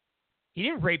 He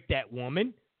didn't rape that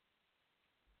woman.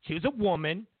 She was a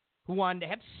woman who wanted to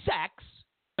have sex.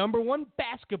 Number one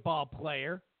basketball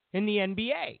player in the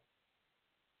NBA.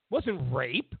 Wasn't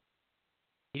rape.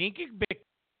 He didn't get victim.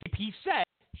 He said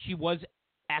she was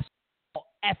an asshole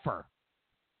effer.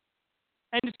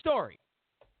 End of story.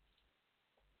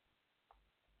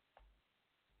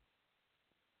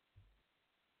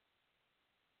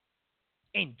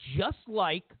 And just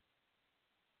like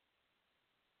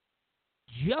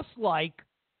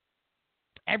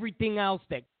everything else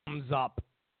that comes up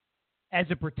as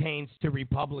it pertains to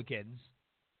Republicans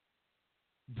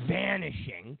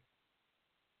vanishing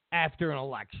after an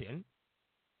election.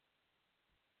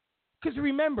 Because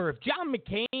remember, if John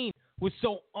McCain was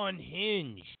so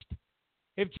unhinged,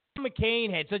 if John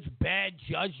McCain had such bad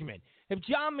judgment, if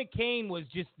John McCain was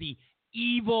just the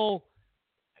evil,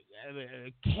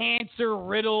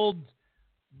 cancer-riddled,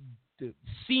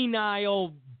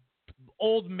 senile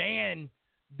old man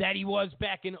that he was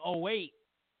back in 2008,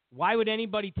 why would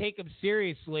anybody take him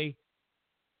seriously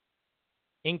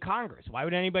in Congress? Why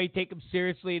would anybody take him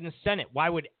seriously in the Senate? Why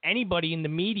would anybody in the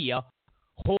media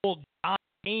hold John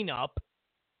McCain up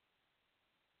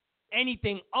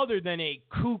anything other than a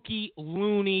kooky,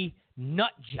 loony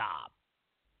nut job?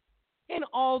 And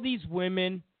all these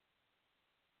women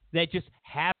that just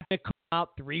happen to come out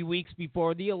 3 weeks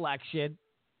before the election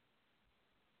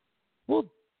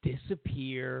will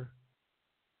disappear.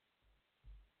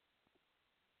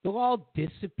 They'll all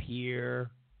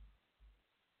disappear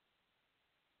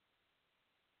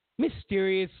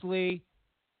mysteriously.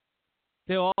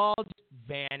 They'll all just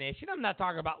vanish. And I'm not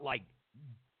talking about like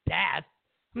death.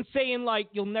 I'm saying like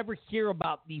you'll never hear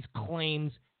about these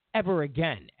claims ever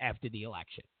again after the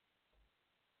election.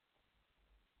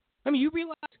 I mean, you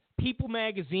realize People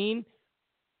Magazine,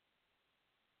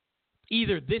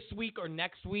 either this week or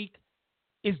next week,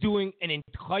 is doing an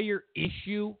entire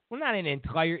issue. Well, not an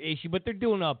entire issue, but they're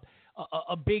doing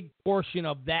a big portion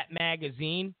of that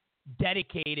magazine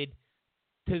dedicated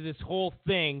to this whole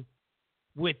thing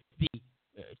with the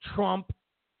Trump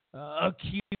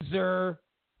accuser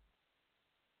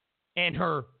and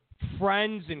her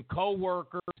friends and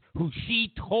coworkers who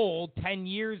she told 10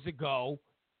 years ago,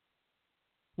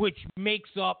 which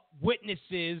makes up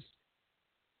witnesses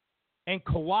and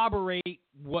corroborate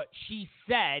what she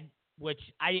said, which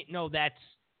I didn't know that's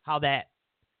how that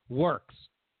works.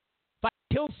 If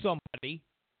I kill somebody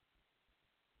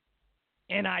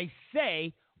and I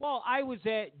say, well, I was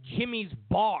at Jimmy's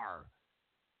bar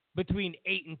between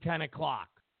 8 and 10 o'clock,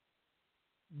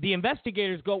 the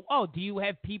investigators go, oh, do you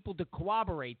have people to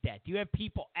corroborate that? Do you have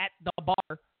people at the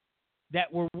bar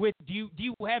that were with you? Do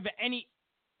you have any?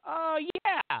 Oh,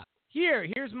 yeah.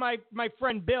 Here's my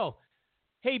friend Bill.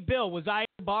 Hey, Bill, was I at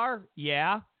the bar?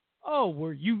 Yeah. Oh,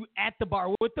 were you at the bar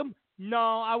with them?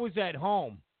 No, I was at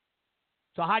home.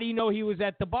 So how do you know he was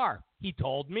at the bar? He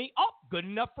told me. Oh, good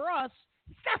enough for us.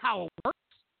 That's not how it works.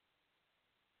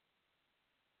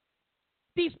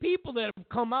 These people that have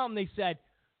come out and they said,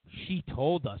 she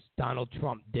told us Donald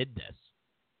Trump did this.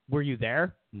 Were you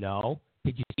there? No.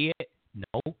 Did you see it?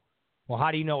 No. Well,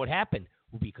 how do you know it happened?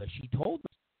 Well, because she told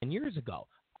us 10 years ago.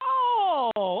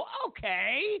 Oh,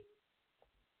 okay.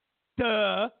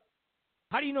 Duh.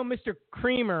 How do you know Mr.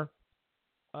 Creamer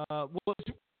was?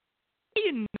 He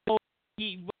didn't know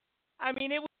he. I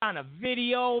mean, it was on a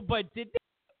video, but did they?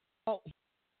 Oh,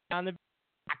 on the.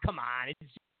 Come on, it's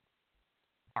just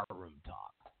our room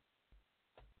talk.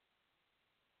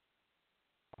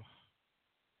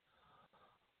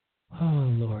 Oh,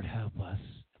 Lord help us.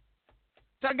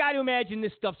 So I got to imagine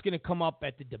this stuff's going to come up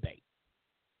at the debate.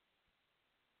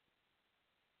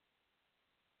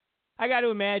 I got to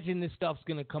imagine this stuff's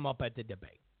going to come up at the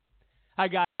debate. I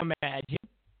got to imagine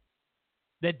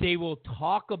that they will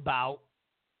talk about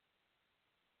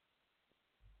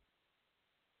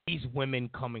these women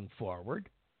coming forward.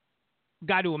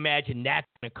 Got to imagine that's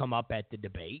going to come up at the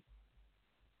debate.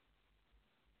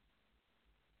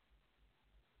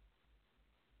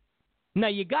 Now,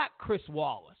 you got Chris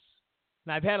Wallace.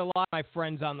 And I've had a lot of my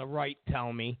friends on the right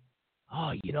tell me,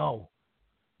 oh, you know,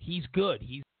 he's good.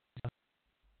 He's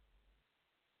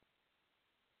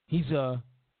a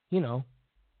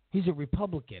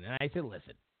Republican. And I said,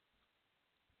 listen,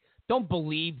 don't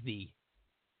believe the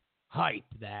hype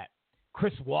that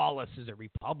Chris Wallace is a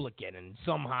Republican and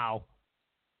somehow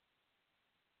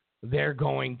they're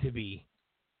going to be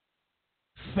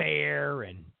fair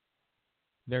and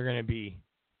they're going to be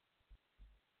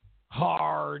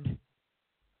hard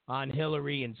on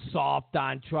Hillary and soft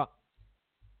on Trump.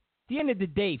 At the end of the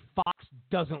day, Fox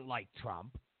doesn't like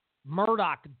Trump.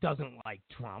 Murdoch doesn't like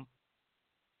Trump.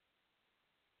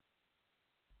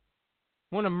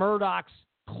 One of Murdoch's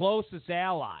closest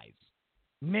allies,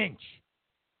 Minch,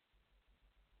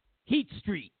 Heat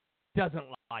Street, doesn't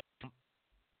like Trump.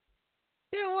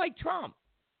 They don't like Trump.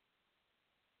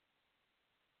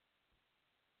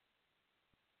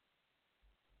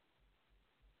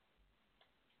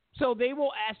 So they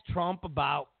will ask Trump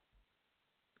about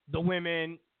the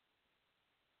women,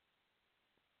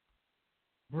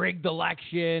 rigged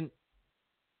election,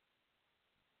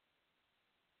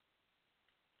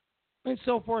 and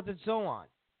so forth and so on.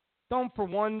 Don't for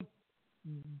one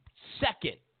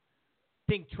second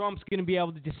think Trump's going to be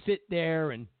able to just sit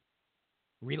there and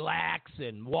relax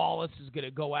and Wallace is going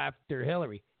to go after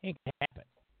Hillary. Ain't going to happen.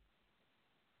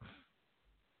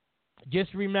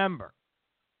 Just remember,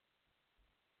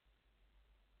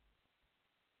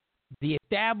 the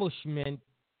establishment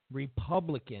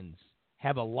Republicans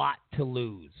have a lot to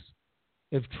lose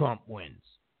if Trump wins.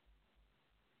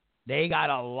 They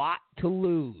got a lot to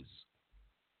lose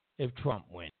if Trump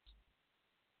wins.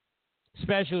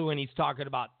 Especially when he's talking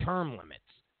about term limits.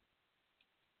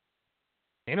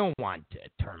 They don't want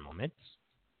term limits.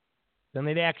 Then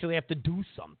they'd actually have to do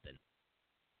something.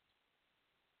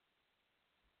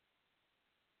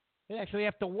 They actually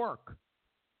have to work.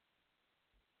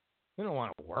 They don't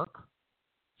want to work.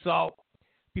 So,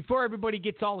 before everybody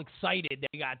gets all excited,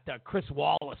 they got Chris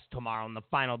Wallace tomorrow in the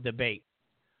final debate.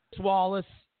 Chris Wallace,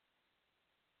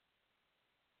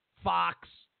 Fox,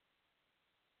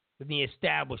 and the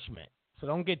establishment. So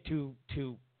don't get too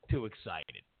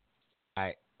excited. All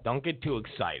right, don't get too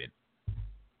excited.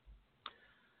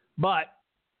 But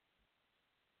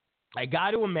I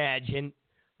got to imagine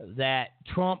that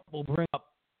Trump will bring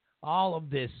up all of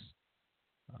this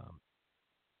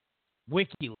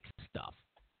WikiLeaks stuff.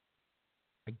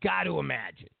 I got to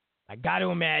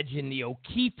imagine the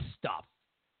O'Keefe stuff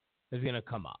is going to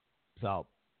come up. So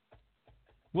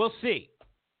we'll see.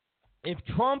 If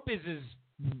Trump is as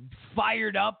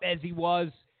fired up as he was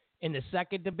in the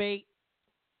second debate,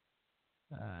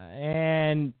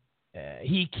 and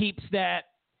he keeps that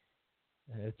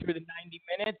through the 90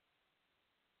 minutes,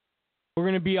 we're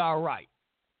going to be all right.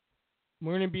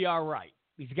 We're going to be all right.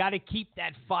 He's got to keep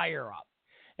that fire up.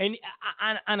 And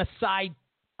on a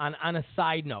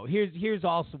side note, here's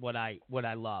also what I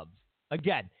love.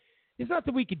 Again, There's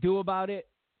nothing we could do about it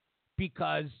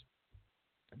because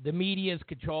the media is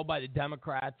controlled by the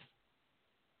Democrats.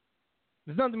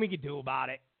 There's nothing we could do about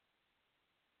it.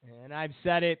 And I've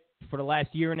said it for the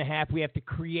last year and a half. We have to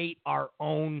create our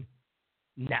own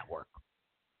network.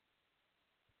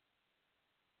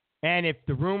 And if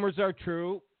the rumors are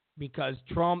true, because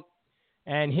Trump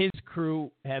and his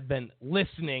crew have been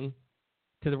listening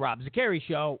to the Rob Zicari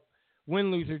Show,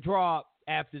 win, lose, or draw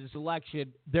after this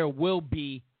election, there will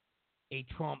be a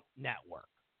Trump network.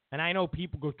 And I know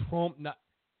people go, Trump,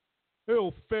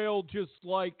 it'll fail just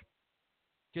like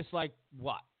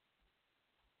what?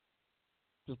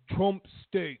 The Trump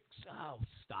steaks. Oh,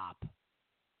 stop.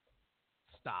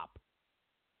 Stop.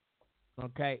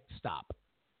 Okay? Stop.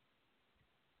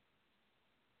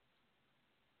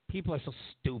 People are so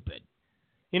stupid.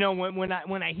 You know, when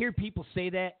I hear people say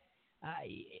that,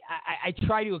 I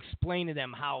try to explain to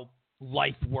them how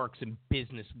life works and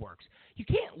business works. You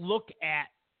can't look at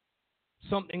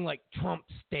something like Trump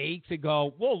steaks and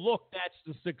go, well, look, that's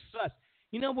the success.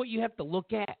 You know what you have to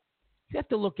look at? You have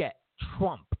to look at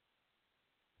Trump.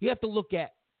 You have to look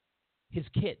at his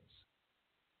kids.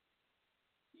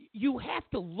 You have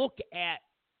to look at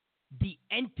the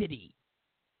entity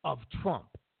of Trump.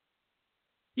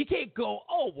 You can't go,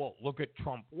 oh, well, look at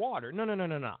Trump water. No.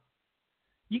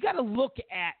 You got to look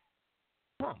at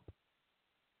Trump.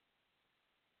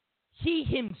 He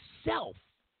himself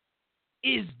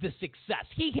is the success.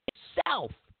 He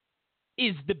himself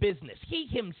is the business. He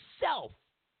himself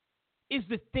is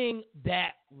the thing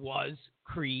that was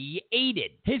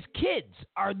created. His kids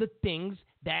are the things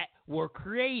that were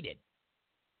created.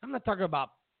 I'm not talking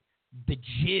about the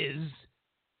jizz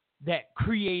that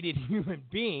created human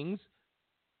beings.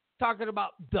 I'm talking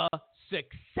about the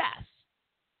success,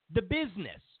 the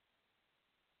business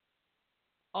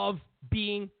of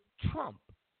being Trump.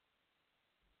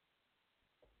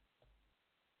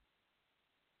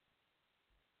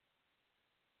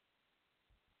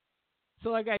 So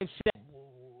like I said,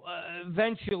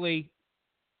 eventually,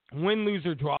 win, lose,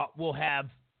 or draw, we'll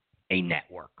have a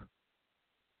network.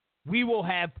 We will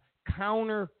have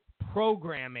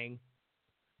counter-programming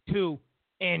to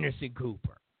Anderson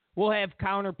Cooper. We'll have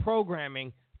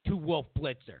counter-programming to Wolf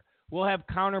Blitzer. We'll have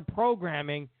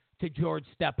counter-programming to George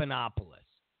Stephanopoulos.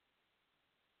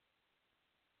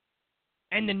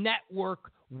 And the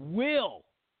network will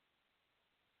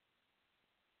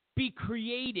be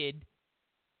created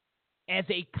as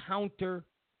a counter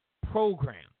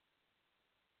program.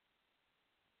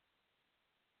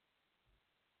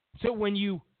 So when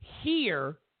you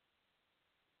hear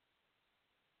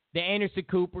the Anderson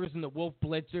Coopers and the Wolf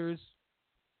Blitzers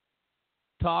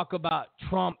talk about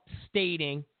Trump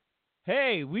stating,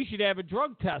 hey, we should have a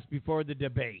drug test before the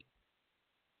debate,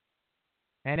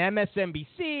 and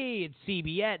MSNBC and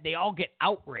CBS, they all get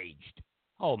outraged.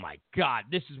 Oh, my God,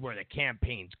 this is where the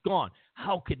campaign's gone.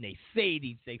 How can they say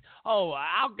these things? Oh,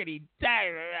 how can he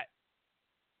say that?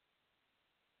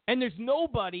 And there's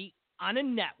nobody on a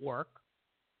network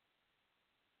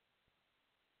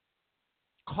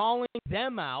calling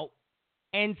them out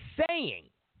and saying,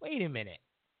 wait a minute,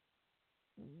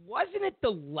 wasn't it the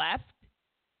left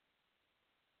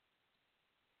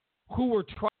who were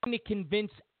trying to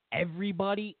convince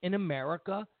everybody in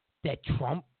America that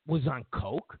Trump was on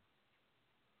coke?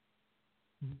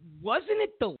 Wasn't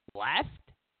it the left?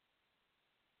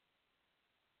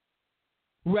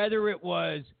 Whether it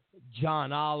was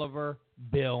John Oliver,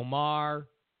 Bill Maher,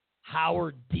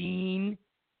 Howard Dean.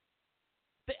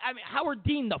 Howard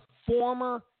Dean, the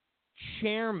former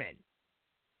chairman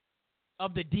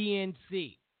of the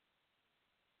DNC.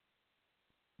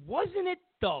 Wasn't it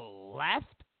the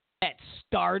left that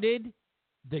started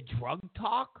the drug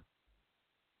talk?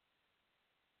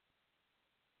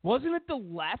 Wasn't it the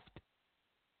left?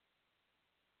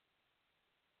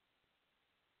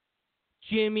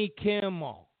 Jimmy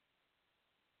Kimmel,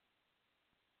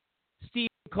 Stephen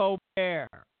Colbert. I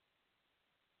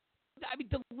mean,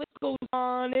 the list goes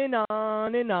on and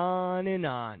on and on and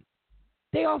on.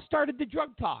 They all started the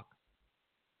drug talk.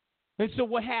 And so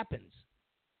what happens?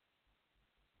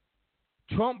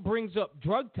 Trump brings up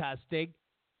drug testing,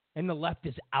 and the left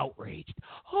is outraged.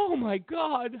 Oh, my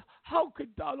God, how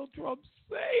could Donald Trump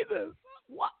say this?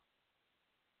 What?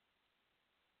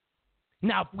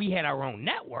 Now, if we had our own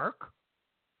network,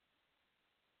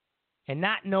 and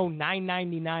not no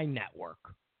 999 network,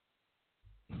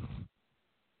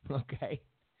 okay,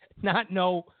 not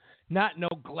no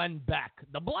Glenn Beck,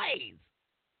 The Blaze,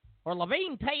 or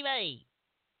Levine TV.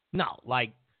 No,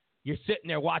 like you're sitting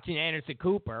there watching Anderson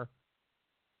Cooper,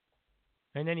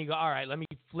 and then you go, all right, let me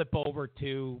flip over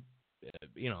to,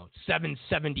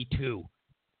 772.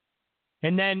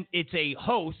 And then it's a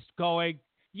host going,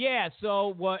 yeah,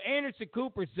 so what Anderson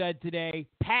Cooper said today,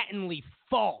 patently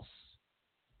false.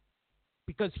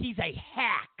 Because he's a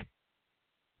hack.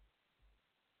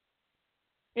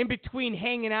 In between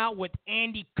hanging out with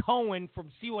Andy Cohen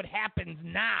from See What Happens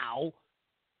Now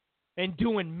and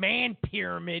doing man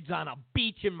pyramids on a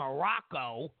beach in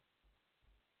Morocco,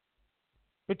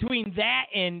 between that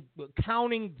and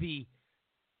counting the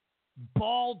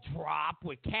ball drop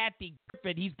with Kathy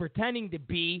Griffin, he's pretending to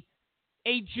be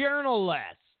a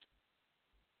journalist.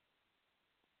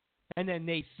 And then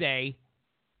they say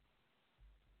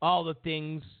all the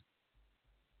things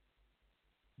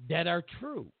that are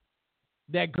true,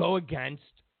 that go against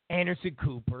Anderson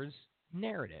Cooper's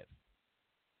narrative.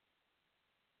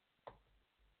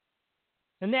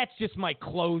 And that's just my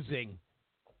closing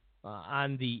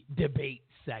on the debate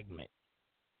segment.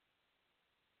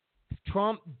 If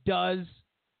Trump does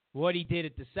what he did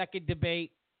at the second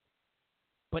debate,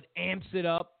 but amps it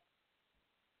up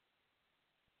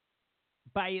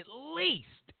by at least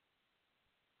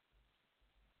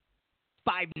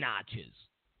 5 notches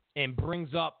and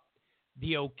brings up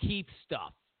the O'Keefe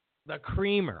stuff, the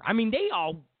Creamer. I mean, they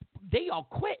all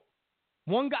quit.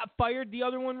 One got fired, the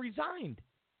other one resigned.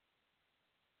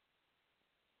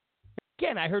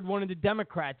 Again, I heard one of the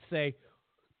Democrats say,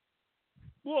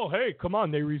 well, hey, come on,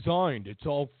 they resigned. It's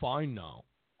all fine now.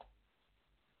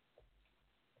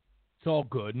 It's all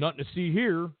good. Nothing to see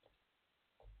here.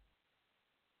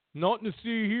 Nothing to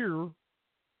see here.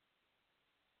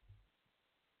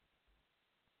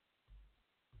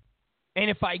 And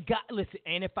if I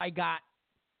got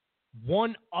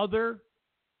one other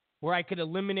where I could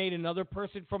eliminate another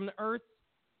person from the earth,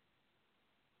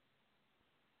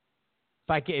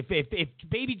 if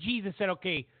Baby Jesus said,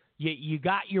 okay, you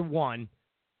got your one,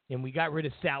 and we got rid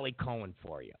of Sally Cohen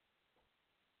for you.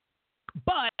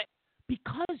 But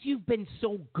because you've been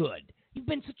so good, you've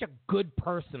been such a good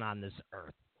person on this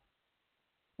earth,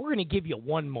 we're going to give you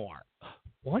one more.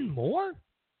 One more?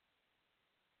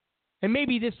 And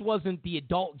maybe this wasn't the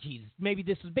adult Jesus. Maybe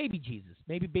this is Baby Jesus.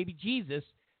 Maybe Baby Jesus,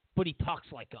 but he talks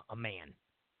like a man.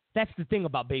 That's the thing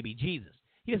about Baby Jesus.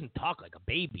 He doesn't talk like a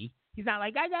baby. He's not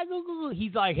like,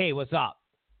 he's like, hey, what's up?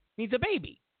 He's a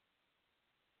baby.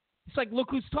 It's like, look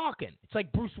who's talking. It's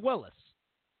like Bruce Willis.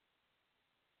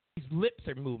 His lips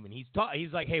are moving. He's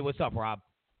like, hey, what's up, Rob?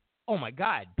 Oh, my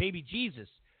God, Baby Jesus.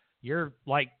 You're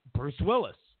like Bruce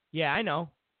Willis. Yeah, I know.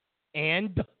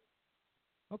 And,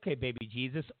 okay, Baby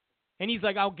Jesus. And he's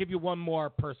like, I'll give you one more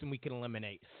person we can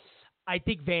eliminate. I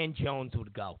think Van Jones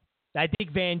would go. I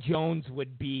think Van Jones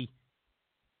would be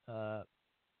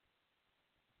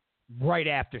right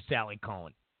after Sally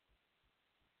Cohen.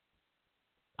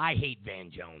 I hate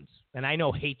Van Jones. And I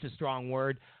know hate's a strong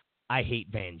word. I hate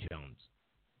Van Jones.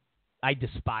 I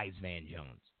despise Van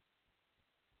Jones.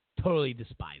 Totally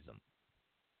despise him.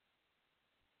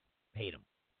 Hate him.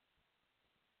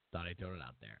 Thought I'd throw it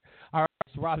out there. All right,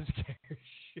 it's Rob Zicari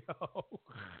Show.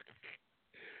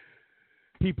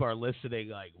 People are listening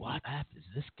like, what is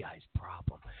this guy's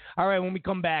problem? All right, when we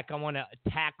come back, I want to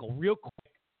tackle real quick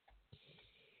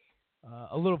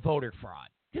a little voter fraud.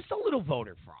 Just a little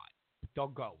voter fraud.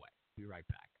 Don't go away. Be right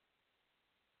back.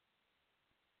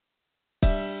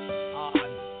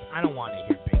 I don't want to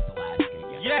hear Big Alaska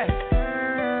again. Yes.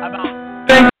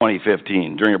 About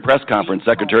 2015. During a press conference,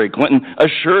 Secretary Clinton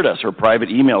assured us her private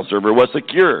email server was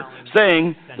secure,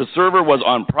 saying the server was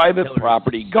on private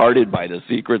property guarded by the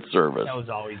Secret Service.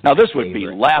 Now, this would be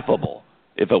laughable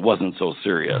if it wasn't so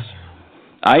serious.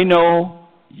 I know,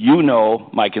 you know,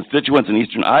 my constituents in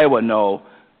eastern Iowa know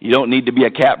you don't need to be a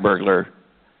cat burglar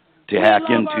to hack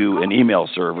into an email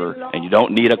server, and you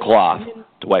don't need a cloth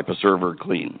to wipe a server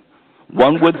clean.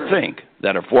 One would think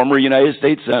that a former United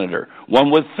States Senator,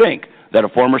 one would think that a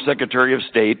former Secretary of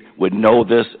State would know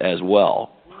this as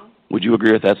well. Would you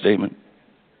agree with that statement?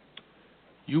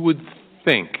 You would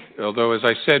think, although as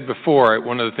I said before,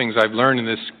 one of the things I've learned in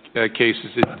this case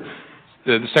is that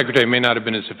the Secretary may not have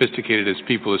been as sophisticated as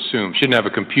people assume. She didn't have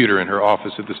a computer in her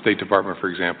office at the State Department, for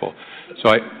example.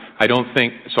 So I don't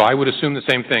think, so I would assume the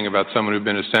same thing about someone who'd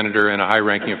been a senator and a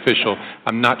high-ranking official.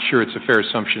 I'm not sure it's a fair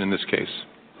assumption in this case.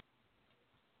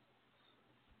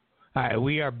 All right,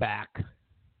 we are back,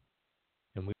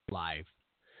 and we're live.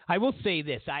 I will say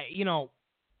this,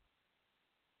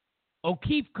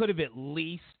 O'Keefe could have at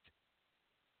least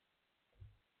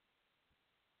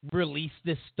released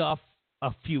this stuff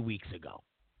a few weeks ago.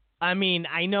 I mean,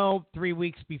 I know 3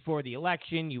 weeks before the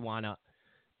election, you want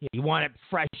it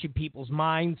fresh in people's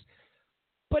minds,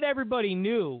 but everybody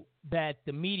knew that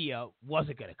the media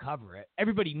wasn't going to cover it.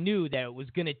 Everybody knew that it was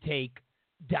going to take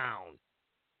down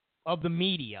of the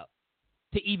media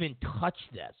to even touch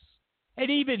this. And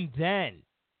even then,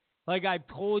 like I've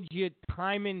told you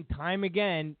time and time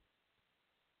again,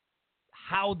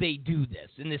 how they do this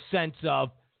in the sense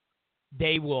of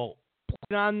they will put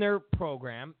it on their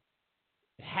program,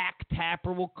 Hack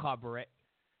Tapper will cover it,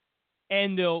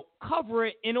 and they'll cover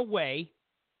it in a way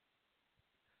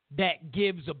that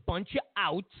gives a bunch of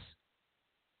outs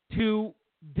to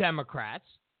Democrats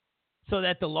so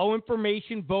that the low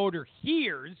information voter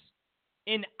hears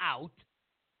an out,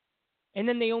 and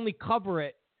then they only cover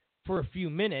it for a few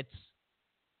minutes.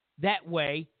 That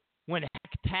way, when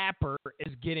Hack Tapper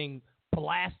is getting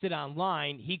blasted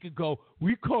online, he could go,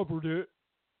 "We covered it."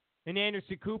 And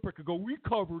Anderson Cooper could go, "We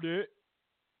covered it."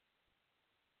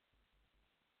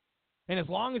 And as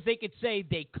long as they could say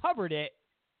they covered it,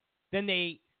 then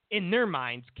they, in their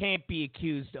minds, can't be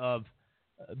accused of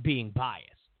being biased.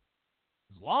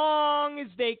 As long as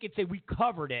they could say, "We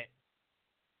covered it,"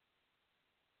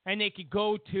 and they could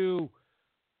go to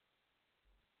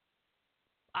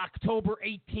October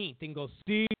 18th and go,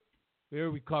 "See, here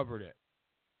we covered it."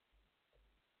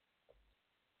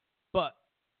 But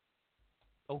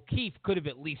O'Keefe could have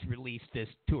at least released this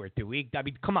 2 or 3 weeks. I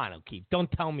mean, come on, O'Keefe. Don't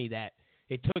tell me that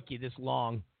it took you this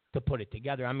long to put it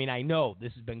together. I mean, I know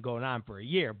this has been going on for a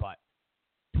year, but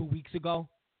 2 weeks ago?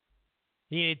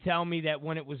 You didn't tell me that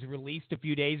when it was released a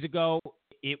few days ago,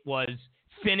 it was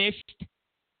finished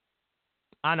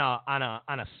on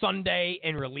a Sunday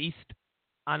and released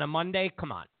on a Monday?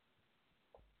 Come on.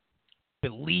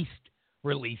 At least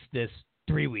released this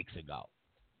 3 weeks ago.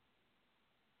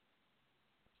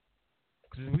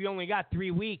 Because we only got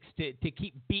 3 weeks to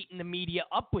keep beating the media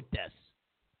up with this.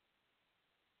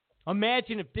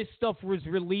 Imagine if this stuff was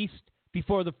released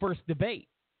before the first debate.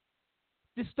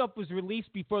 If this stuff was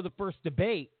released before the first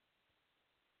debate,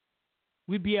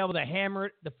 we'd be able to hammer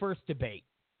it the first debate.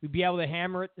 We'd be able to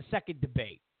hammer it the second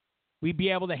debate. We'd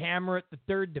be able to hammer it the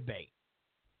third debate.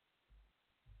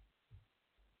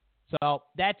 So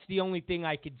that's the only thing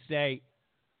I could say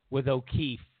with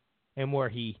O'Keefe and where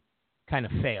he kind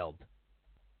of failed.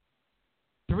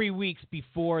 3 weeks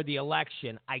before the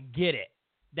election, I get it.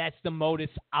 That's the modus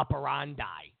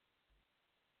operandi.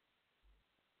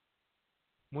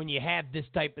 When you have this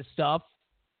type of stuff,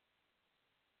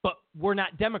 but we're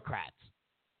not Democrats.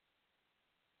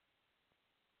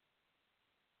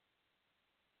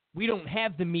 We don't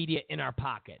have the media in our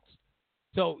pockets.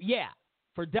 So, yeah,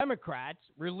 for Democrats,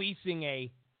 releasing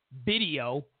a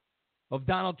video of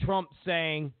Donald Trump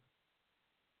saying,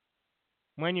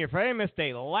 "When you're famous,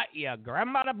 they let you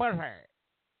grandma the butter."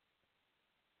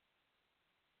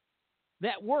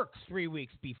 That works 3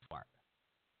 weeks before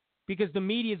because the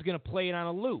media is going to play it on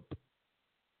a loop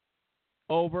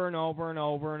over and over and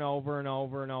over and over and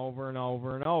over and over and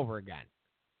over and over again.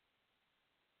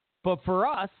 But for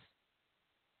us,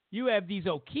 you have these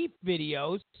O'Keefe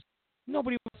videos.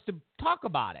 Nobody wants to talk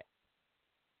about it.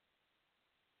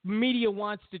 Media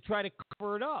wants to try to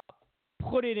cover it up,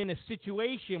 put it in a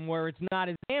situation where it's not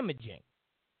as damaging.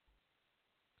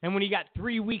 And when you got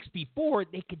 3 weeks before,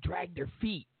 they could drag their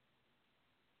feet.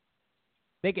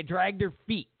 They could drag their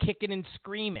feet, kicking and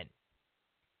screaming.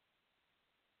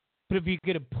 But if you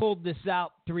could have pulled this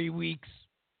out 3 weeks,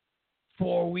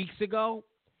 4 weeks ago,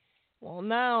 well,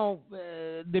 now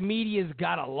the media's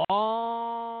got a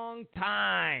long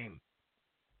time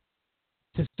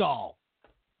to stall.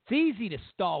 It's easy to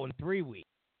stall in 3 weeks.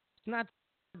 It's not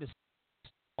hard to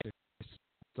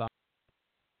stall.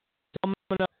 So I'm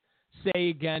going to say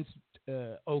against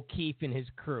O'Keefe and his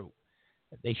crew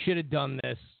that they should have done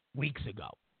this weeks ago.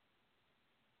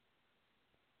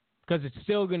 Because it's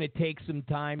still going to take some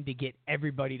time to get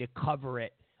everybody to cover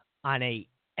it on a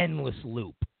endless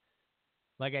loop.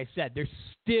 Like I said, they're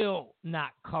still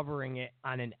not covering it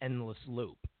on an endless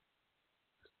loop.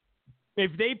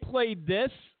 If they played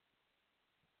this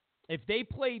like they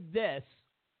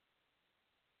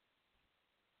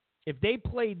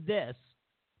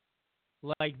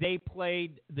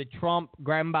played the Trump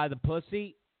grab him by the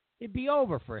pussy, it'd be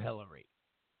over for Hillary.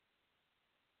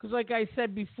 Because like I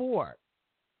said before,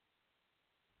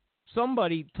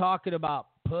 somebody talking about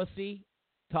pussy,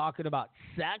 talking about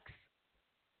sex,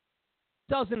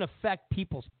 doesn't affect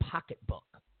people's pocketbook.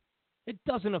 It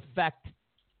doesn't affect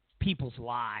people's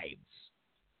lives.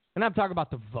 And I'm talking about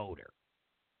the voter.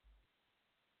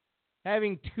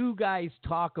 Having two guys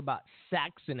talk about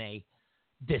sex in a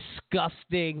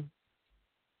disgusting,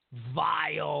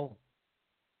 vile,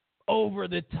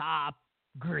 over-the-top,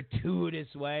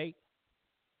 gratuitous way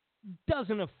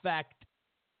doesn't affect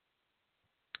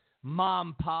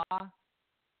mom, pa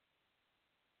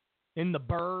in the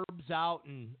burbs out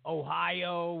in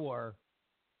Ohio or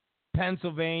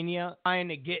Pennsylvania trying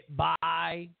to get by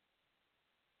guy,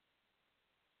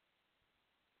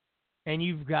 and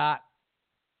you've got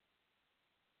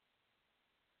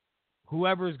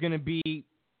whoever's going to be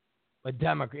a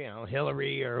Democrat,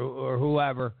 Hillary or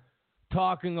whoever,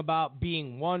 talking about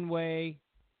being one way,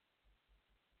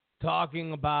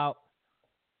 talking about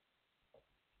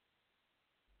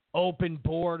open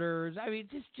borders. I mean,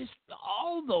 just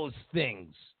all those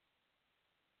things.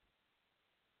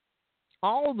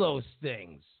 All those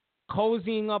things.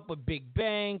 Cozying up with big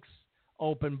banks,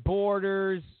 open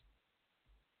borders.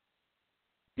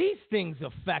 These things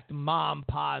affect mom,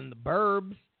 pa, and the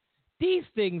burbs. These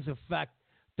things affect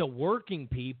the working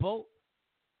people.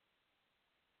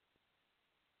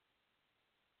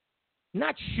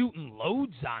 Not shooting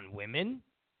loads on women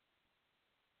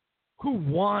who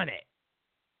want it.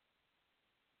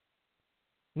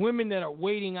 Women that are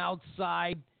waiting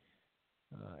outside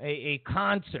a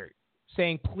concert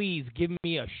saying, please give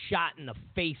me a shot in the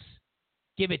face.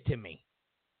 Give it to me.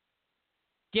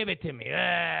 Give it to me.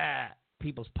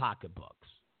 People's pocketbooks.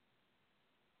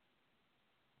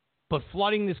 But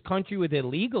flooding this country with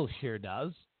illegals sure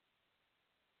does.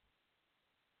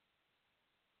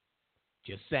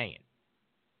 Just saying.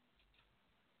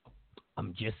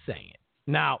 I'm just saying.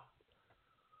 Now,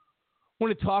 I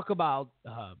want to talk about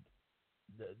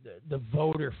the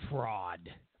voter fraud.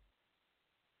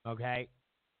 Okay?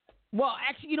 Well,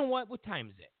 actually, you know what? What time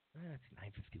is it? It's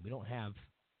 9:50. We don't have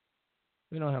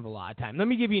a lot of time. Let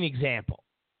me give you an example,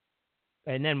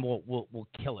 and then we'll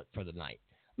kill it for the night.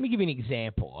 Let me give you an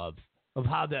example of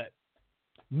how the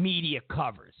media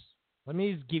covers. Let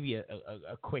me just give you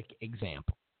a quick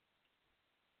example.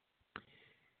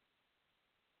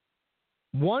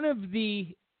 One of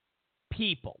the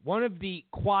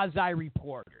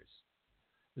quasi-reporters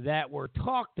that were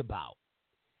talked about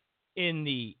in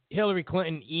the Hillary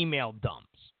Clinton email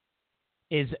dumps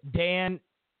is Dan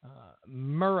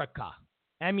Murica,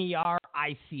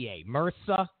 M-E-R-I-C-A.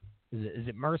 MRSA? Is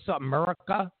it MRSA?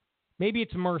 Murica? Maybe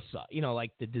it's MRSA,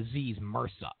 like the disease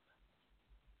MRSA.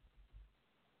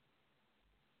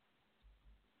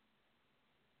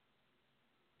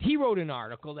 He wrote an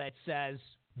article that says,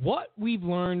 what we've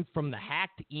learned from the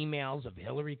hacked emails of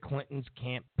Hillary Clinton's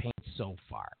campaign so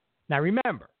far. Now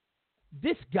remember,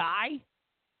 this guy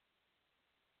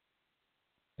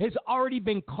has already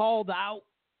been called out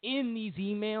in these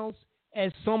emails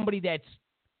as somebody that's,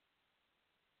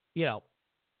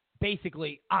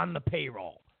 basically on the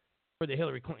payroll for the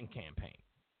Hillary Clinton campaign.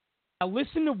 Now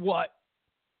listen to what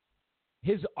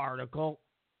his article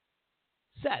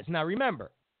says. Now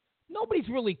remember, nobody's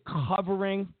really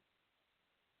covering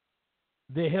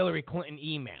the Hillary Clinton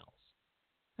emails.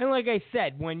 And like I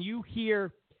said, when you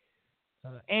hear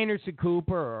Anderson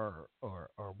Cooper or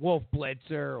Wolf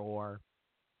Blitzer or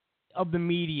of the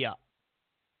media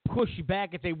push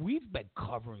back and say, we've been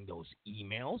covering those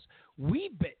emails.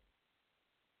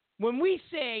 When we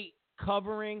say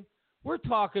covering, we're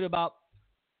talking about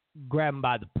grab 'em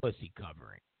by the pussy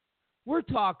covering. We're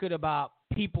talking about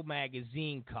People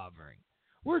Magazine covering.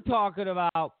 We're talking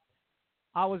about,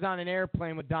 I was on an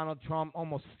airplane with Donald Trump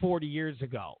almost 40 years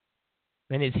ago,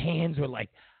 and his hands were like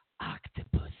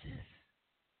octopuses.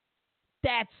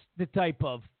 That's the type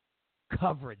of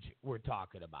coverage we're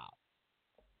talking about.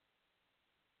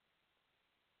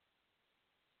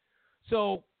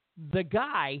 So the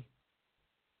guy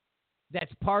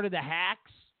that's part of the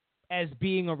hacks as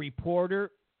being a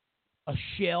reporter, a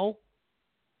shill,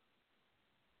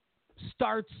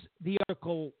 starts the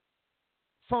article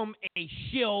from a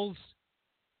shill's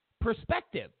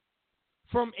perspective,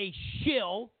 from a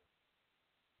shill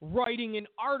writing an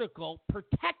article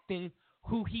protecting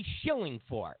who he's shilling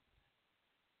for.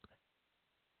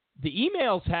 The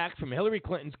emails hacked from Hillary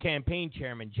Clinton's campaign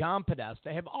chairman, John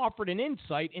Podesta, have offered an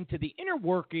insight into the inner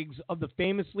workings of the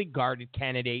famously guarded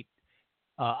candidate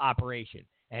operation.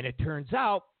 And it turns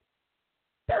out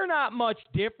they're not much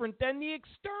different than the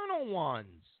external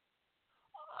ones.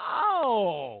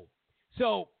 Oh,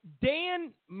 so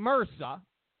Dan Murica,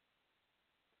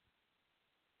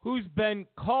 who's been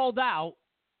called out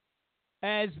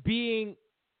as being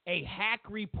a hack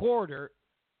reporter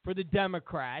for the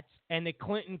Democrats and the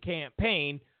Clinton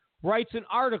campaign, writes an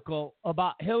article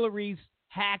about Hillary's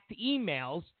hacked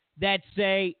emails that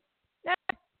say,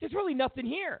 there's really nothing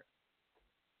here.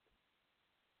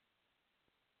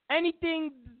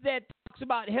 Anything that talks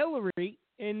about Hillary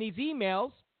in these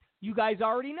emails, you guys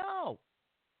already know.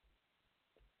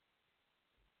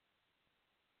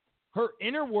 Her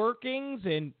inner workings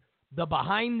and the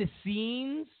behind the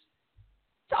scenes,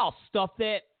 it's all stuff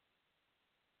that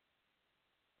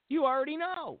you already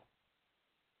know.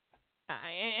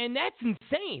 And that's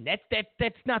insane.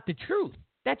 That's not the truth.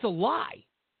 That's a lie.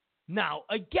 Now,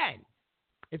 again,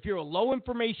 if you're a low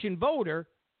information voter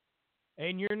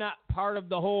and you're not part of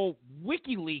the whole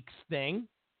WikiLeaks thing,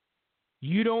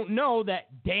 you don't know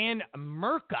that Dan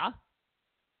Merca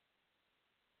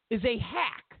is a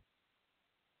hack.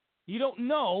 You don't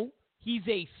know he's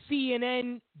a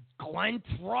CNN Glenn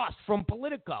Truss from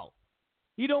Politico.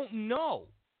 You don't know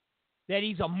that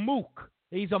he's a mook,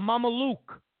 that he's a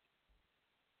Mameluke,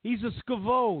 he's a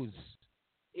Scavose.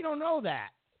 You don't know that.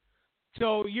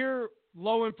 So you're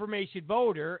low information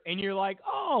voter and you're like,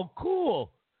 oh,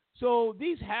 cool. So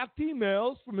these hacked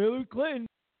emails from Hillary Clinton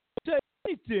don't say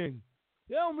anything.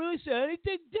 They don't really say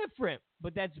anything different.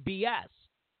 But that's BS.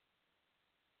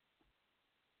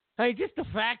 I mean, just the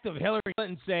fact of Hillary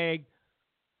Clinton saying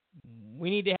we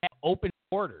need to have open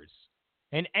borders,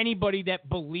 and anybody that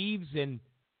believes in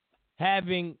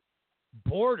having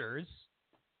borders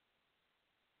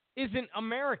isn't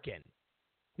American.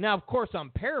 Now, of course, I'm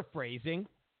paraphrasing,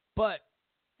 but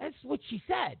that's what she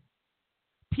said.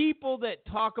 People that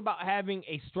talk about having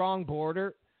a strong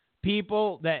border,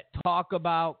 people that talk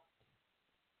about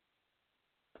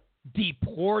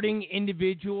deporting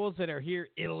individuals that are here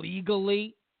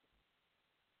illegally,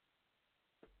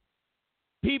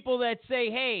 people that say,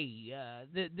 hey,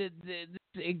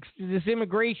 this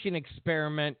immigration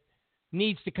experiment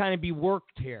needs to kind of be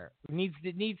worked here.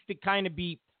 It needs to kind of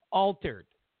be altered.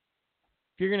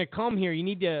 If you're going to come here, you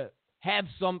need to have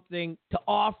something to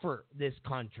offer this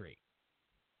country.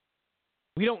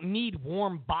 We don't need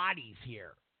warm bodies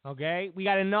here, okay? We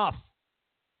got enough.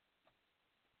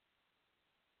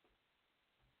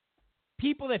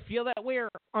 People that feel that way are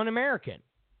un-American.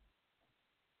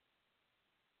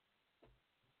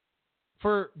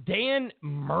 For Dan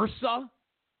Mercer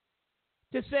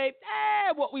to say,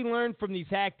 what we learned from these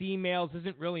hacked emails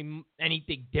isn't really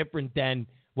anything different than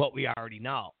what we already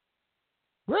know.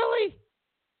 Really?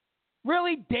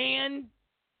 Really, Dan?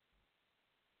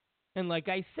 And like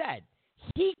I said,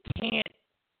 he can't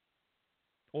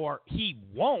or he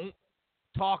won't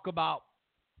talk about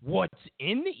what's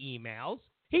in the emails.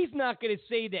 He's not going to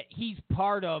say that he's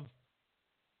part of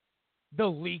the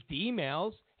leaked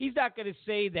emails. He's not going to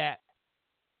say that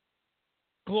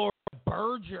Gloria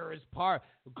Berger is part,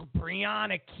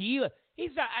 Brianna Keeler.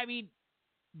 He's not, I mean,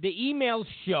 the emails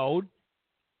showed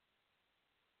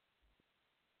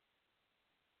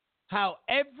how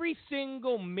every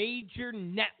single major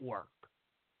network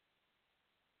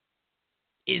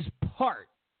is part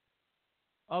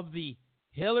of the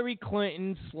Hillary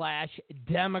Clinton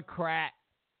 / Democrat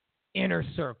inner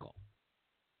circle.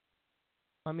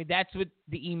 I mean, that's what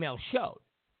the email showed.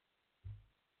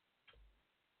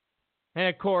 And,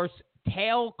 of course,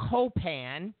 Tal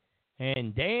Copan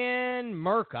and Dan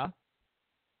Merca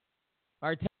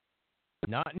are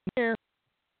not in here.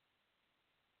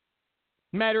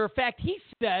 Matter of fact, he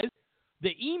says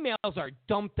the emails are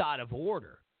dumped out of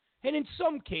order, and in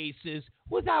some cases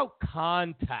without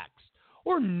context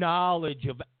or knowledge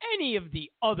of any of the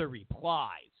other replies.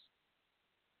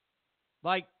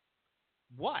 Like,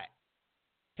 what?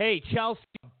 Hey, Chelsea,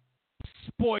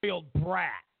 spoiled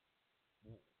brat.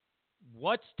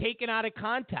 What's taken out of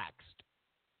context?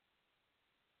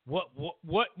 What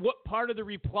part of the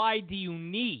reply do you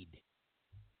need?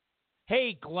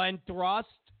 Hey, Glenn Thrust,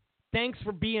 thanks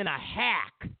for being a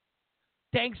hack.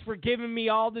 Thanks for giving me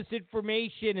all this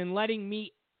information and letting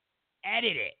me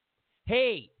edit it.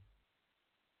 Hey,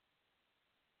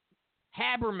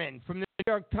 Haberman from the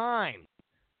New York Times,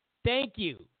 thank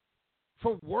you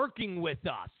for working with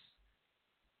us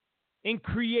in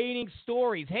creating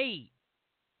stories. Hey,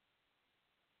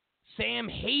 Sam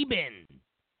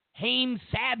Haim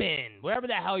Sabin, whatever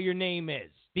the hell your name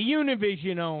is, the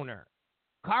Univision owner,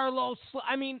 Carlos,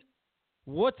 I mean,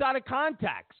 what's out of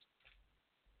context?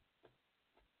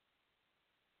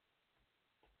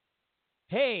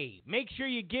 Hey, make sure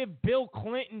you give Bill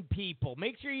Clinton people,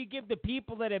 make sure you give the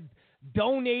people that have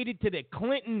donated to the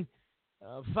Clinton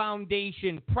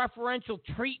Foundation preferential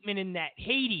treatment in that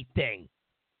Haiti thing.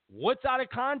 What's out of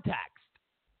context?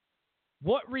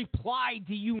 What reply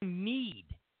do you need?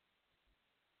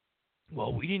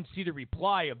 Well, we didn't see the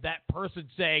reply of that person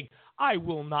saying, I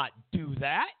will not do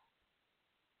that.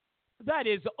 That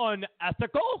is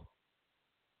unethical.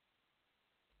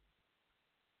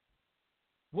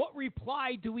 What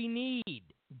reply do we need?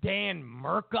 Dan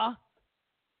Merca?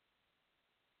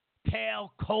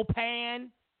 Tal Copan?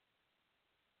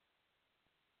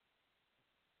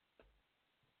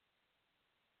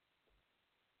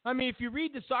 I mean, if you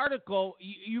read this article,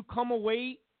 you come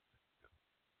away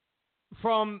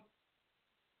from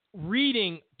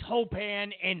reading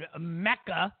Topan and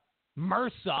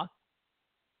Mercer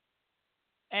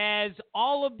as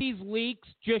all of these leaks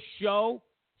just show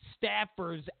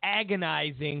staffers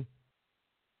agonizing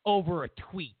over a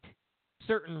tweet,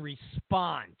 certain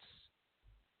response.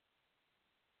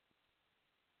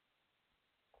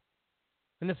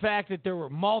 And the fact that there were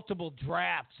multiple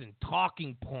drafts and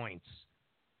talking points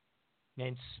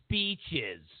and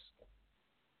speeches.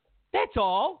 That's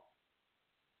all.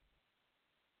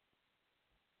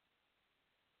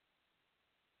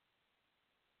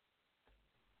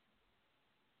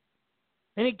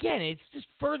 And again, it's just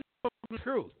further from the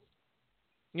truth.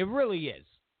 It really is.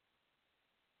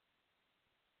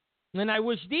 And I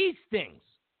wish these things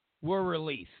were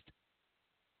released.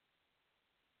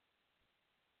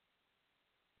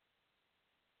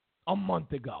 A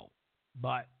month ago.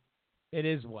 But it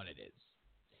is what it is.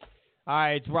 All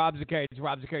right, it's Rob Zicari. It's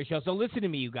Rob Zicari Show. So listen to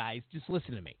me, you guys. Just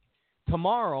listen to me.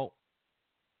 Tomorrow,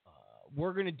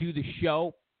 we're going to do the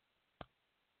show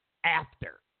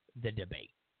after the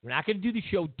debate. We're not going to do the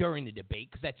show during the debate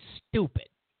because that's stupid.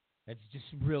 That's just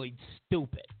really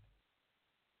stupid.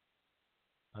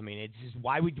 I mean, it's just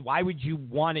why would you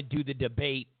want to do the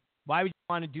debate? Why would you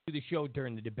want to do the show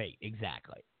during the debate?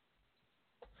 Exactly.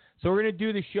 So we're going to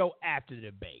do the show after the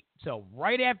debate. So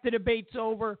right after the debate's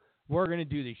over, we're going to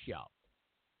do the show.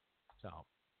 So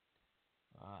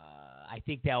I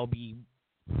think that will be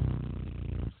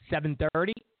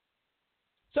 7:30.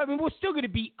 So I mean, we're still going to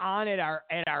be on at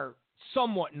our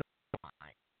somewhat normal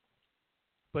time,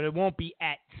 but it won't be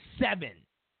at 7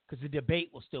 because the debate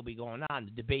will still be going on.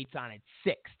 The debate's on at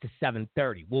 6 to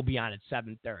 7:30. We'll be on at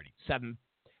 7:30,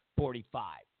 7:45,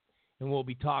 and we'll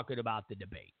be talking about the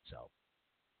debate. So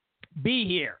be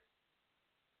here.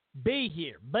 Be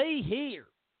here. Be here.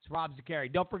 It's Rob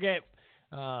Zicari. Don't forget,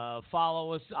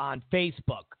 follow us on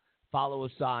Facebook. Follow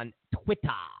us on Twitter.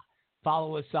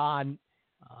 Follow us on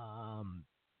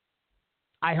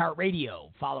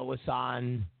iHeartRadio. Follow us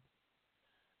on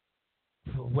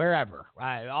wherever.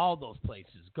 Right? All those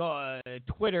places. Go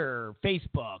Twitter,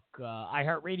 Facebook,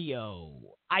 iHeartRadio,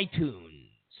 iTunes,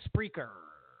 Spreaker,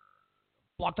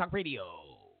 Blog Talk Radio.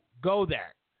 Go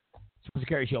there. It's the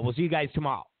Zicari Show. We'll see you guys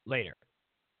tomorrow. Later.